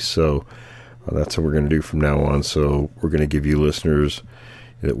second piece. So that's what we're going to do from now on. So we're going to give you listeners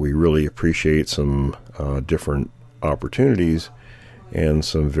that we really appreciate some different opportunities and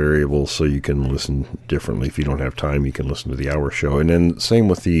some variables, so you can listen differently. If you don't have time, you can listen to the hour show. And then same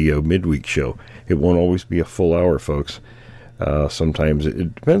with the midweek show. It won't always be a full hour, folks. Sometimes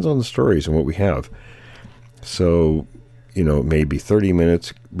it depends on the stories and what we have. So, it may be 30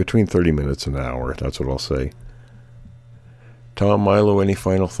 minutes, between 30 minutes and an hour. That's what I'll say. Tom, Milo, any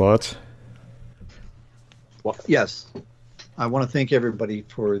final thoughts? Well, yes. I want to thank everybody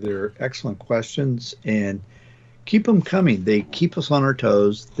for their excellent questions, and keep them coming. They keep us on our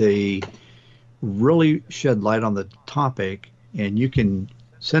toes. They really shed light on the topic, and you can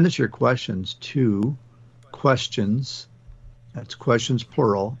send us your questions to questions, that's questions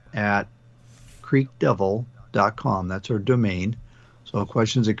plural, at creekdevil.com. That's our domain. So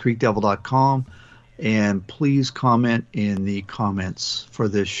questions at creekdevil.com, and please comment in the comments for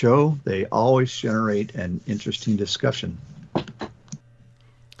this show. They always generate an interesting discussion.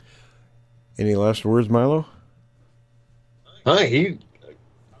 Any last words, Milo?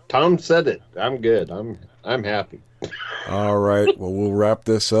 Tom said it. I'm good. I'm happy. All right. Well, we'll wrap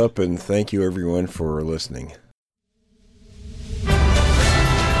this up, and thank you everyone for listening.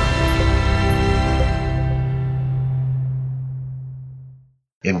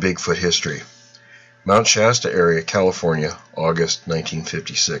 In Bigfoot history. Mount Shasta area, California, August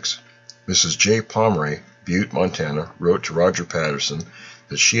 1956. Mrs. J. Pomeroy, Butte, Montana, wrote to Roger Patterson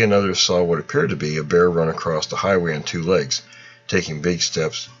that she and others saw what appeared to be a bear run across the highway on two legs, taking big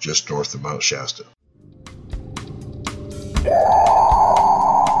steps just north of Mount Shasta.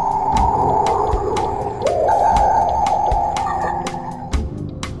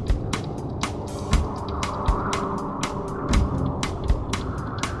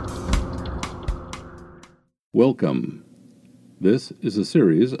 Welcome. This is a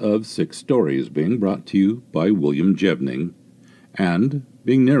series of 6 stories being brought to you by William Jevning and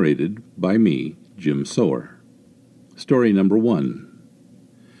being narrated by me, Jim Sower. Story number 1.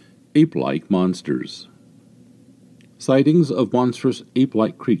 Ape-like Monsters. Sightings of monstrous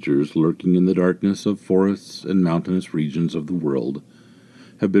ape-like creatures lurking in the darkness of forests and mountainous regions of the world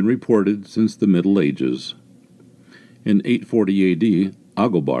have been reported since the Middle Ages. In 840 A.D.,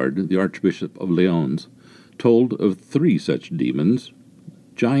 Agobard, the Archbishop of Lyons, told of 3 such demons,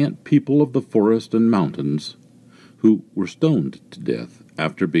 giant people of the forest and mountains, who were stoned to death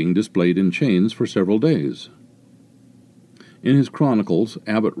after being displayed in chains for several days. In his chronicles,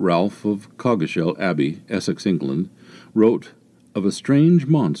 Abbot Ralph of Coggeshall Abbey, Essex, England, wrote of a strange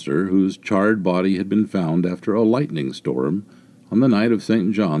monster whose charred body had been found after a lightning storm on the night of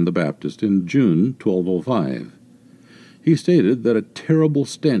St. John the Baptist in June 1205. He stated that a terrible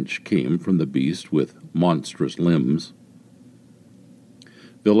stench came from the beast with monstrous limbs.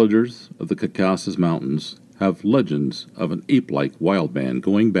 Villagers of the Caucasus Mountains have legends of an ape-like wild man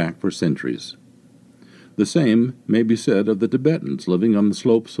going back for centuries. The same may be said of the Tibetans living on the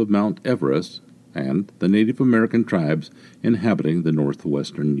slopes of Mount Everest and the Native American tribes inhabiting the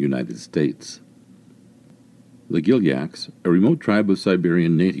northwestern United States. The Gilyaks, a remote tribe of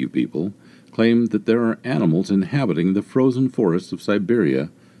Siberian native people, claim that there are animals inhabiting the frozen forests of Siberia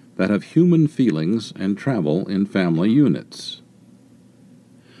that have human feelings and travel in family units.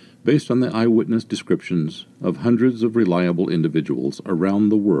 Based on the eyewitness descriptions of hundreds of reliable individuals around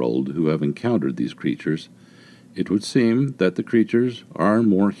the world who have encountered these creatures, it would seem that the creatures are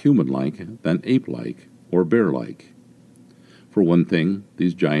more human-like than ape-like or bear-like. For one thing,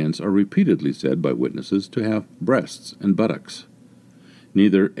 these giants are repeatedly said by witnesses to have breasts and buttocks.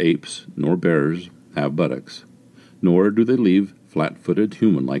 Neither apes nor bears have buttocks, nor do they leave flat-footed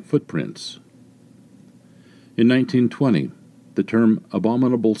human-like footprints. In 1920, the term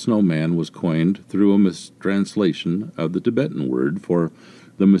abominable snowman was coined through a mistranslation of the Tibetan word for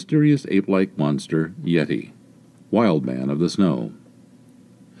the mysterious ape-like monster Yeti, wild man of the snow.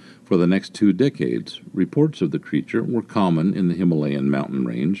 For the next 2 decades, reports of the creature were common in the Himalayan mountain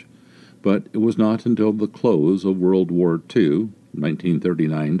range, but it was not until the close of World War II,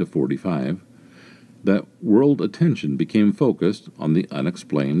 1939 to 45, that world attention became focused on the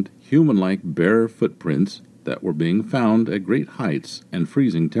unexplained, human-like bear footprints that were being found at great heights and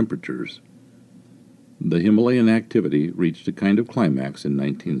freezing temperatures. The Himalayan activity reached a kind of climax in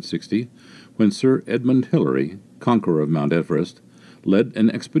 1960 when Sir Edmund Hillary, conqueror of Mount Everest, led an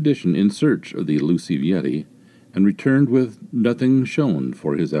expedition in search of the elusive Yeti and returned with nothing shown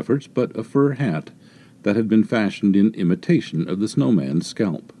for his efforts but a fur hat that had been fashioned in imitation of the snowman's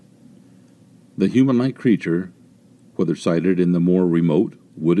scalp. The human-like creature, whether sighted in the more remote,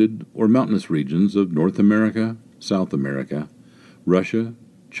 wooded, or mountainous regions of North America, South America, Russia,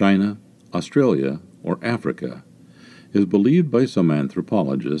 China, Australia, or Africa, is believed by some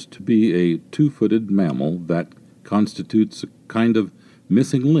anthropologists to be a 2-footed mammal that constitutes a kind of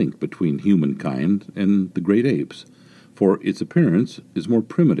missing link between humankind and the great apes, for its appearance is more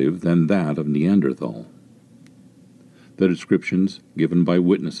primitive than that of Neanderthal. The descriptions given by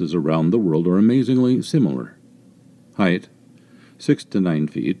witnesses around the world are amazingly similar. Height, 6 to 9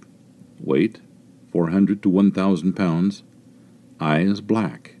 feet. Weight, 400 to 1,000 pounds. Eyes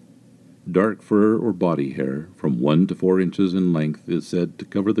black. Dark fur or body hair from 1 to 4 inches in length is said to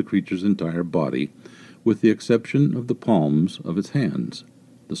cover the creature's entire body, with the exception of the palms of its hands,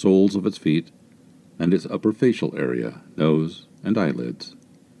 the soles of its feet, and its upper facial area, nose, and eyelids.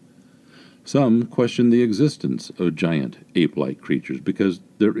 Some question the existence of giant ape-like creatures because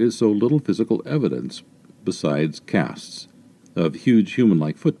there is so little physical evidence besides casts of huge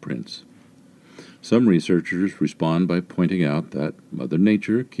human-like footprints. Some researchers respond by pointing out that Mother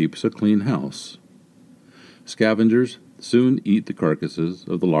Nature keeps a clean house. Scavengers soon eat the carcasses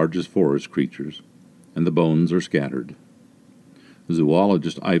of the largest forest creatures, and the bones are scattered.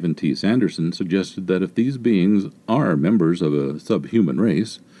 Zoologist Ivan T. Sanderson suggested that if these beings are members of a subhuman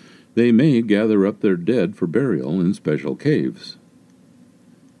race, they may gather up their dead for burial in special caves.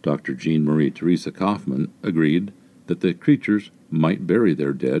 Dr. Jean Marie Theresa Kaufman agreed that the creatures might bury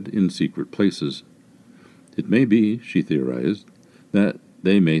their dead in secret places. It may be, she theorized, that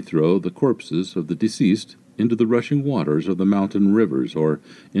they may throw the corpses of the deceased into the rushing waters of the mountain rivers or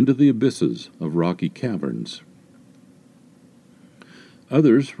into the abysses of rocky caverns.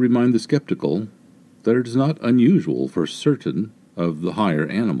 Others remind the skeptical that it is not unusual for certain of the higher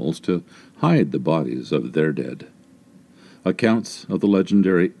animals to hide the bodies of their dead. Accounts of the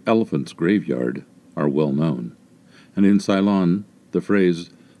legendary elephant's graveyard are well known, and in Ceylon the phrase,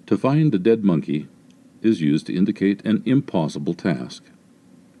 "to find a dead monkey," is used to indicate an impossible task.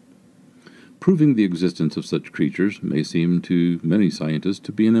 Proving the existence of such creatures may seem to many scientists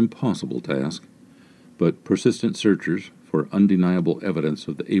to be an impossible task, but persistent searchers for undeniable evidence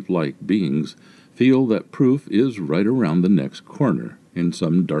of the ape-like beings feel that proof is right around the next corner in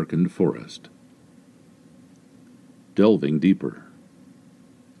some darkened forest. Delving deeper.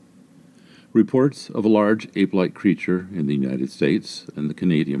 Reports of a large ape-like creature in the United States and the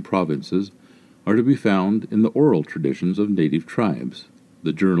Canadian provinces are to be found in the oral traditions of native tribes,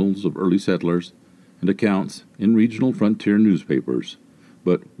 the journals of early settlers, and accounts in regional frontier newspapers,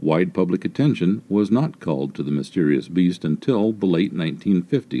 but wide public attention was not called to the mysterious beast until the late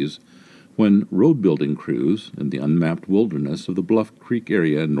 1950s, when road-building crews in the unmapped wilderness of the Bluff Creek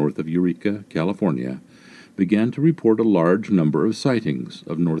area north of Eureka, California, began to report a large number of sightings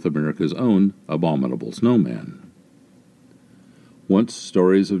of North America's own abominable snowman. Once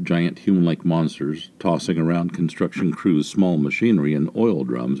stories of giant human-like monsters tossing around construction crews' small machinery and oil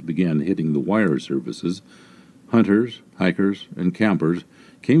drums began hitting the wire services, hunters, hikers, and campers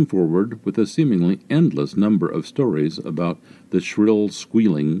came forward with a seemingly endless number of stories about the shrill,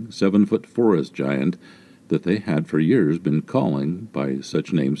 squealing, 7-foot forest giant that they had for years been calling by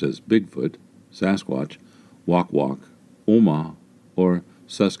such names as Bigfoot, Sasquatch, Wak-Wak, Oma, or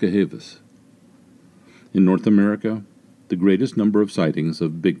Saskahavas. In North America, the greatest number of sightings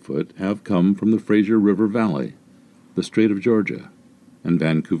of Bigfoot have come from the Fraser River Valley, the Strait of Georgia, and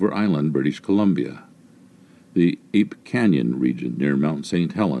Vancouver Island, British Columbia, the Ape Canyon region near Mount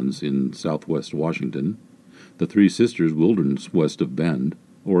St. Helens in southwest Washington, the Three Sisters Wilderness west of Bend,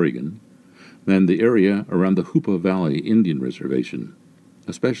 Oregon, and the area around the Hoopa Valley Indian Reservation,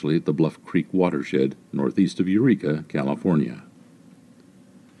 especially the Bluff Creek watershed northeast of Eureka, California.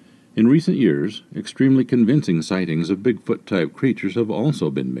 In recent years, extremely convincing sightings of Bigfoot-type creatures have also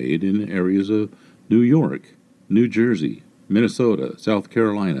been made in areas of New York, New Jersey, Minnesota, South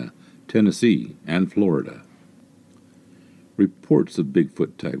Carolina, Tennessee, and Florida. Reports of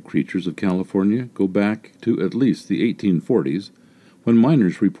Bigfoot-type creatures of California go back to at least the 1840s, when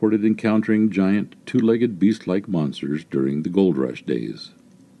miners reported encountering giant, two-legged beast-like monsters during the gold rush days.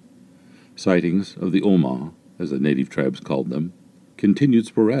 Sightings of the Oma, as the native tribes called them, continued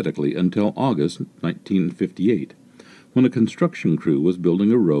sporadically until August 1958, when a construction crew was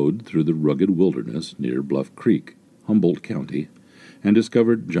building a road through the rugged wilderness near Bluff Creek, Humboldt County, and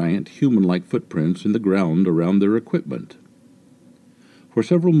discovered giant human-like footprints in the ground around their equipment. For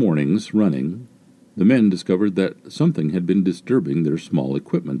several mornings running, the men discovered that something had been disturbing their small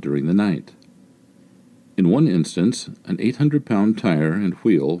equipment during the night. In one instance, an 800-pound tire and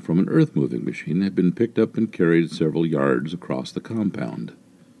wheel from an earth-moving machine had been picked up and carried several yards across the compound.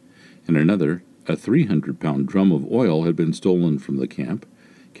 In another, a 300-pound drum of oil had been stolen from the camp,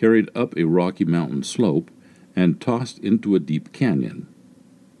 carried up a rocky mountain slope, and tossed into a deep canyon.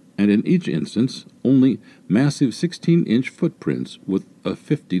 And in each instance, only massive 16-inch footprints with a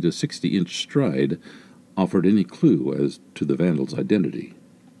 50 to 60-inch stride offered any clue as to the vandal's identity.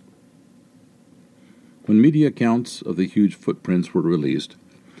 When media accounts of the huge footprints were released,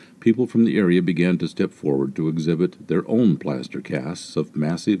 people from the area began to step forward to exhibit their own plaster casts of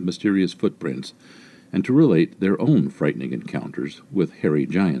massive, mysterious footprints and to relate their own frightening encounters with hairy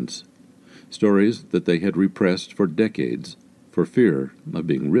giants, stories that they had repressed for decades for fear of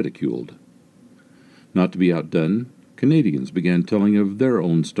being ridiculed. Not to be outdone, Canadians began telling of their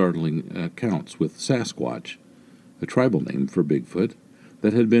own startling accounts with Sasquatch, a tribal name for Bigfoot,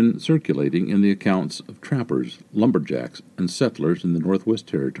 that had been circulating in the accounts of trappers, lumberjacks, and settlers in the Northwest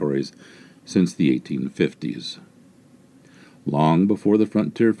Territories since the 1850s. Long before the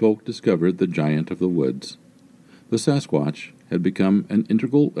frontier folk discovered the giant of the woods, the Sasquatch had become an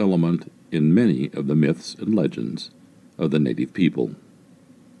integral element in many of the myths and legends of the native people.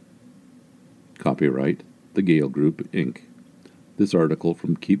 Copyright The Gale Group, Inc. This article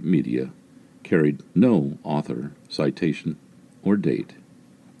from Keep Media carried no author, citation, or date.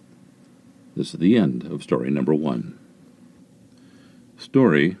 This is the end of story number 1.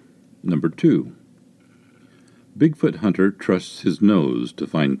 Story number 2. Bigfoot hunter trusts his nose to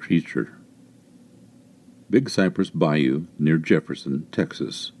find creature. Big Cypress Bayou near Jefferson,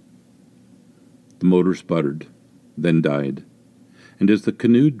 Texas. The motor sputtered, then died, and as the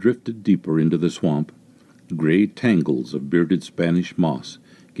canoe drifted deeper into the swamp, gray tangles of bearded Spanish moss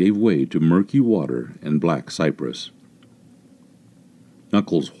gave way to murky water and black cypress.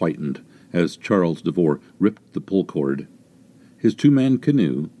 Knuckles whitened as Charles DeVore ripped the pull cord. His two-man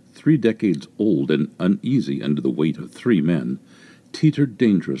canoe, 3 decades old and uneasy under the weight of 3 men, teetered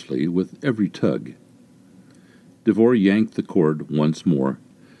dangerously with every tug. DeVore yanked the cord once more,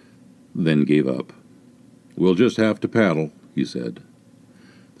 then gave up. "We'll just have to paddle," he said.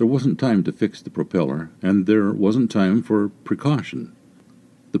 There wasn't time to fix the propeller, and there wasn't time for precaution.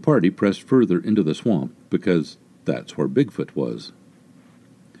 The party pressed further into the swamp because that's where Bigfoot was.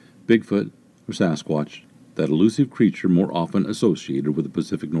 Bigfoot, or Sasquatch, that elusive creature more often associated with the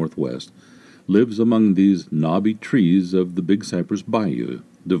Pacific Northwest, lives among these knobby trees of the Big Cypress Bayou,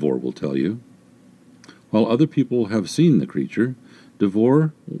 DeVore will tell you. While other people have seen the creature,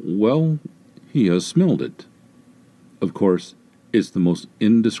 DeVore, well, he has smelled it. Of course, it's the most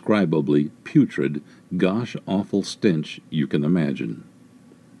indescribably putrid, gosh-awful stench you can imagine.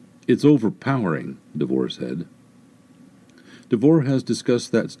 "It's overpowering," DeVore said. DeVore has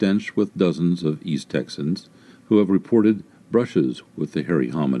discussed that stench with dozens of East Texans who have reported brushes with the hairy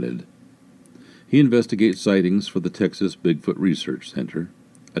hominid. He investigates sightings for the Texas Bigfoot Research Center,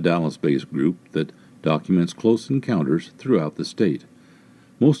 a Dallas-based group that documents close encounters throughout the state,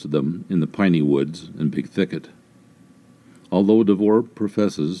 most of them in the piney woods and Big Thicket. Although DeVore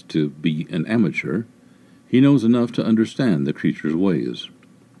professes to be an amateur, he knows enough to understand the creature's ways.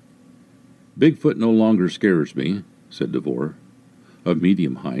 "Bigfoot no longer scares me," said DeVore, of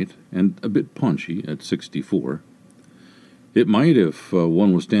medium height and a bit paunchy at 64. "It might if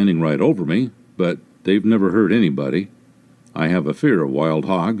one was standing right over me, but they've never hurt anybody. I have a fear of wild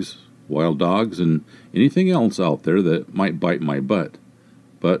hogs, wild dogs, and anything else out there that might bite my butt.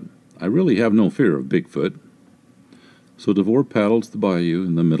 But I really have no fear of Bigfoot." So DeVore paddles the bayou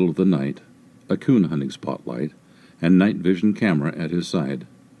in the middle of the night, a coon hunting spotlight, and night vision camera at his side.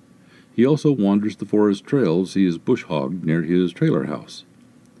 He also wanders the forest trails he has bush-hogged near his trailer house.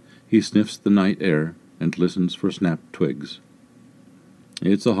 He sniffs the night air and listens for snapped twigs.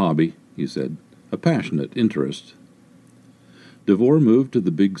 "It's a hobby," he said, "a passionate interest." DeVore moved to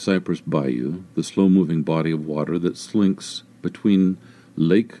the Big Cypress Bayou, the slow-moving body of water that slinks between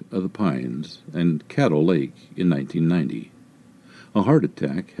Lake of the Pines and Caddo Lake in 1990. A heart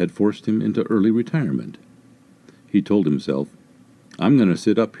attack had forced him into early retirement. He told himself, "I'm going to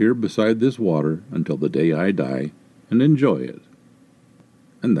sit up here beside this water until the day I die and enjoy it."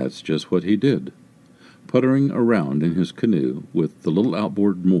 And that's just what he did, puttering around in his canoe with the little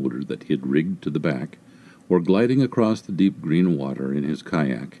outboard motor that he had rigged to the back, or gliding across the deep green water in his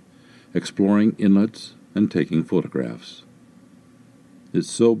kayak, exploring inlets and taking photographs. "It's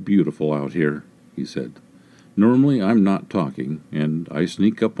so beautiful out here," he said. "Normally I'm not talking, and I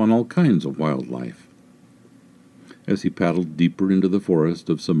sneak up on all kinds of wildlife." As he paddled deeper into the forest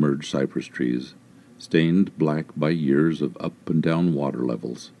of submerged cypress trees, stained black by years of up and down water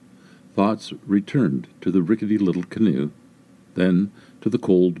levels, thoughts returned to the rickety little canoe, then to the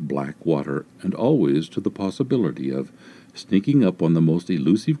cold black water, and always to the possibility of sneaking up on the most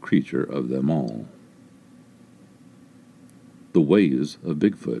elusive creature of them all. The ways of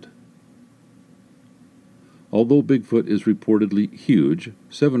Bigfoot. Although Bigfoot is reportedly huge,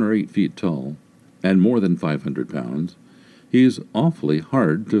 7 or 8 feet tall, and more than 500 pounds, he is awfully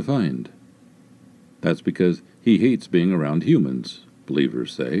hard to find. That's because he hates being around humans,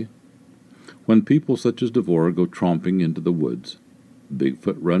 believers say. When people such as DeVore go tromping into the woods,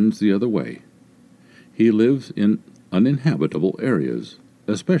 Bigfoot runs the other way. He lives in uninhabitable areas,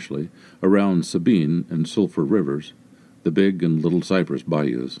 especially around Sabine and Sulphur Rivers, the Big and Little Cypress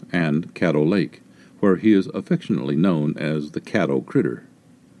Bayous, and Caddo Lake, where he is affectionately known as the Caddo Critter.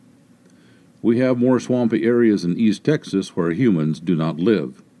 "We have more swampy areas in East Texas where humans do not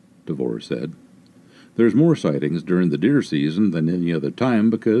live," DeVore said. "There's more sightings during the deer season than any other time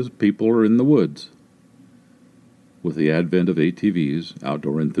because people are in the woods." With the advent of ATVs,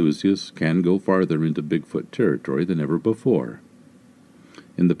 outdoor enthusiasts can go farther into Bigfoot territory than ever before.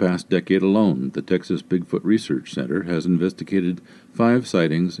 In the past decade alone, the Texas Bigfoot Research Center has investigated 5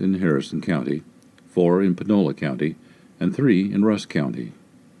 sightings in Harrison County, 4 in Panola County, and 3 in Rusk County.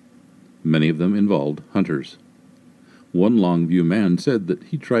 Many of them involved hunters. One Longview man said that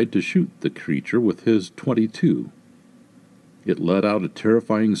he tried to shoot the creature with his .22. It let out a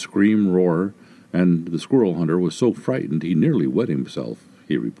terrifying scream roar, and the squirrel hunter was so frightened he nearly wet himself,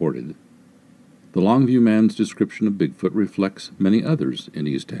 he reported. The Longview man's description of Bigfoot reflects many others in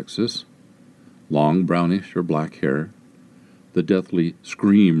East Texas. long brownish or black hair, the deathly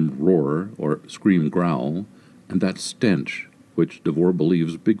scream roar or scream growl, and that stench which Devore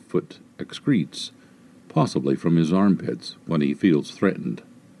believes Bigfoot excretes, possibly from his armpits when he feels threatened.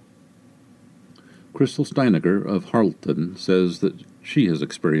 Crystal Steiniger of Harleton says that she has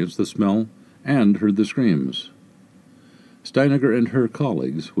experienced the smell and heard the screams. Steiniger and her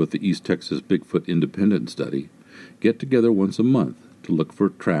colleagues with the East Texas Bigfoot Independent Study get together once a month to look for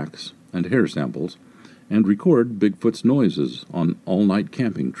tracks and hair samples and record Bigfoot's noises on all-night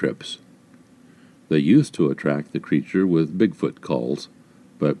camping trips. They used to attract the creature with Bigfoot calls,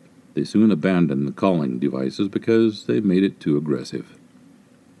 but they soon abandoned the calling devices because they made it too aggressive.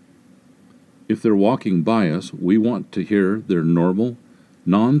 If they're walking by us, we want to hear their normal,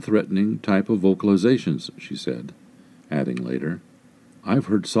 non-threatening type of vocalizations, she said, adding later, I've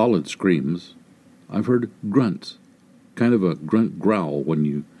heard solid screams. I've heard grunts, kind of a grunt growl when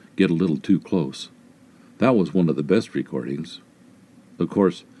you get a little too close. That was one of the best recordings. Of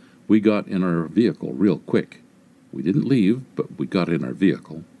course, we got in our vehicle real quick. We didn't leave, but we got in our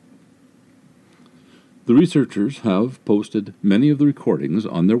vehicle. The researchers have posted many of the recordings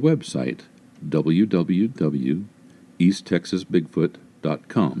on their website,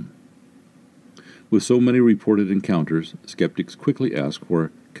 www.easttexasbigfoot.com. With so many reported encounters, skeptics quickly ask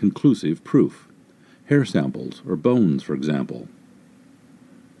for conclusive proof. Hair samples or bones, for example.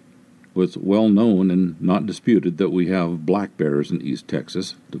 It's well known and not disputed that we have black bears in East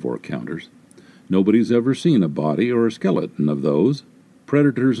Texas, Devore counters. Nobody's ever seen a body or a skeleton of those.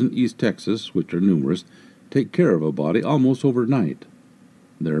 Predators in East Texas, which are numerous, take care of a body almost overnight.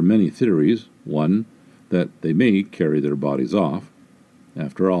 There are many theories. One, that they may carry their bodies off.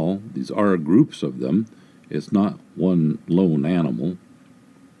 After all, these are groups of them. It's not one lone animal.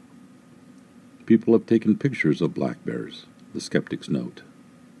 People have taken pictures of black bears, the skeptics note.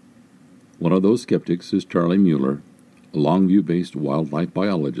 One of those skeptics is Charlie Mueller, a Longview-based wildlife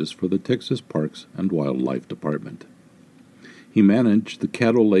biologist for the Texas Parks and Wildlife Department. He managed the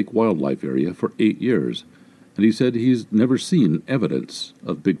Caddo Lake Wildlife Area for 8 years, and he said he's never seen evidence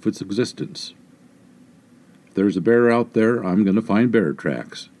of Bigfoot's existence. If there's a bear out there, I'm going to find bear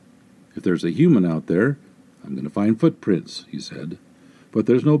tracks. If there's a human out there, I'm going to find footprints, he said. But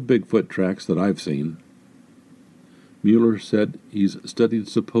there's no Bigfoot tracks that I've seen. Mueller said he's studied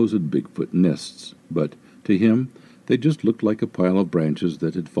supposed Bigfoot nests, but to him, they just looked like a pile of branches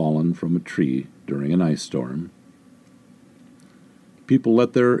that had fallen from a tree during an ice storm. People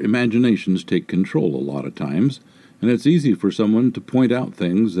let their imaginations take control a lot of times, and it's easy for someone to point out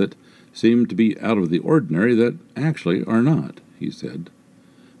things that seem to be out of the ordinary that actually are not, he said.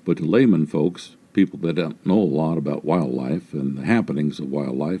 But to layman folks, people that don't know a lot about wildlife and the happenings of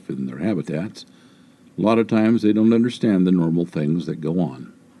wildlife in their habitats, a lot of times they don't understand the normal things that go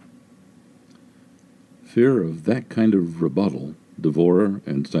on. Fear of that kind of rebuttal, Devore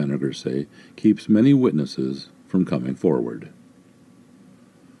and Steiniger say, keeps many witnesses from coming forward.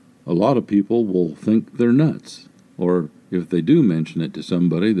 A lot of people will think they're nuts, or if they do mention it to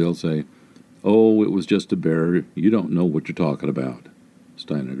somebody, they'll say, "Oh, it was just a bear, you don't know what you're talking about,"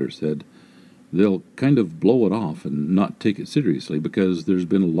 Steiniger said. They'll kind of blow it off and not take it seriously because there's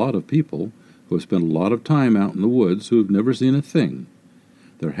been a lot of people who have spent a lot of time out in the woods who have never seen a thing.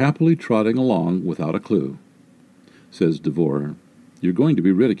 They're happily trotting along without a clue. Says Devore, "You're going to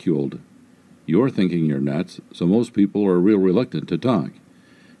be ridiculed. You're thinking you're nuts, so most people are real reluctant to talk.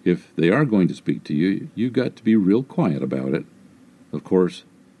 If they are going to speak to you, you've got to be real quiet about it. Of course,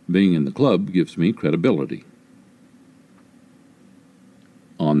 being in the club gives me credibility."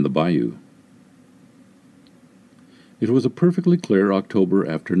 On the bayou. It was a perfectly clear October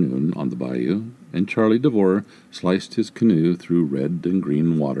afternoon on the bayou, and Charlie Devore sliced his canoe through red and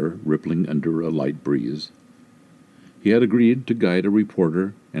green water rippling under a light breeze. He had agreed to guide a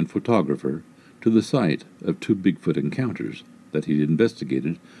reporter and photographer to the site of 2 Bigfoot encounters that he'd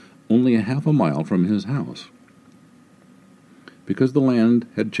investigated only a half a mile from his house. Because the land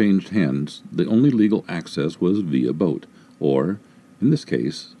had changed hands, the only legal access was via boat, or, in this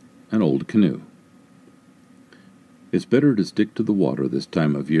case, an old canoe. "It's better to stick to the water this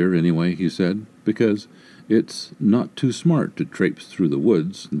time of year anyway," he said, "because it's not too smart to traipse through the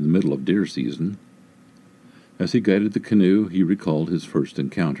woods in the middle of deer season." As he guided the canoe, he recalled his first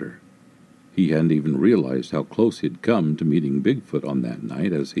encounter. He hadn't even realized how close he'd come to meeting Bigfoot on that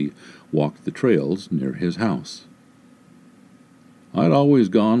night as he walked the trails near his house. "I'd always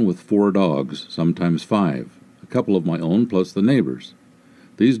gone with 4 dogs, sometimes 5, a couple of my own plus the neighbors.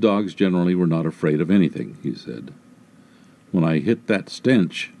 These dogs generally were not afraid of anything," he said. "When I hit that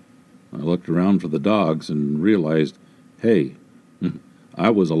stench, I looked around for the dogs and realized, hey,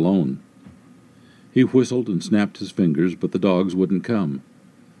 I was alone." He whistled and snapped his fingers, but the dogs wouldn't come.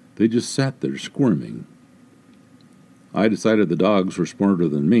 They just sat there squirming. I decided the dogs were smarter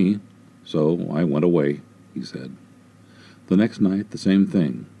than me, so I went away, he said. The next night, the same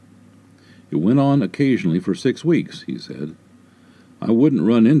thing. It went on occasionally for 6 weeks, he said. I wouldn't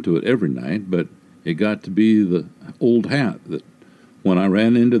run into it every night, but it got to be the old hat that when I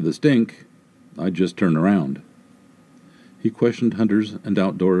ran into the stink, I'd just turn around. He questioned hunters and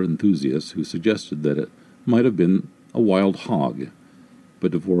outdoor enthusiasts who suggested that it might have been a wild hog,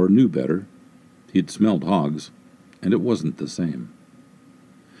 but DeVore knew better. He'd smelled hogs, and it wasn't the same.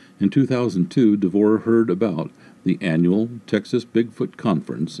 In 2002, DeVore heard about the annual Texas Bigfoot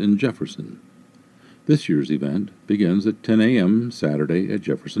Conference in Jefferson. This year's event begins at 10 a.m. Saturday at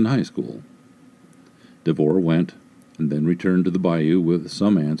Jefferson High School. DeVore went and then returned to the bayou with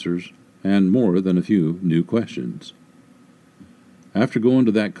some answers and more than a few new questions. After going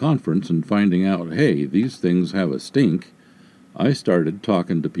to that conference and finding out, hey, these things have a stink, I started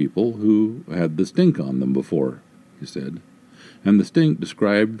talking to people who had the stink on them before, he said, and the stink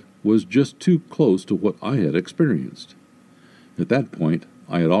described was just too close to what I had experienced. At that point,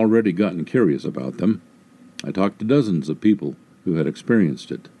 I had already gotten curious about them. I talked to dozens of people who had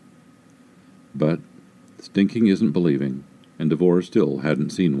experienced it. But stinking isn't believing, and DeVore still hadn't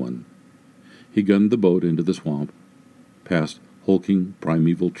seen one. He gunned the boat into the swamp, past hulking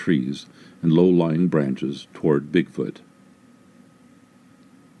primeval trees and low-lying branches toward Bigfoot.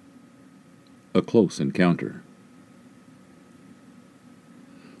 A close encounter.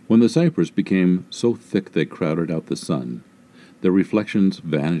 When the cypress became so thick they crowded out the sun, their reflections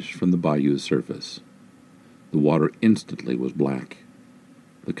vanished from the bayou's surface. The water instantly was black.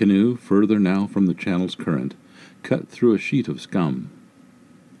 The canoe, further now from the channel's current, cut through a sheet of scum.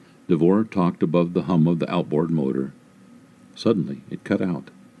 DeVore talked above the hum of the outboard motor. Suddenly it cut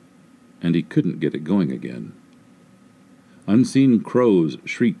out, and he couldn't get it going again. Unseen crows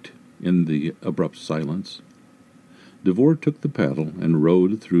shrieked in the abrupt silence. DeVore took the paddle and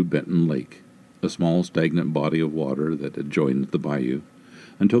rowed through Benton Lake, a small stagnant body of water that adjoined the bayou,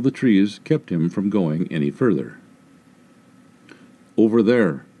 until the trees kept him from going any further. "Over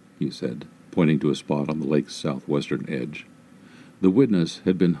there," he said, pointing to a spot on the lake's southwestern edge. The witness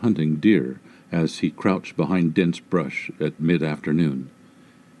had been hunting deer as he crouched behind dense brush at mid-afternoon.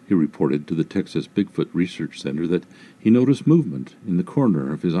 He reported to the Texas Bigfoot Research Center that he noticed movement in the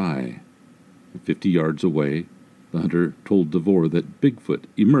corner of his eye. 50 yards away, the hunter told DeVore that Bigfoot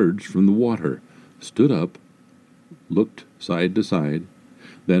emerged from the water, stood up, looked side to side,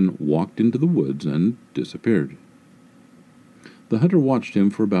 then walked into the woods and disappeared. The hunter watched him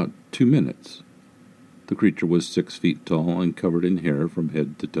for about 2 minutes. The creature was 6 feet tall and covered in hair from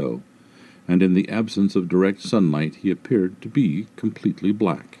head to toe, and in the absence of direct sunlight he appeared to be completely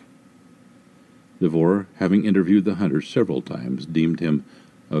black. DeVore, having interviewed the hunter several times, deemed him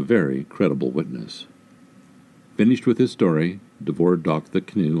a very credible witness. Finished with his story, DeVore docked the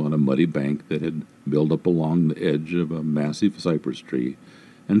canoe on a muddy bank that had built up along the edge of a massive cypress tree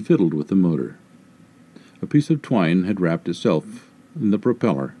and fiddled with the motor. A piece of twine had wrapped itself in the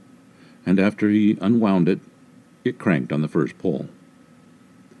propeller, and after he unwound it, it cranked on the first pull.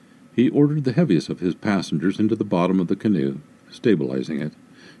 He ordered the heaviest of his passengers into the bottom of the canoe, stabilizing it,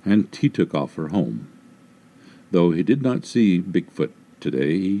 and he took off for home. Though he did not see Bigfoot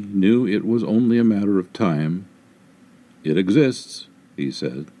today, he knew it was only a matter of time. "It exists," he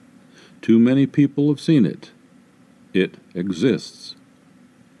said. "Too many people have seen it. It exists."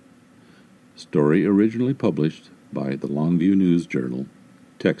 Story originally published by the Longview News Journal,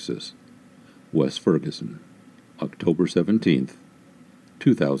 Texas, West Ferguson, October 17th,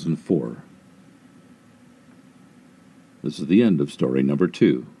 2004. This is the end of story number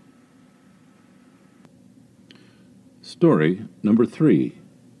 2. Story number 3.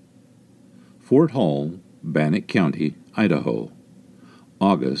 Fort Hall, Bannock County, Idaho,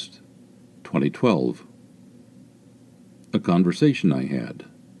 August 2012. A conversation I had.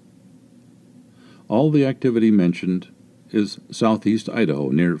 All the activity mentioned is southeast Idaho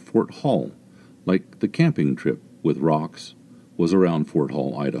near Fort Hall, like the camping trip with rocks was around Fort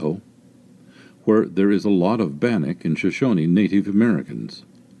Hall, Idaho, where there is a lot of Bannock and Shoshone Native Americans.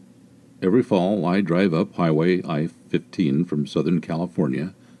 Every fall I drive up Highway I-15 from Southern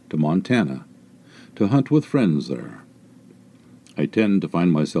California to Montana to hunt with friends there. I tend to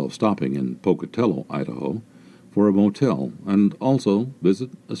find myself stopping in Pocatello, Idaho, for a motel and also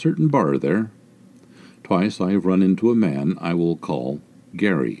visit a certain bar there. Twice I have run into a man I will call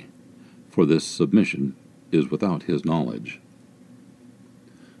Gary, for this submission is without his knowledge.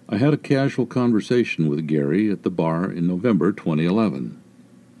 I had a casual conversation with Gary at the bar in November 2011.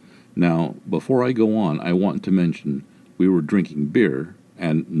 Now, before I go on, I want to mention we were drinking beer,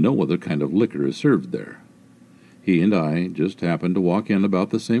 and no other kind of liquor is served there. He and I just happened to walk in about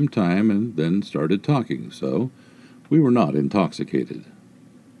the same time and then started talking, so we were not intoxicated.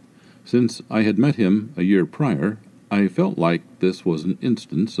 Since I had met him a year prior, I felt like this was an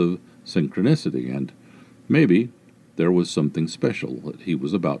instance of synchronicity, and maybe there was something special that he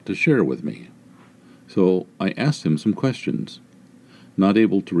was about to share with me. So I asked him some questions. Not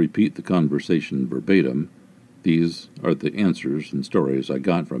able to repeat the conversation verbatim, these are the answers and stories I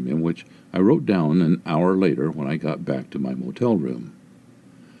got from him, which I wrote down an hour later when I got back to my motel room.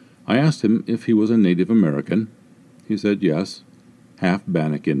 I asked him if he was a Native American. He said yes, half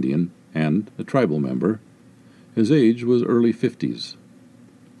Bannock Indian, and a tribal member. His age was early 50s.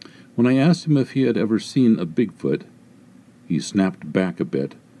 When I asked him if he had ever seen a Bigfoot, he snapped back a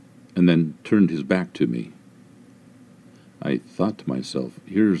bit and then turned his back to me. I thought to myself,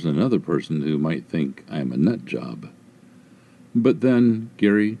 here's another person who might think I'm a nut job. But then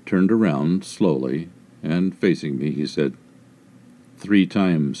Gary turned around slowly, and facing me, he said, 3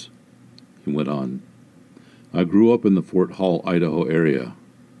 times, he went on. I grew up in the Fort Hall, Idaho area.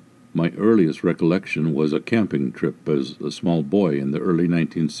 My earliest recollection was a camping trip as a small boy in the early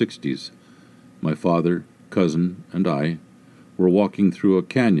 1960s. My father, cousin, and I were walking through a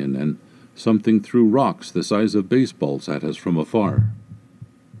canyon, and something threw rocks the size of baseballs at us from afar.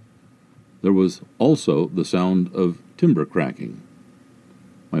 There was also the sound of timber cracking.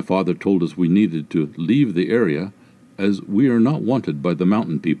 My father told us we needed to leave the area as we are not wanted by the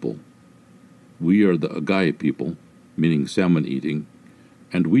mountain people. We are the Agai people, meaning salmon eating,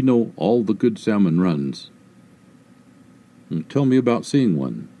 and we know all the good salmon runs. Tell me about seeing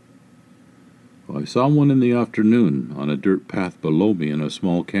one. I saw one in the afternoon on a dirt path below me in a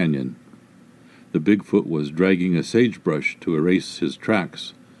small canyon. The Bigfoot was dragging a sagebrush to erase his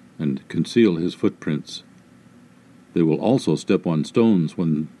tracks and conceal his footprints. They will also step on stones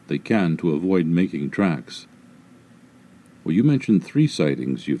when they can to avoid making tracks. Well, you mentioned 3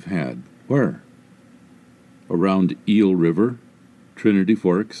 sightings you've had. Where? Around Eel River, Trinity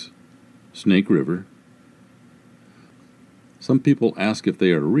Forks, Snake River. Some people ask if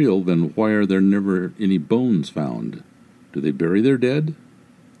they are real, then why are there never any bones found? Do they bury their dead?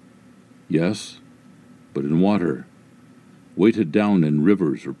 Yes, but in water, weighted down in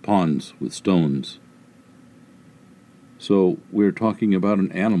rivers or ponds with stones. So we're talking about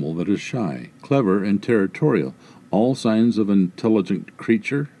an animal that is shy, clever, and territorial, all signs of an intelligent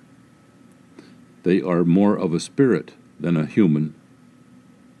creature. They are more of a spirit than a human.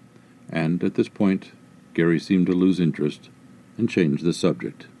 And at this point, Gary seemed to lose interest and change the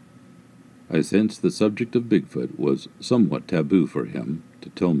subject. I sensed the subject of Bigfoot was somewhat taboo for him to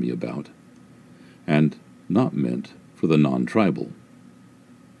tell me about, and not meant for the non-tribal.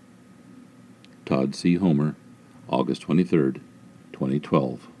 Todd C. Homer, August 23rd,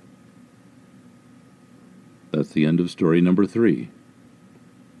 2012. That's the end of story number 3.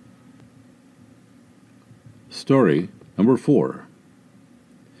 Story number 4.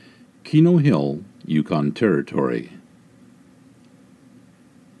 Keno Hill, Yukon Territory.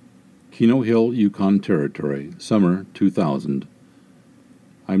 Keno Hill, Yukon Territory, summer 2000.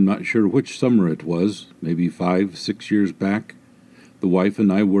 I'm not sure which summer it was, maybe 5-6 years back. The wife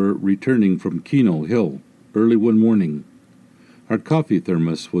and I were returning from Keno Hill early one morning. Our coffee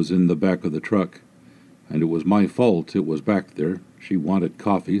thermos was in the back of the truck, and it was my fault it was back there. She wanted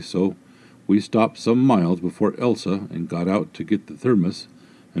coffee, so we stopped some miles before Elsa and got out to get the thermos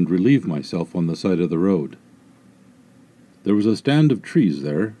and relieve myself on the side of the road. There was a stand of trees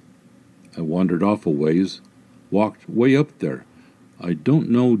there. I wandered off a ways, walked way up there. I don't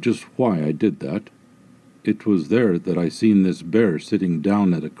know just why I did that. It was there that I seen this bear sitting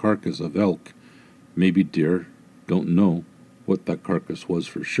down at a carcass of elk, maybe deer, don't know what that carcass was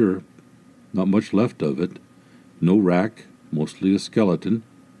for sure. Not much left of it. No rack, mostly a skeleton,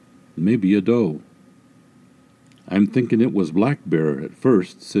 maybe a doe. I'm thinking it was Black Bear at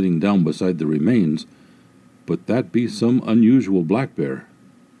first, sitting down beside the remains, but that be some unusual black bear.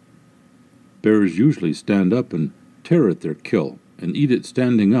 Bears usually stand up and tear at their kill and eat it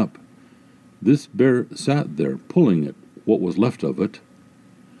standing up. This bear sat there, pulling at what was left of it.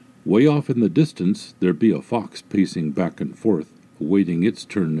 Way off in the distance, there be a fox pacing back and forth, awaiting its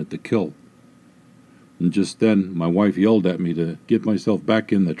turn at the kill. And just then, my wife yelled at me to get myself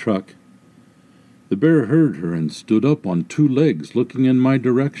back in the truck. The bear heard her and stood up on 2 legs, looking in my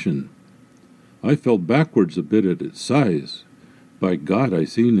direction. I fell backwards a bit at its size. By God, I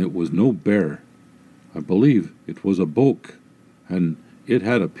seen it was no bear. I believe it was a boak, and it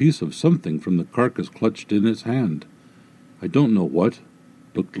had a piece of something from the carcass clutched in its hand. I don't know what.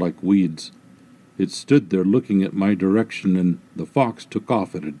 looked like weeds. It stood there looking at my direction, and the fox took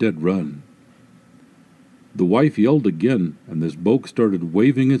off at a dead run. The wife yelled again, and this boak started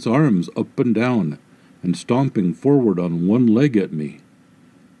waving its arms up and down and stomping forward on one leg at me.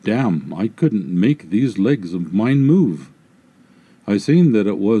 Damn, I couldn't make these legs of mine move. I seen that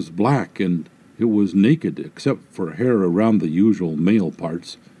it was black, and it was naked except for hair around the usual male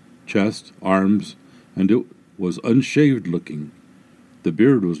parts, chest, arms, and it was unshaved looking. The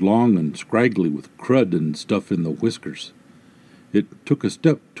beard was long and scraggly with crud and stuff in the whiskers. It took a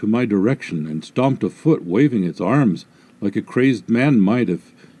step to my direction and stomped a foot, waving its arms like a crazed man might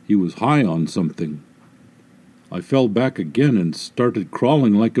if he was high on something. I fell back again and started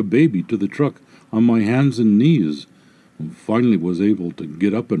crawling like a baby to the truck on my hands and knees, and finally was able to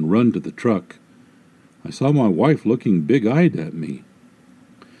get up and run to the truck. I saw my wife looking big-eyed at me.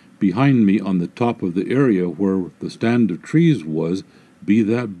 Behind me on the top of the area where the stand of trees was, be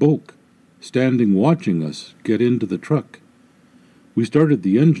that boak, standing watching us get into the truck. We started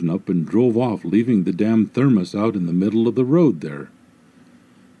the engine up and drove off, leaving the damn thermos out in the middle of the road there.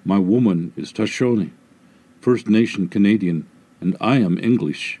 My woman is Shoshone, First Nation Canadian, and I am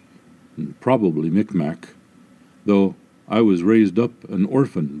English, and probably Micmac, though I was raised up an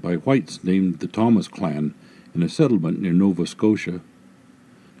orphan by whites named the Thomas clan in a settlement near Nova Scotia.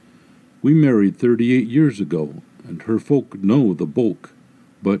 We married 38 years ago, and her folk know the boak,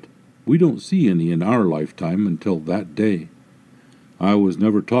 but we don't see any in our lifetime until that day. I was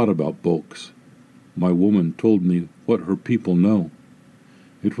never taught about boaks. My woman told me what her people know.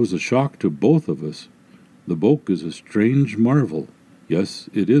 It was a shock to both of us. The boak is a strange marvel. Yes,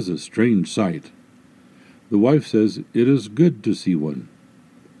 it is a strange sight. The wife says it is good to see one.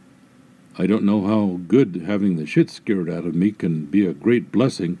 I don't know how good having the shit scared out of me can be a great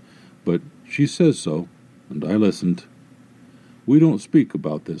blessing, but she says so, and I listened. We don't speak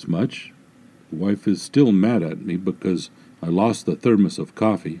about this much. The wife is still mad at me because I lost the thermos of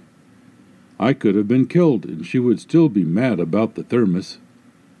coffee. I could have been killed, and she would still be mad about the thermos.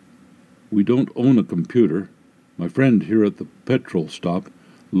 We don't own a computer. My friend here at the petrol stop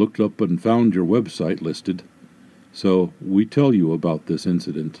looked up and found your website listed, so we tell you about this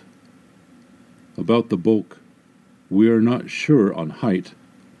incident. About the boak, we are not sure on height.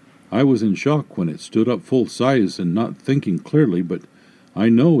 I was in shock when it stood up full size and not thinking clearly, but I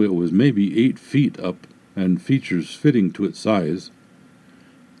know it was maybe 8 feet up and features fitting to its size.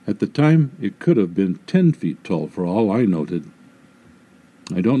 At the time, it could have been 10 feet tall for all I noted.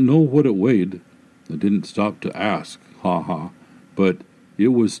 I don't know what it weighed. I didn't stop to ask, but it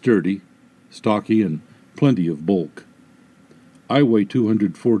was sturdy, stocky, and plenty of bulk. I weigh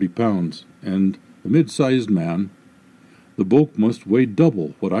 240 pounds, and a mid-sized man. The bulk must weigh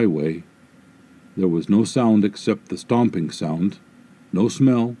double what I weigh. There was no sound except the stomping sound, no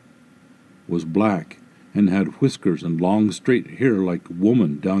smell, was black, and had whiskers and long straight hair like a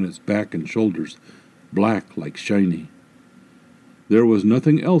woman down its back and shoulders, black like shiny. There was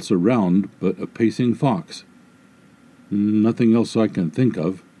nothing else around but a pacing fox. Nothing else I can think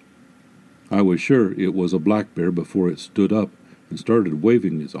of. I was sure it was a black bear before it stood up and started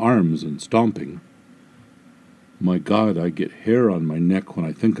waving its arms and stomping. My God, I get hair on my neck when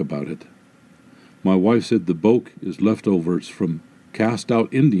I think about it. My wife said the boak is leftovers from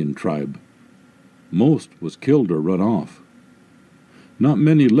cast-out Indian tribe. Most was killed or run off. Not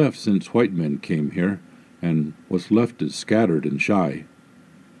many left since white men came here, and what's left is scattered and shy.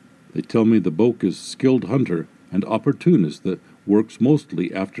 They tell me the boak is a skilled hunter and opportunist that works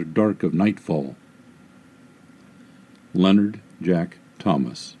mostly after dark of nightfall. Leonard Jack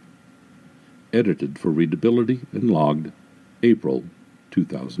Thomas. Edited for readability and logged April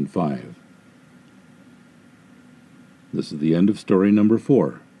 2005. This is the end of story number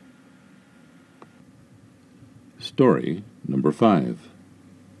 4. Story number 5.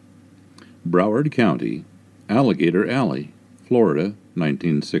 Broward County, Alligator Alley, Florida,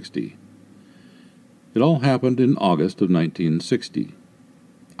 1960. It all happened in August of 1960.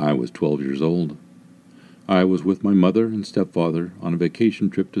 I was 12 years old. I was with my mother and stepfather on a vacation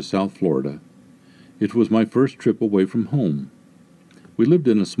trip to South Florida. It was my first trip away from home. We lived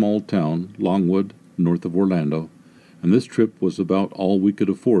in a small town, Longwood, north of Orlando, and this trip was about all we could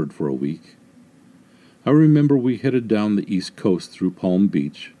afford for a week. I remember we headed down the East Coast through Palm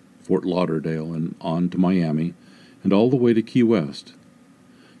Beach, Fort Lauderdale, and on to Miami, and all the way to Key West.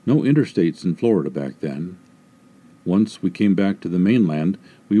 No interstates in Florida back then. Once we came back to the mainland,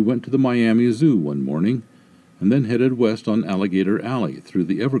 we went to the Miami Zoo one morning, and then headed west on Alligator Alley through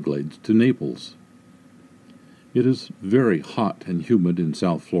the Everglades to Naples. It is very hot and humid in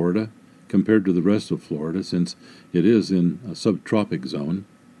South Florida, compared to the rest of Florida since it is in a subtropic zone.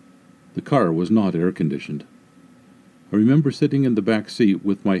 The car was not air-conditioned. I remember sitting in the back seat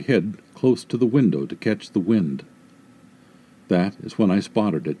with my head close to the window to catch the wind. That is when I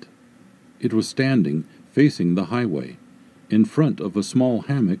spotted it. It was standing, facing the highway, in front of a small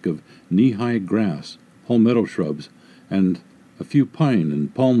hammock of knee-high grass, palmetto shrubs, and a few pine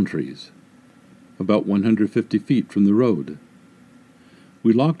and palm trees, about 150 feet from the road.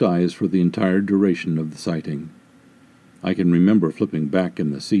 We locked eyes for the entire duration of the sighting. I can remember flipping back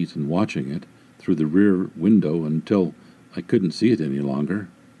in the seat and watching it through the rear window until I couldn't see it any longer.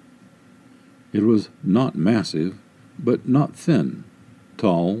 It was not massive, but not thin,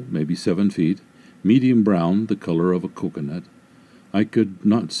 tall, maybe 7 feet, medium brown, the color of a coconut. I could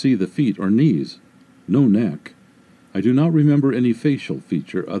not see the feet or knees, no neck. I do not remember any facial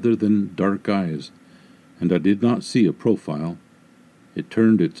feature other than dark eyes, and I did not see a profile. It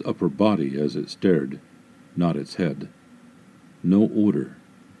turned its upper body as it stared, not its head. No odor.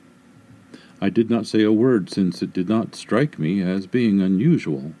 I did not say a word since it did not strike me as being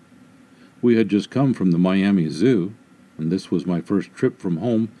unusual. We had just come from the Miami Zoo, and this was my first trip from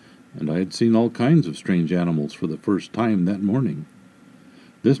home, and I had seen all kinds of strange animals for the first time that morning.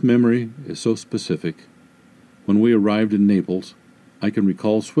 This memory is so specific. When we arrived in Naples, I can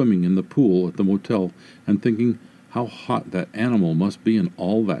recall swimming in the pool at the motel and thinking how hot that animal must be in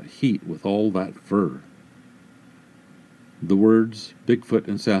all that heat with all that fur. The words Bigfoot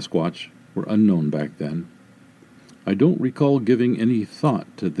and Sasquatch were unknown back then. I don't recall giving any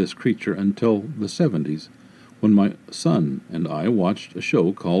thought to this creature until the 70s, when my son and I watched a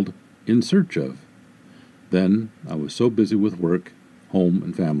show called In Search Of. Then I was so busy with work, home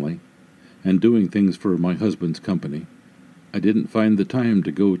and family, and doing things for my husband's company, I didn't find the time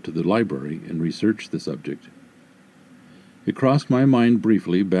to go to the library and research the subject. It crossed my mind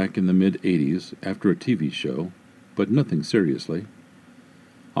briefly back in the mid-'80s after a TV show, but nothing seriously.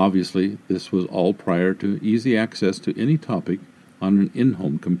 Obviously, this was all prior to easy access to any topic on an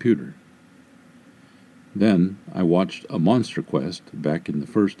in-home computer. Then I watched A Monster Quest back in the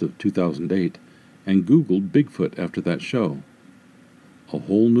first of 2008 and Googled Bigfoot after that show. A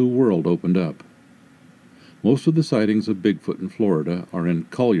whole new world opened up. Most of the sightings of Bigfoot in Florida are in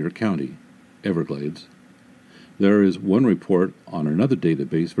Collier County, Everglades. There is one report on another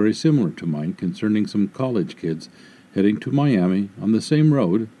database very similar to mine concerning some college kids heading to Miami on the same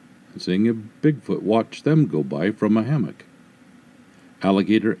road and seeing a Bigfoot watch them go by from a hammock.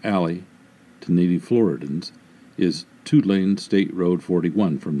 Alligator Alley, to native Floridans, is 2-lane State Road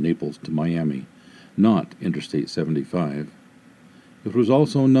 41 from Naples to Miami, not Interstate 75. It was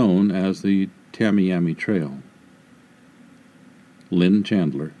also known as the Tamiami Trail. Lynn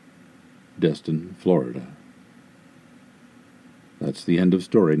Chandler, Destin, Florida. That's the end of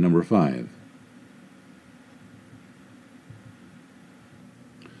story number 5.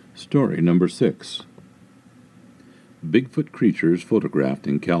 Story number 6. Bigfoot creatures photographed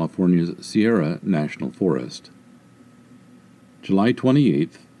in California's Sierra National Forest. July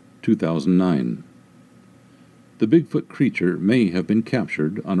 28, 2009. The Bigfoot creature may have been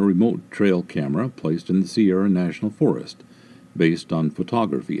captured on a remote trail camera placed in the Sierra National Forest, based on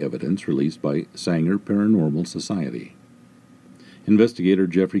photography evidence released by Sanger Paranormal Society. Investigator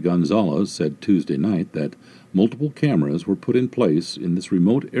Jeffrey Gonzalez said Tuesday night that multiple cameras were put in place in this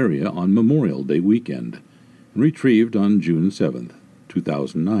remote area on Memorial Day weekend and retrieved on June 7,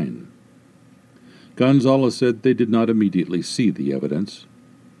 2009. Gonzalez said they did not immediately see the evidence,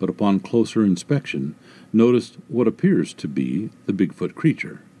 but upon closer inspection noticed what appears to be the Bigfoot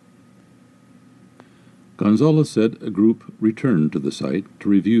creature. Gonzalez said a group returned to the site to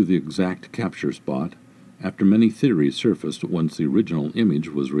review the exact capture spot after many theories surfaced once the original image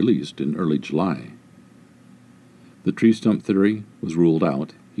was released in early July. The tree stump theory was ruled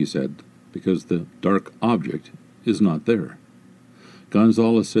out, he said, because the dark object is not there.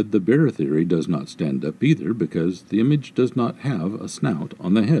 Gonzalez said the bear theory does not stand up either because the image does not have a snout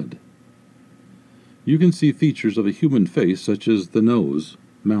on the head. You can see features of a human face such as the nose,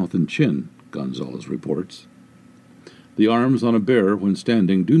 mouth, and chin, Gonzalez reports. The arms on a bear when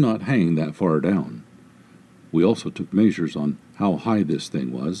standing do not hang that far down. We also took measures on how high this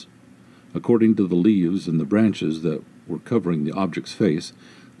thing was. According to the leaves and the branches that were covering the object's face,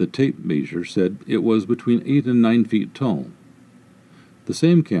 the tape measure said it was between 8 and 9 feet tall. The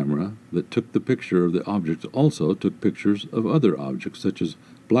same camera that took the picture of the object also took pictures of other objects such as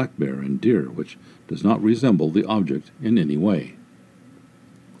black bear and deer, which does not resemble the object in any way.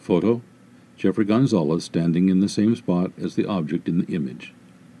 Photo: Jeffrey Gonzalez standing in the same spot as the object in the image.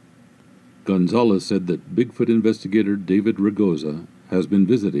 Gonzalez said that Bigfoot investigator David Ragosa has been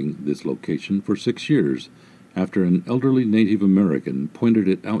visiting this location for 6 years after an elderly Native American pointed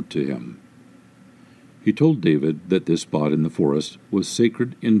it out to him. He told David that this spot in the forest was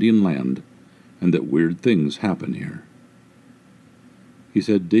sacred Indian land and that weird things happen here. He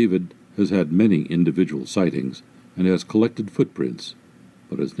said David has had many individual sightings and has collected footprints,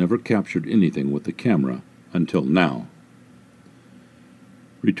 but has never captured anything with the camera until now.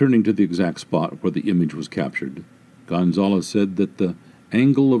 Returning to the exact spot where the image was captured, Gonzalez said that the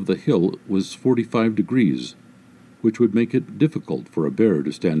angle of the hill was 45 degrees, which would make it difficult for a bear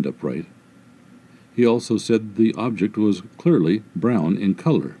to stand upright. He also said the object was clearly brown in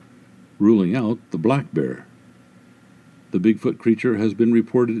color, ruling out the black bear. The Bigfoot creature has been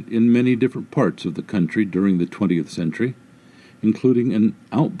reported in many different parts of the country during the 20th century, including an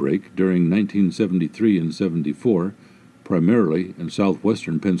outbreak during 1973 and 74, primarily in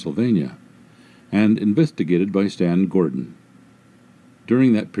southwestern Pennsylvania, and investigated by Stan Gordon.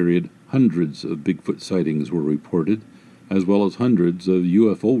 During that period, hundreds of Bigfoot sightings were reported, as well as hundreds of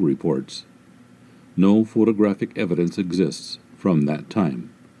UFO reports. No photographic evidence exists from that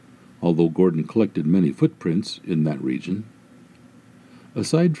time, although Gordon collected many footprints in that region.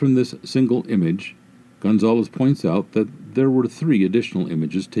 Aside from this single image, Gonzalez points out that there were 3 additional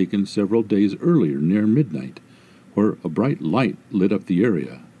images taken several days earlier near midnight, where a bright light lit up the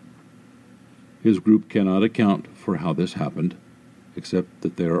area. His group cannot account for how this happened, except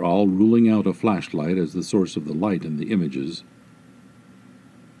that they are all ruling out a flashlight as the source of the light in the images.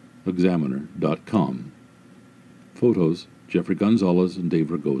 Examiner.com. Photos, Jeffrey Gonzalez and Dave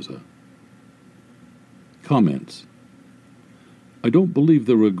Ragosa. Comments. I don't believe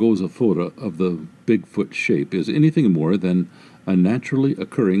the Ragosa photo of the Bigfoot shape is anything more than a naturally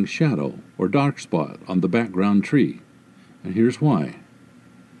occurring shadow or dark spot on the background tree, and here's why.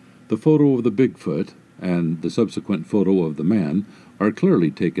 The photo of the Bigfoot and the subsequent photo of the man are clearly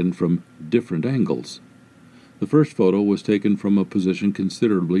taken from different angles. The first photo was taken from a position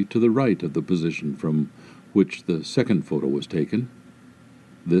considerably to the right of the position from which the second photo was taken.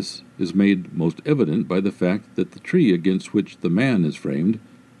 This is made most evident by the fact that the tree against which the man is framed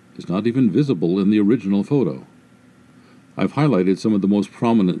is not even visible in the original photo. I've highlighted some of the most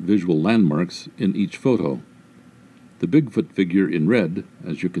prominent visual landmarks in each photo. The Bigfoot figure in red,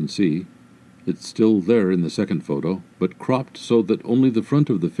 as you can see, it's still there in the second photo, but cropped so that only the front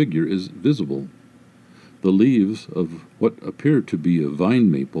of the figure is visible. The leaves of what appear to be a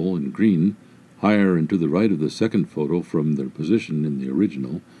vine maple in green, higher and to the right of the second photo from their position in the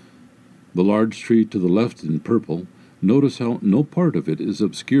original. The large tree to the left in purple, notice how no part of it is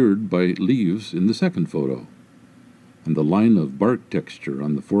obscured by leaves in the second photo. And the line of bark texture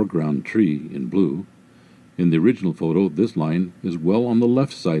on the foreground tree in blue. In the original photo, this line is well on the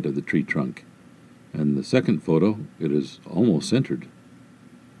left side of the tree trunk, and the second photo, it is almost centered.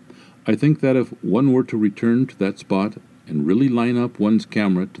 I think that if one were to return to that spot and really line up one's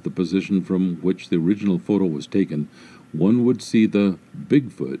camera to the position from which the original photo was taken, one would see the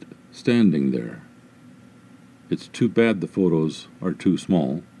Bigfoot standing there. It's too bad the photos are too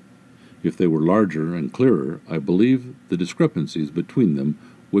small. If they were larger and clearer, I believe the discrepancies between them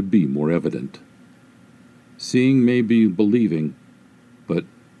would be more evident. Seeing may be believing, but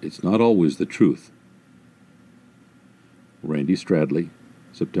it's not always the truth. Randy Stradley,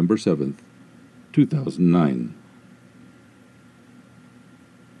 September 7th, 2009.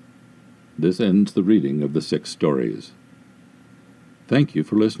 This ends the reading of the 6 stories. Thank you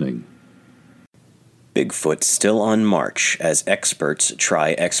for listening. Bigfoot Still on March as Experts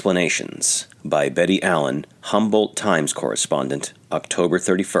Try Explanations by Betty Allen, Humboldt Times correspondent, October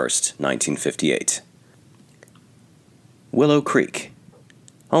 31st, 1958. Willow Creek.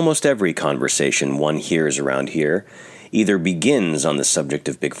 Almost every conversation one hears around here either begins on the subject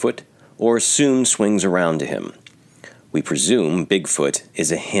of Bigfoot or soon swings around to him. We presume Bigfoot is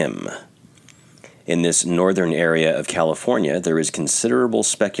a him. In this northern area of California, there is considerable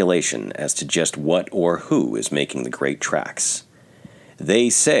speculation as to just what or who is making the great tracks. They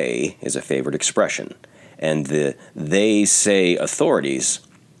say is a favorite expression, and the they say authorities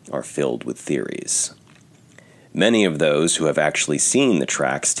are filled with theories. Many of those who have actually seen the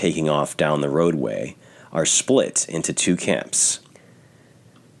tracks taking off down the roadway are split into 2 camps.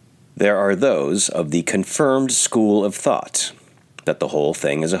 There are those of the confirmed school of thought that the whole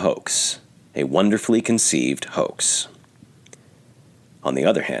thing is a hoax, a wonderfully conceived hoax. On the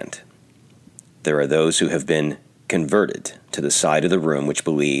other hand, there are those who have been converted to the side of the room which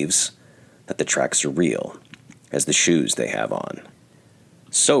believes that the tracks are real, as the shoes they have on.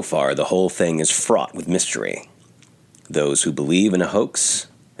 So far, the whole thing is fraught with mystery. Those who believe in a hoax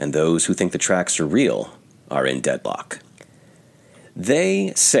and those who think the tracks are real are in deadlock.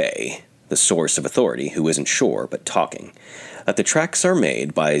 They say, the source of authority who isn't sure but talking, that the tracks are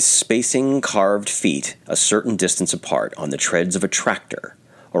made by spacing carved feet a certain distance apart on the treads of a tractor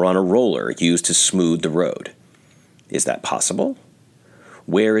or on a roller used to smooth the road. Is that possible?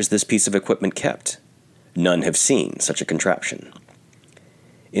 Where is this piece of equipment kept? None have seen such a contraption.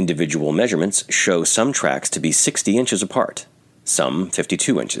 Individual measurements show some tracks to be 60 inches apart, some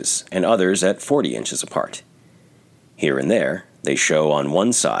 52 inches, and others at 40 inches apart. Here and there, they show on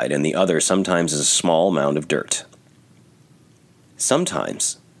one side and the other sometimes as a small mound of dirt.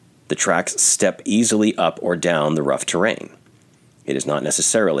 Sometimes, the tracks step easily up or down the rough terrain. It is not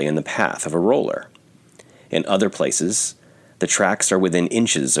necessarily in the path of a roller. In other places, the tracks are within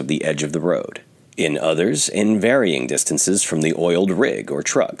inches of the edge of the road. In others, in varying distances from the oiled rig or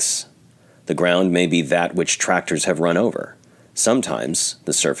trucks. The ground may be that which tractors have run over. Sometimes,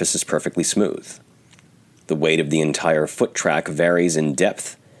 the surface is perfectly smooth. The weight of the entire foot track varies in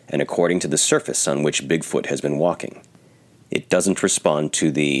depth and according to the surface on which Bigfoot has been walking. It doesn't respond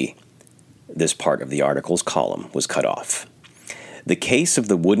to this part of the article's column was cut off. The case of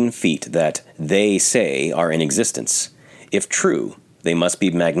the wooden feet that they say are in existence, if true, they must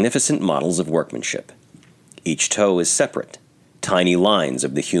be magnificent models of workmanship. Each toe is separate. Tiny lines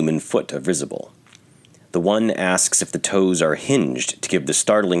of the human foot are visible. The one asks if the toes are hinged to give the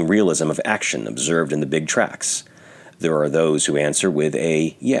startling realism of action observed in the big tracks. There are those who answer with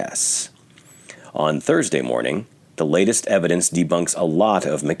a yes. On Thursday morning, the latest evidence debunks a lot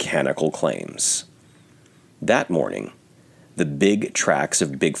of mechanical claims. That morning, the big tracks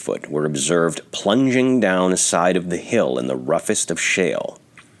of Bigfoot were observed plunging down a side of the hill in the roughest of shale.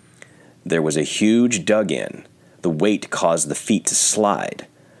 There was a huge dug-in. The weight caused the feet to slide.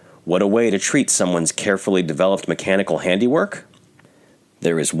 What a way to treat someone's carefully developed mechanical handiwork!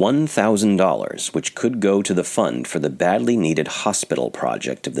 There is $1,000 which could go to the fund for the badly needed hospital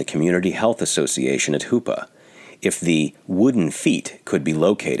project of the Community Health Association at Hoopa, if the wooden feet could be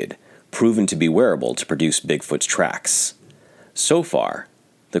located, proven to be wearable to produce Bigfoot's tracks. So far,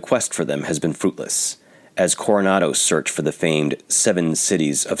 the quest for them has been fruitless, as Coronados search for the famed 7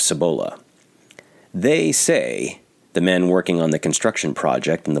 cities of Cibola. They say the men working on the construction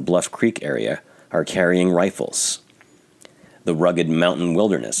project in the Bluff Creek area are carrying rifles. The rugged mountain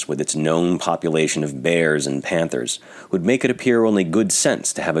wilderness, with its known population of bears and panthers, would make it appear only good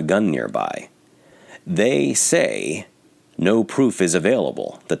sense to have a gun nearby. They say no proof is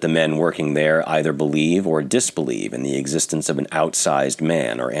available that the men working there either believe or disbelieve in the existence of an outsized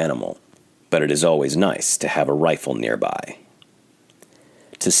man or animal, but it is always nice to have a rifle nearby.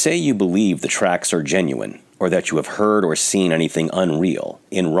 To say you believe the tracks are genuine, or that you have heard or seen anything unreal,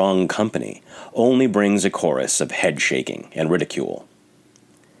 in wrong company, only brings a chorus of head-shaking and ridicule.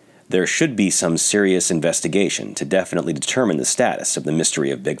 There should be some serious investigation to definitely determine the status of the mystery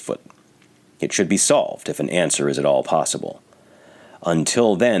of Bigfoot. It should be solved if an answer is at all possible.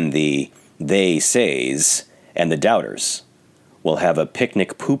 Until then, the they says and the doubters will have a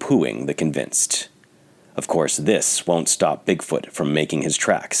picnic poo-pooing the convinced. Of course, this won't stop Bigfoot from making his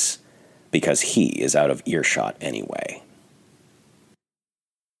tracks, because he is out of earshot anyway.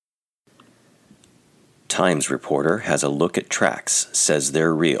 Times reporter has a look at tracks, says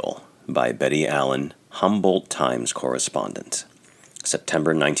they're real, by Betty Allen, Humboldt Times correspondent.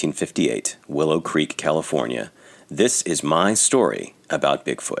 September 1958, Willow Creek, California. This is my story about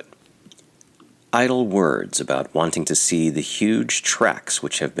Bigfoot. Idle words about wanting to see the huge tracks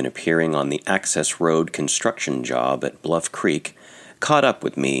which have been appearing on the access road construction job at Bluff Creek caught up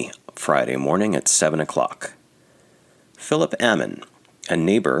with me Friday morning at 7 o'clock. Philip Ammon, a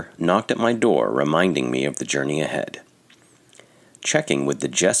neighbor, knocked at my door reminding me of the journey ahead. Checking with the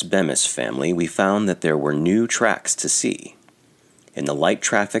Jess Bemis family, we found that there were new tracks to see. In the light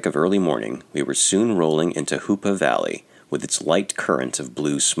traffic of early morning, we were soon rolling into Hoopa Valley with its light current of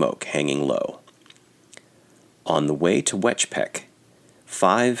blue smoke hanging low. On the way to Wetchpeck,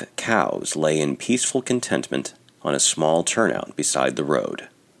 5 cows lay in peaceful contentment on a small turnout beside the road.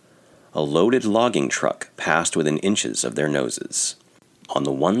 A loaded logging truck passed within inches of their noses. On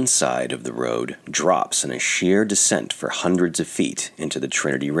the one side of the road drops in a sheer descent for hundreds of feet into the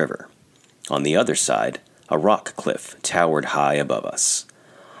Trinity River. On the other side, a rock cliff towered high above us.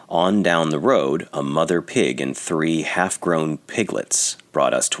 On down the road, a mother pig and 3 half-grown piglets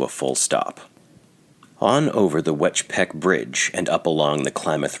brought us to a full stop. On over the Wetchpeck Bridge and up along the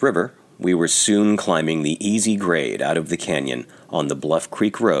Klamath River, we were soon climbing the easy grade out of the canyon on the Bluff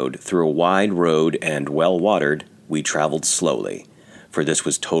Creek Road through a wide road, and well-watered, we traveled slowly, for this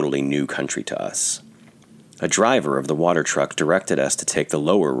was totally new country to us. A driver of the water truck directed us to take the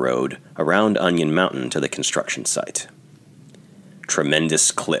lower road around Onion Mountain to the construction site.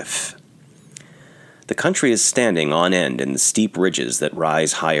 Tremendous Cliff. The country is standing on end in the steep ridges that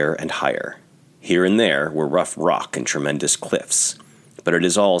rise higher and higher. Here and there were rough rock and tremendous cliffs, but it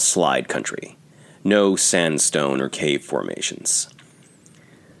is all slide country. No sandstone or cave formations.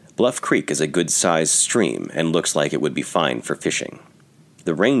 Bluff Creek is a good-sized stream and looks like it would be fine for fishing.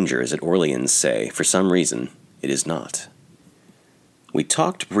 The rangers at Orleans say, for some reason, it is not. We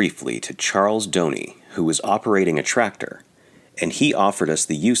talked briefly to Charles Doney, who was operating a tractor, and he offered us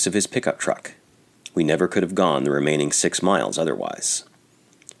the use of his pickup truck. We never could have gone the remaining 6 miles otherwise.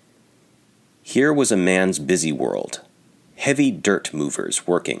 Here was a man's busy world. Heavy dirt movers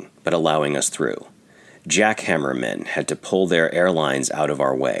working, but allowing us through. Jackhammer men had to pull their airlines out of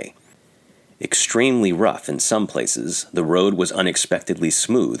our way. Extremely rough in some places, the road was unexpectedly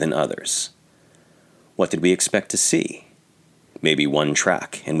smooth in others. What did we expect to see? Maybe one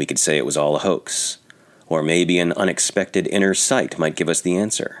track, and we could say it was all a hoax. Or maybe an unexpected inner sight might give us the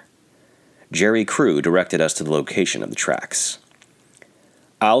answer. Jerry Crew directed us to the location of the tracks.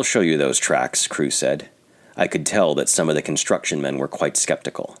 "I'll show you those tracks," Crew said. I could tell that some of the construction men were quite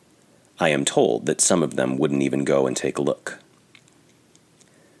skeptical. I am told that some of them wouldn't even go and take a look.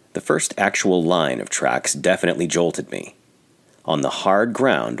 The first actual line of tracks definitely jolted me. On the hard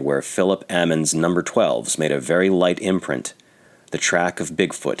ground where Philip Ammon's number 12s made a very light imprint, the track of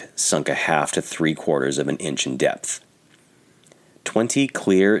Bigfoot sunk a 1/2 to 3/4 of an inch in depth. 20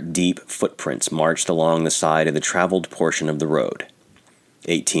 clear, deep footprints marched along the side of the traveled portion of the road.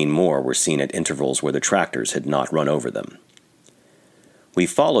 18 more were seen at intervals where the tractors had not run over them. We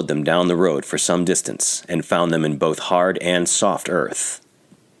followed them down the road for some distance and found them in both hard and soft earth.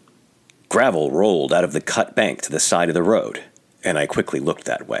 Gravel rolled out of the cut bank to the side of the road, and I quickly looked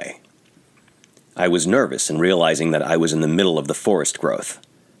that way. I was nervous in realizing that I was in the middle of the forest growth.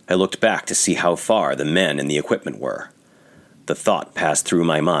 I looked back to see how far the men and the equipment were. The thought passed through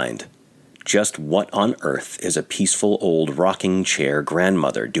my mind. Just what on earth is a peaceful old rocking chair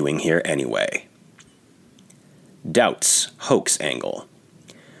grandmother doing here anyway? Doubts, hoax angle.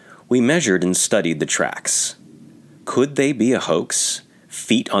 We measured and studied the tracks. Could they be a hoax?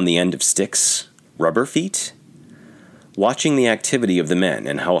 Feet on the end of sticks? Rubber feet? Watching the activity of the men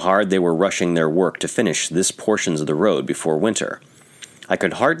and how hard they were rushing their work to finish this portions of the road before winter, I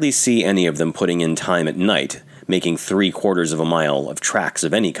could hardly see any of them putting in time at night, making 3/4 of a mile of tracks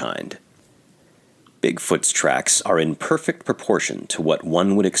of any kind. Bigfoot's tracks are in perfect proportion to what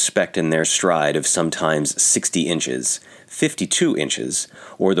one would expect in their stride of sometimes 60 inches, 52 inches,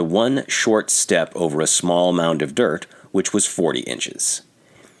 or the one short step over a small mound of dirt, which was 40 inches.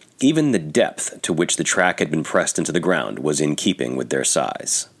 Even the depth to which the track had been pressed into the ground was in keeping with their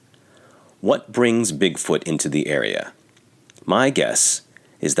size. What brings Bigfoot into the area? My guess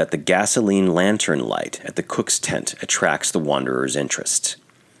is that the gasoline lantern light at the cook's tent attracts the wanderer's interest.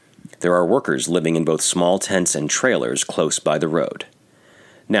 There are workers living in both small tents and trailers close by the road.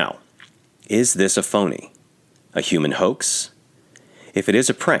 Now, is this a phony? A human hoax? If it is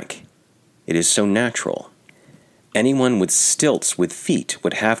a prank, it is so natural. Anyone with stilts with feet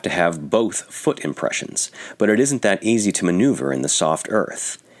would have to have both foot impressions, but it isn't that easy to maneuver in the soft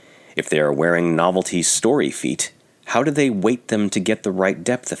earth. If they are wearing novelty story feet, how do they weight them to get the right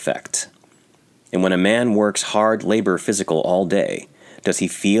depth effect? And when a man works hard labor physical all day, does he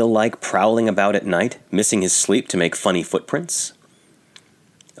feel like prowling about at night, missing his sleep to make funny footprints?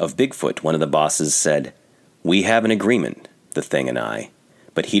 Of Bigfoot, one of the bosses said, "We have an agreement, the Thing and I,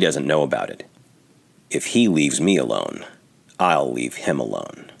 but he doesn't know about it. If he leaves me alone, I'll leave him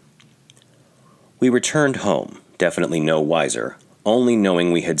alone." We returned home, definitely no wiser, only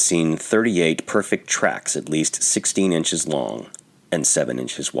knowing we had seen 38 perfect tracks at least 16 inches long and 7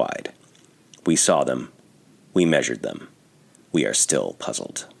 inches wide. We saw them. We measured them. We are still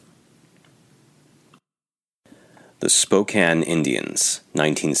puzzled. The Spokane Indians,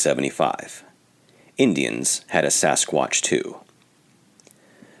 1975. Indians had a Sasquatch too.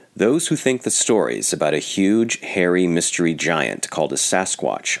 Those who think the stories about a huge, hairy mystery giant called a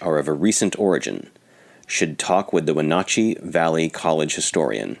Sasquatch are of a recent origin should talk with the Wenatchee Valley College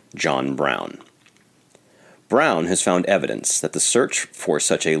historian, John Brown. Brown has found evidence that the search for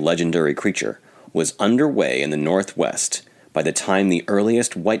such a legendary creature was underway in the Northwest by the time the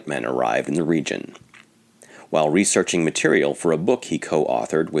earliest white men arrived in the region. While researching material for a book he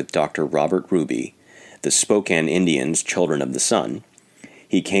co-authored with Dr. Robert Ruby, The Spokane Indians, Children of the Sun,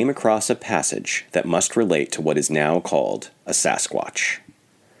 he came across a passage that must relate to what is now called a Sasquatch.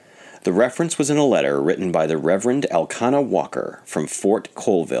 The reference was in a letter written by the Reverend Elkanah Walker from Fort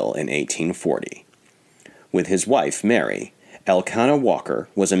Colville in 1840. With his wife, Mary, Elkanah Walker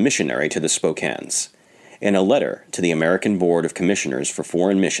was a missionary to the Spokanes, In a letter to the American Board of Commissioners for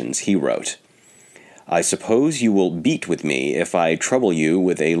Foreign Missions, he wrote, "I suppose you will beat with me if I trouble you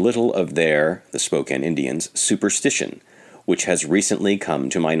with a little of their," the Spokane Indians, "superstition, which has recently come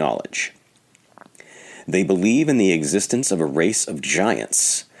to my knowledge. They believe in the existence of a race of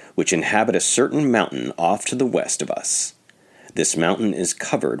giants, which inhabit a certain mountain off to the west of us. This mountain is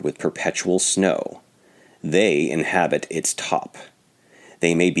covered with perpetual snow. They inhabit its top.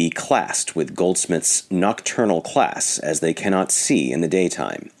 They may be classed with Goldsmith's nocturnal class, as they cannot see in the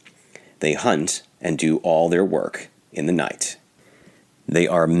daytime. They hunt and do all their work in the night. They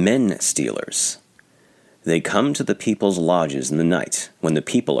are men stealers. They come to the people's lodges in the night, when the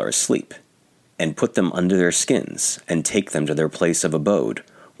people are asleep, and put them under their skins, and take them to their place of abode,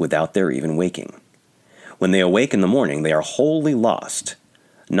 without their even waking. When they awake in the morning, they are wholly lost,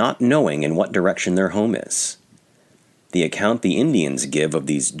 not knowing in what direction their home is. The account the Indians give of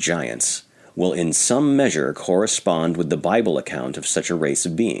these giants will in some measure correspond with the Bible account of such a race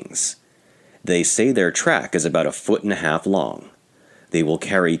of beings. They say their track is about 1.5 feet long. They will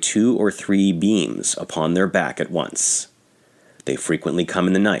carry 2 or 3 beams upon their back at once. They frequently come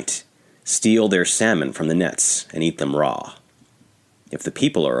in the night, steal their salmon from the nets, and eat them raw. If the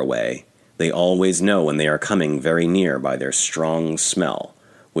people are away, they always know when they are coming very near by their strong smell,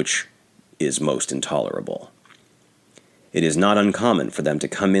 which is most intolerable. It is not uncommon for them to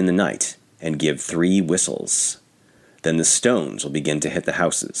come in the night and give 3 whistles. Then the stones will begin to hit the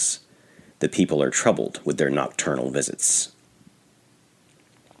houses. The people are troubled with their nocturnal visits."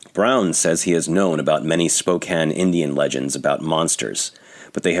 Brown says he has known about many Spokane Indian legends about monsters,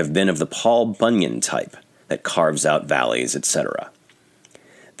 but they have been of the Paul Bunyan type that carves out valleys, etc.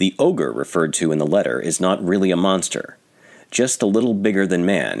 The ogre referred to in the letter is not really a monster, just a little bigger than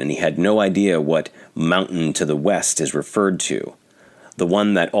man, and he had no idea what mountain to the west is referred to, the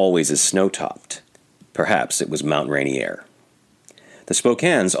one that always is snow-topped. Perhaps it was Mount Rainier. The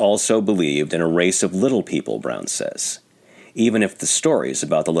Spokanes also believed in a race of little people, Brown says, even if the stories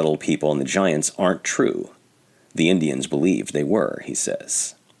about the little people and the giants aren't true. The Indians believed they were, he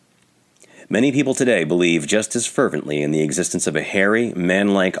says. Many people today believe just as fervently in the existence of a hairy,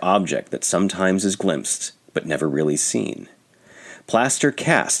 man-like object that sometimes is glimpsed, but never really seen. Plaster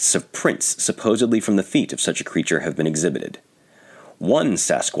casts of prints supposedly from the feet of such a creature have been exhibited. One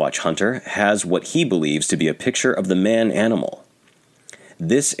Sasquatch hunter has what he believes to be a picture of the man-animal.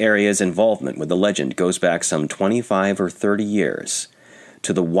 This area's involvement with the legend goes back some 25 or 30 years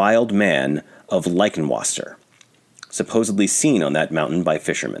to the wild man of Leichenwasser, supposedly seen on that mountain by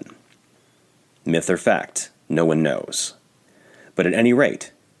fishermen. Myth or fact, no one knows. But at any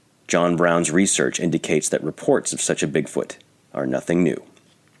rate, John Brown's research indicates that reports of such a Bigfoot are nothing new.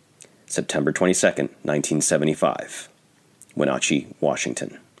 September 22nd, 1975. Wenatchee,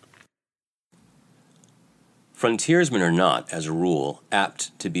 Washington. Frontiersmen are not, as a rule,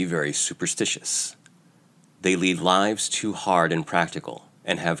 apt to be very superstitious. They lead lives too hard and practical,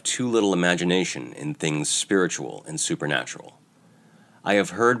 and have too little imagination in things spiritual and supernatural. I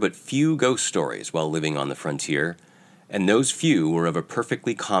have heard but few ghost stories while living on the frontier, and those few were of a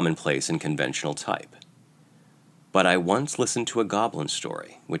perfectly commonplace and conventional type. But I once listened to a goblin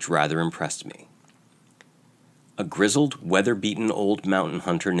story, which rather impressed me. A grizzled, weather-beaten old mountain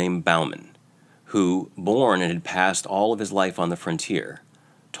hunter named Bauman, who, born and had passed all of his life on the frontier,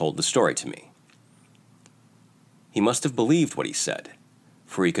 told the story to me. He must have believed what he said,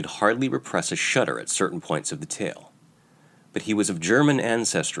 for he could hardly repress a shudder at certain points of the tale. But he was of German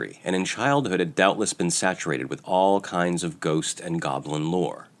ancestry, and in childhood had doubtless been saturated with all kinds of ghost and goblin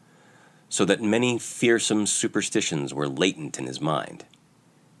lore, so that many fearsome superstitions were latent in his mind.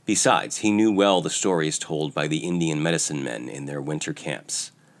 Besides, he knew well the stories told by the Indian medicine men in their winter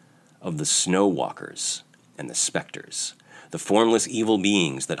camps, of the snow walkers and the specters, the formless evil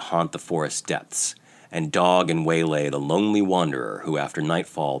beings that haunt the forest depths, and dog and waylay the lonely wanderer who after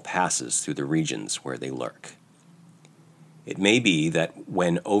nightfall passes through the regions where they lurk. It may be that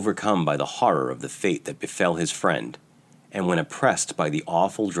when overcome by the horror of the fate that befell his friend, and when oppressed by the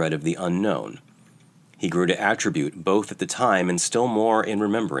awful dread of the unknown, he grew to attribute, both at the time and still more in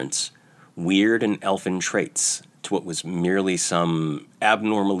remembrance, weird and elfin traits to what was merely some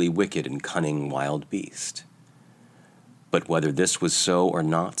abnormally wicked and cunning wild beast. But whether this was so or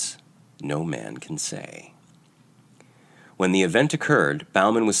not, no man can say. When the event occurred,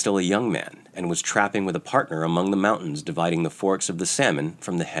 Bauman was still a young man and was trapping with a partner among the mountains dividing the forks of the Salmon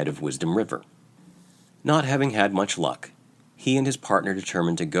from the head of Wisdom River. Not having had much luck, he and his partner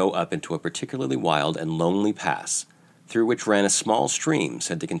determined to go up into a particularly wild and lonely pass, through which ran a small stream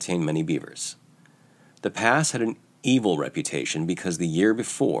said to contain many beavers. The pass had an evil reputation because the year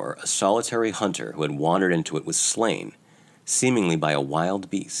before, a solitary hunter who had wandered into it was slain, seemingly by a wild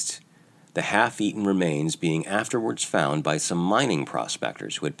beast, the half-eaten remains being afterwards found by some mining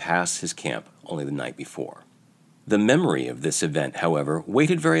prospectors who had passed his camp only the night before. The memory of this event, however,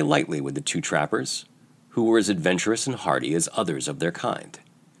 weighted very lightly with the two trappers, who were as adventurous and hardy as others of their kind.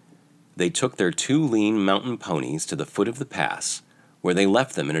 They took their two lean mountain ponies to the foot of the pass, where they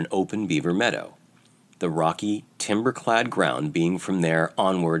left them in an open beaver meadow, the rocky, timber-clad ground being from there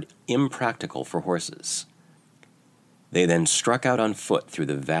onward impractical for horses. They then struck out on foot through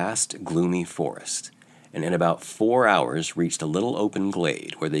the vast, gloomy forest, and in about 4 hours reached a little open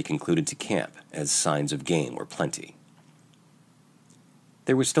glade where they concluded to camp, as signs of game were plenty.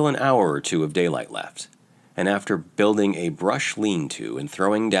 There was still an hour or two of daylight left, and after building a brush lean-to and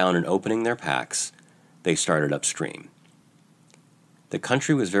throwing down and opening their packs, they started upstream. The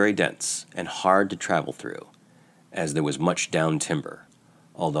country was very dense and hard to travel through, as there was much down timber,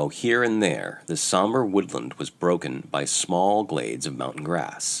 although here and there the somber woodland was broken by small glades of mountain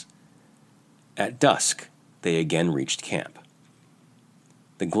grass. At dusk, they again reached camp.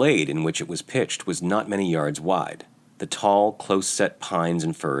 The glade in which it was pitched was not many yards wide, the tall, close-set pines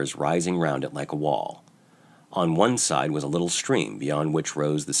and firs rising round it like a wall. On one side was a little stream beyond which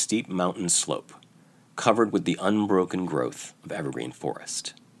rose the steep mountain slope, covered with the unbroken growth of evergreen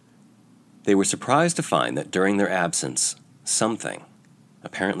forest. They were surprised to find that during their absence, something,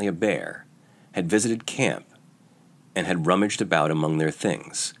 apparently a bear, had visited camp and had rummaged about among their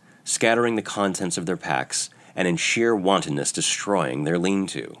things, scattering the contents of their packs and in sheer wantonness destroying their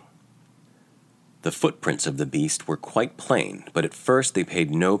lean-to. The footprints of the beast were quite plain, but at first they paid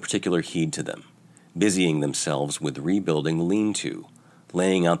no particular heed to them, busying themselves with rebuilding the lean-to,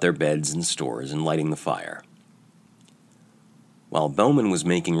 laying out their beds and stores and lighting the fire. While Bowman was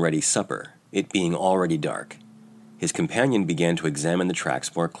making ready supper, it being already dark, his companion began to examine the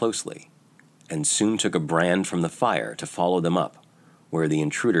tracks more closely, and soon took a brand from the fire to follow them up, where the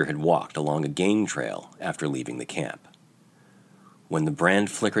intruder had walked along a game trail after leaving the camp. When the brand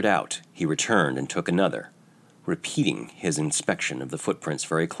flickered out, he returned and took another, repeating his inspection of the footprints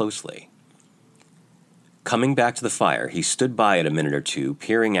very closely. Coming back to the fire, he stood by it a minute or two,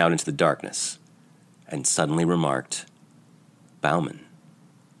 peering out into the darkness, and suddenly remarked, "Bowman,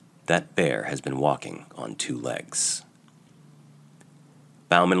 that bear has been walking on 2 legs."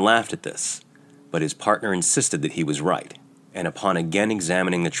 Bowman laughed at this, but his partner insisted that he was right, and upon again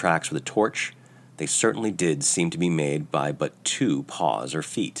examining the tracks with a torch, they certainly did seem to be made by but 2 paws or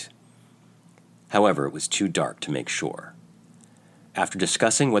feet. However, it was too dark to make sure. After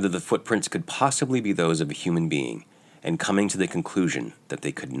discussing whether the footprints could possibly be those of a human being, and coming to the conclusion that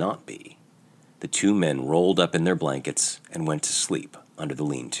they could not be, the 2 men rolled up in their blankets and went to sleep under the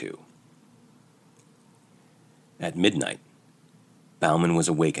lean-to. At midnight, Bowman was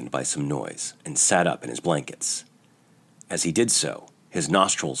awakened by some noise and sat up in his blankets. As he did so, his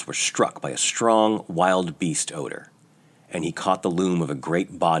nostrils were struck by a strong, wild beast odor, and he caught the loom of a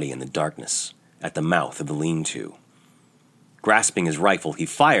great body in the darkness at the mouth of the lean-to. Grasping his rifle, he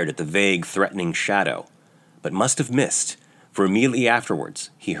fired at the vague, threatening shadow, but must have missed, for immediately afterwards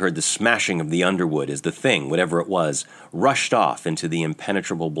he heard the smashing of the underwood as the thing, whatever it was, rushed off into the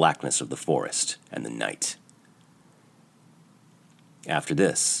impenetrable blackness of the forest and the night. After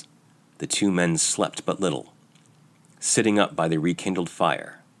this, the 2 men slept but little, sitting up by the rekindled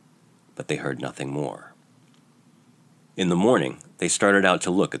fire, but they heard nothing more. In the morning, they started out to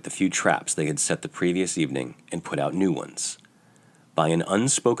look at the few traps they had set the previous evening and put out new ones. By an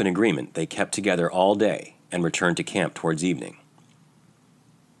unspoken agreement, they kept together all day and returned to camp towards evening.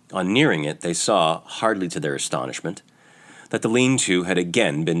 On nearing it, they saw, hardly to their astonishment, that the lean-to had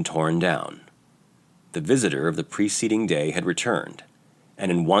again been torn down. The visitor of the preceding day had returned,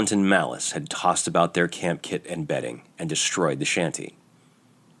 and in wanton malice had tossed about their camp kit and bedding and destroyed the shanty.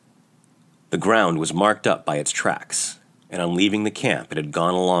 The ground was marked up by its tracks, and on leaving the camp it had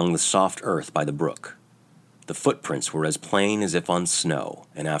gone along the soft earth by the brook. The footprints were as plain as if on snow,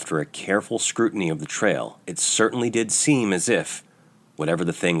 and after a careful scrutiny of the trail, it certainly did seem as if, whatever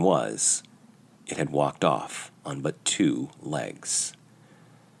the thing was, it had walked off on but 2 legs.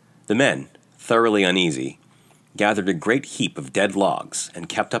 The men, thoroughly uneasy, gathered a great heap of dead logs and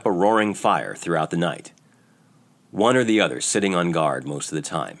kept up a roaring fire throughout the night, one or the other sitting on guard most of the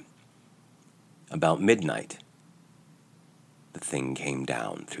time. About midnight, the thing came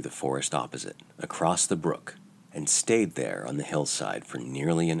down through the forest opposite, across the brook, and stayed there on the hillside for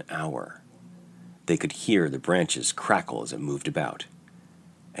nearly an hour. They could hear the branches crackle as it moved about,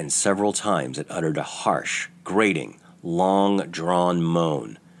 and several times it uttered a harsh, grating, long-drawn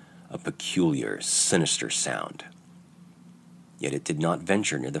moan, a peculiar, sinister sound. yet it did not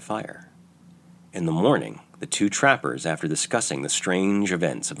venture near the fire. In the morning, the two trappers, after discussing the strange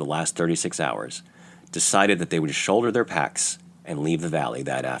events of the last 36 hours, decided that they would shoulder their packs and leave the valley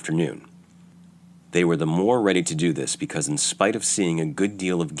that afternoon. They were the more ready to do this because, in spite of seeing a good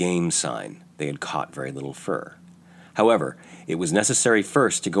deal of game sign, they had caught very little fur. However, it was necessary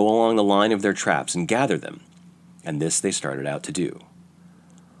first to go along the line of their traps and gather them, and this they started out to do.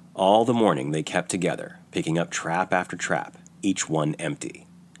 All the morning they kept together, picking up trap after trap, each one empty.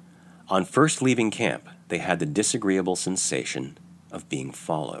 On first leaving camp, they had the disagreeable sensation of being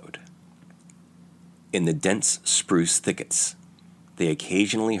followed. In the dense spruce thickets, they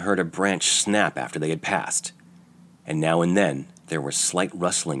occasionally heard a branch snap after they had passed, and now and then there were slight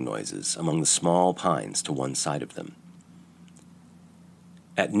rustling noises among the small pines to one side of them.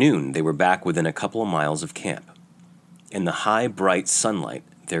 At noon, they were back within a couple of miles of camp. In the high, bright sunlight,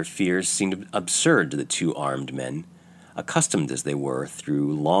 their fears seemed absurd to the two armed men, accustomed as they were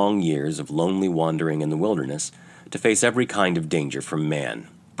through long years of lonely wandering in the wilderness to face every kind of danger from man,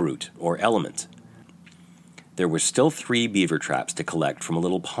 brute, or element. There were still 3 beaver traps to collect from a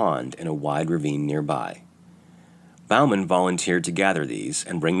little pond in a wide ravine nearby. Bauman volunteered to gather these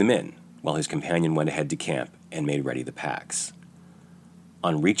and bring them in, while his companion went ahead to camp and made ready the packs.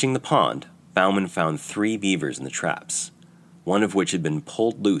 On reaching the pond, Bauman found 3 beavers in the traps, one of which had been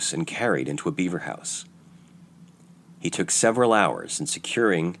pulled loose and carried into a beaver house. He took several hours in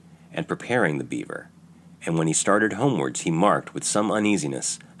securing and preparing the beaver, and when he started homewards, he marked with some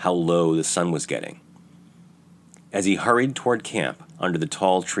uneasiness how low the sun was getting. As he hurried toward camp under the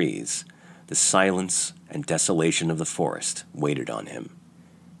tall trees, the silence and desolation of the forest waited on him.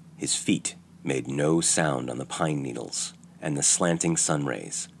 His feet made no sound on the pine needles, and the slanting sun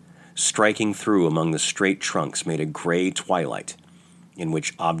rays, striking through among the straight trunks, made a gray twilight in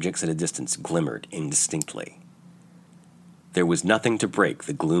which objects at a distance glimmered indistinctly. There was nothing to break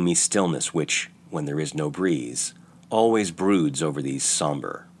the gloomy stillness which, when there is no breeze, always broods over these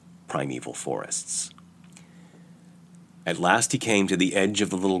somber, primeval forests. At last he came to the edge of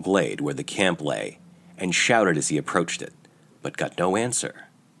the little glade where the camp lay, and shouted as he approached it, but got no answer.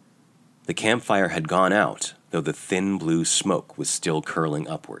 The campfire had gone out, though the thin blue smoke was still curling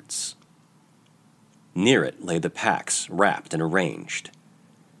upwards. Near it lay the packs, wrapped and arranged.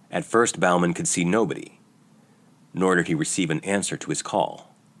 At first Bauman could see nobody, nor did he receive an answer to his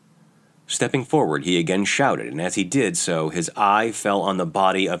call. Stepping forward, he again shouted, and as he did so, his eye fell on the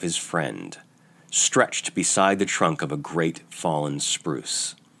body of his friend, stretched beside the trunk of a great fallen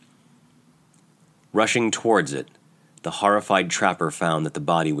spruce. Rushing towards it, the horrified trapper found that the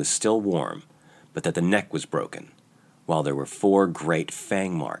body was still warm, but that the neck was broken, while there were 4 great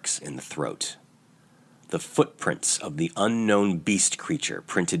fang marks in the throat. The footprints of the unknown beast creature,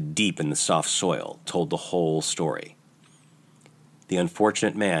 printed deep in the soft soil, told the whole story. The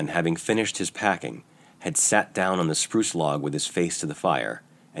unfortunate man, having finished his packing, had sat down on the spruce log with his face to the fire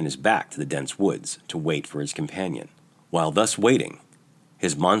and his back to the dense woods to wait for his companion. While thus waiting,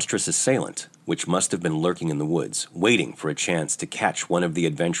 his monstrous assailant, which must have been lurking in the woods, waiting for a chance to catch one of the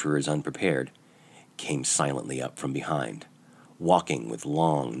adventurers unprepared, came silently up from behind, walking with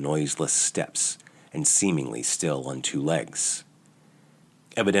long, noiseless steps and seemingly still on 2 legs.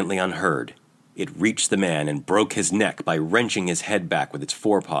 Evidently unheard, it reached the man and broke his neck by wrenching his head back with its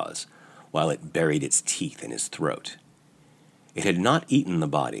forepaws, while it buried its teeth in his throat. It had not eaten the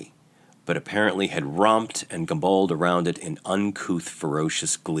body, but apparently had romped and gamboled around it in uncouth,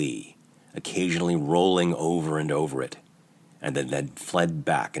 ferocious glee, occasionally rolling over and over it, and then fled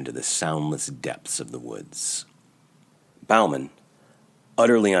back into the soundless depths of the woods. Bauman,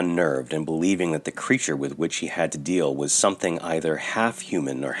 utterly unnerved and believing that the creature with which he had to deal was something either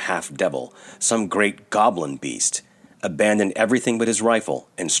half-human or half-devil, some great goblin beast, abandoned everything but his rifle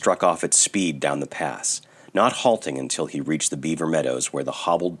and struck off at speed down the pass, not halting until he reached the beaver meadows where the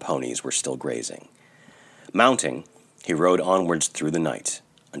hobbled ponies were still grazing. Mounting, he rode onwards through the night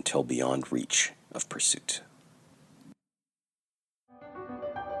until beyond reach of pursuit.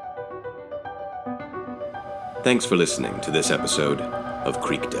 Thanks for listening to this episode of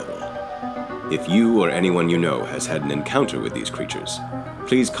Creek Devil. If you or anyone you know has had an encounter with these creatures,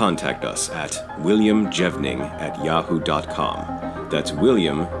 please contact us at williamjevning@yahoo.com. That's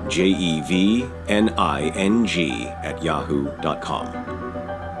William, Jevning @yahoo.com.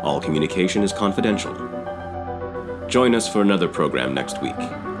 All communication is confidential. Join us for another program next week.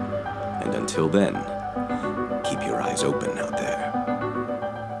 And until then, keep your eyes open out there.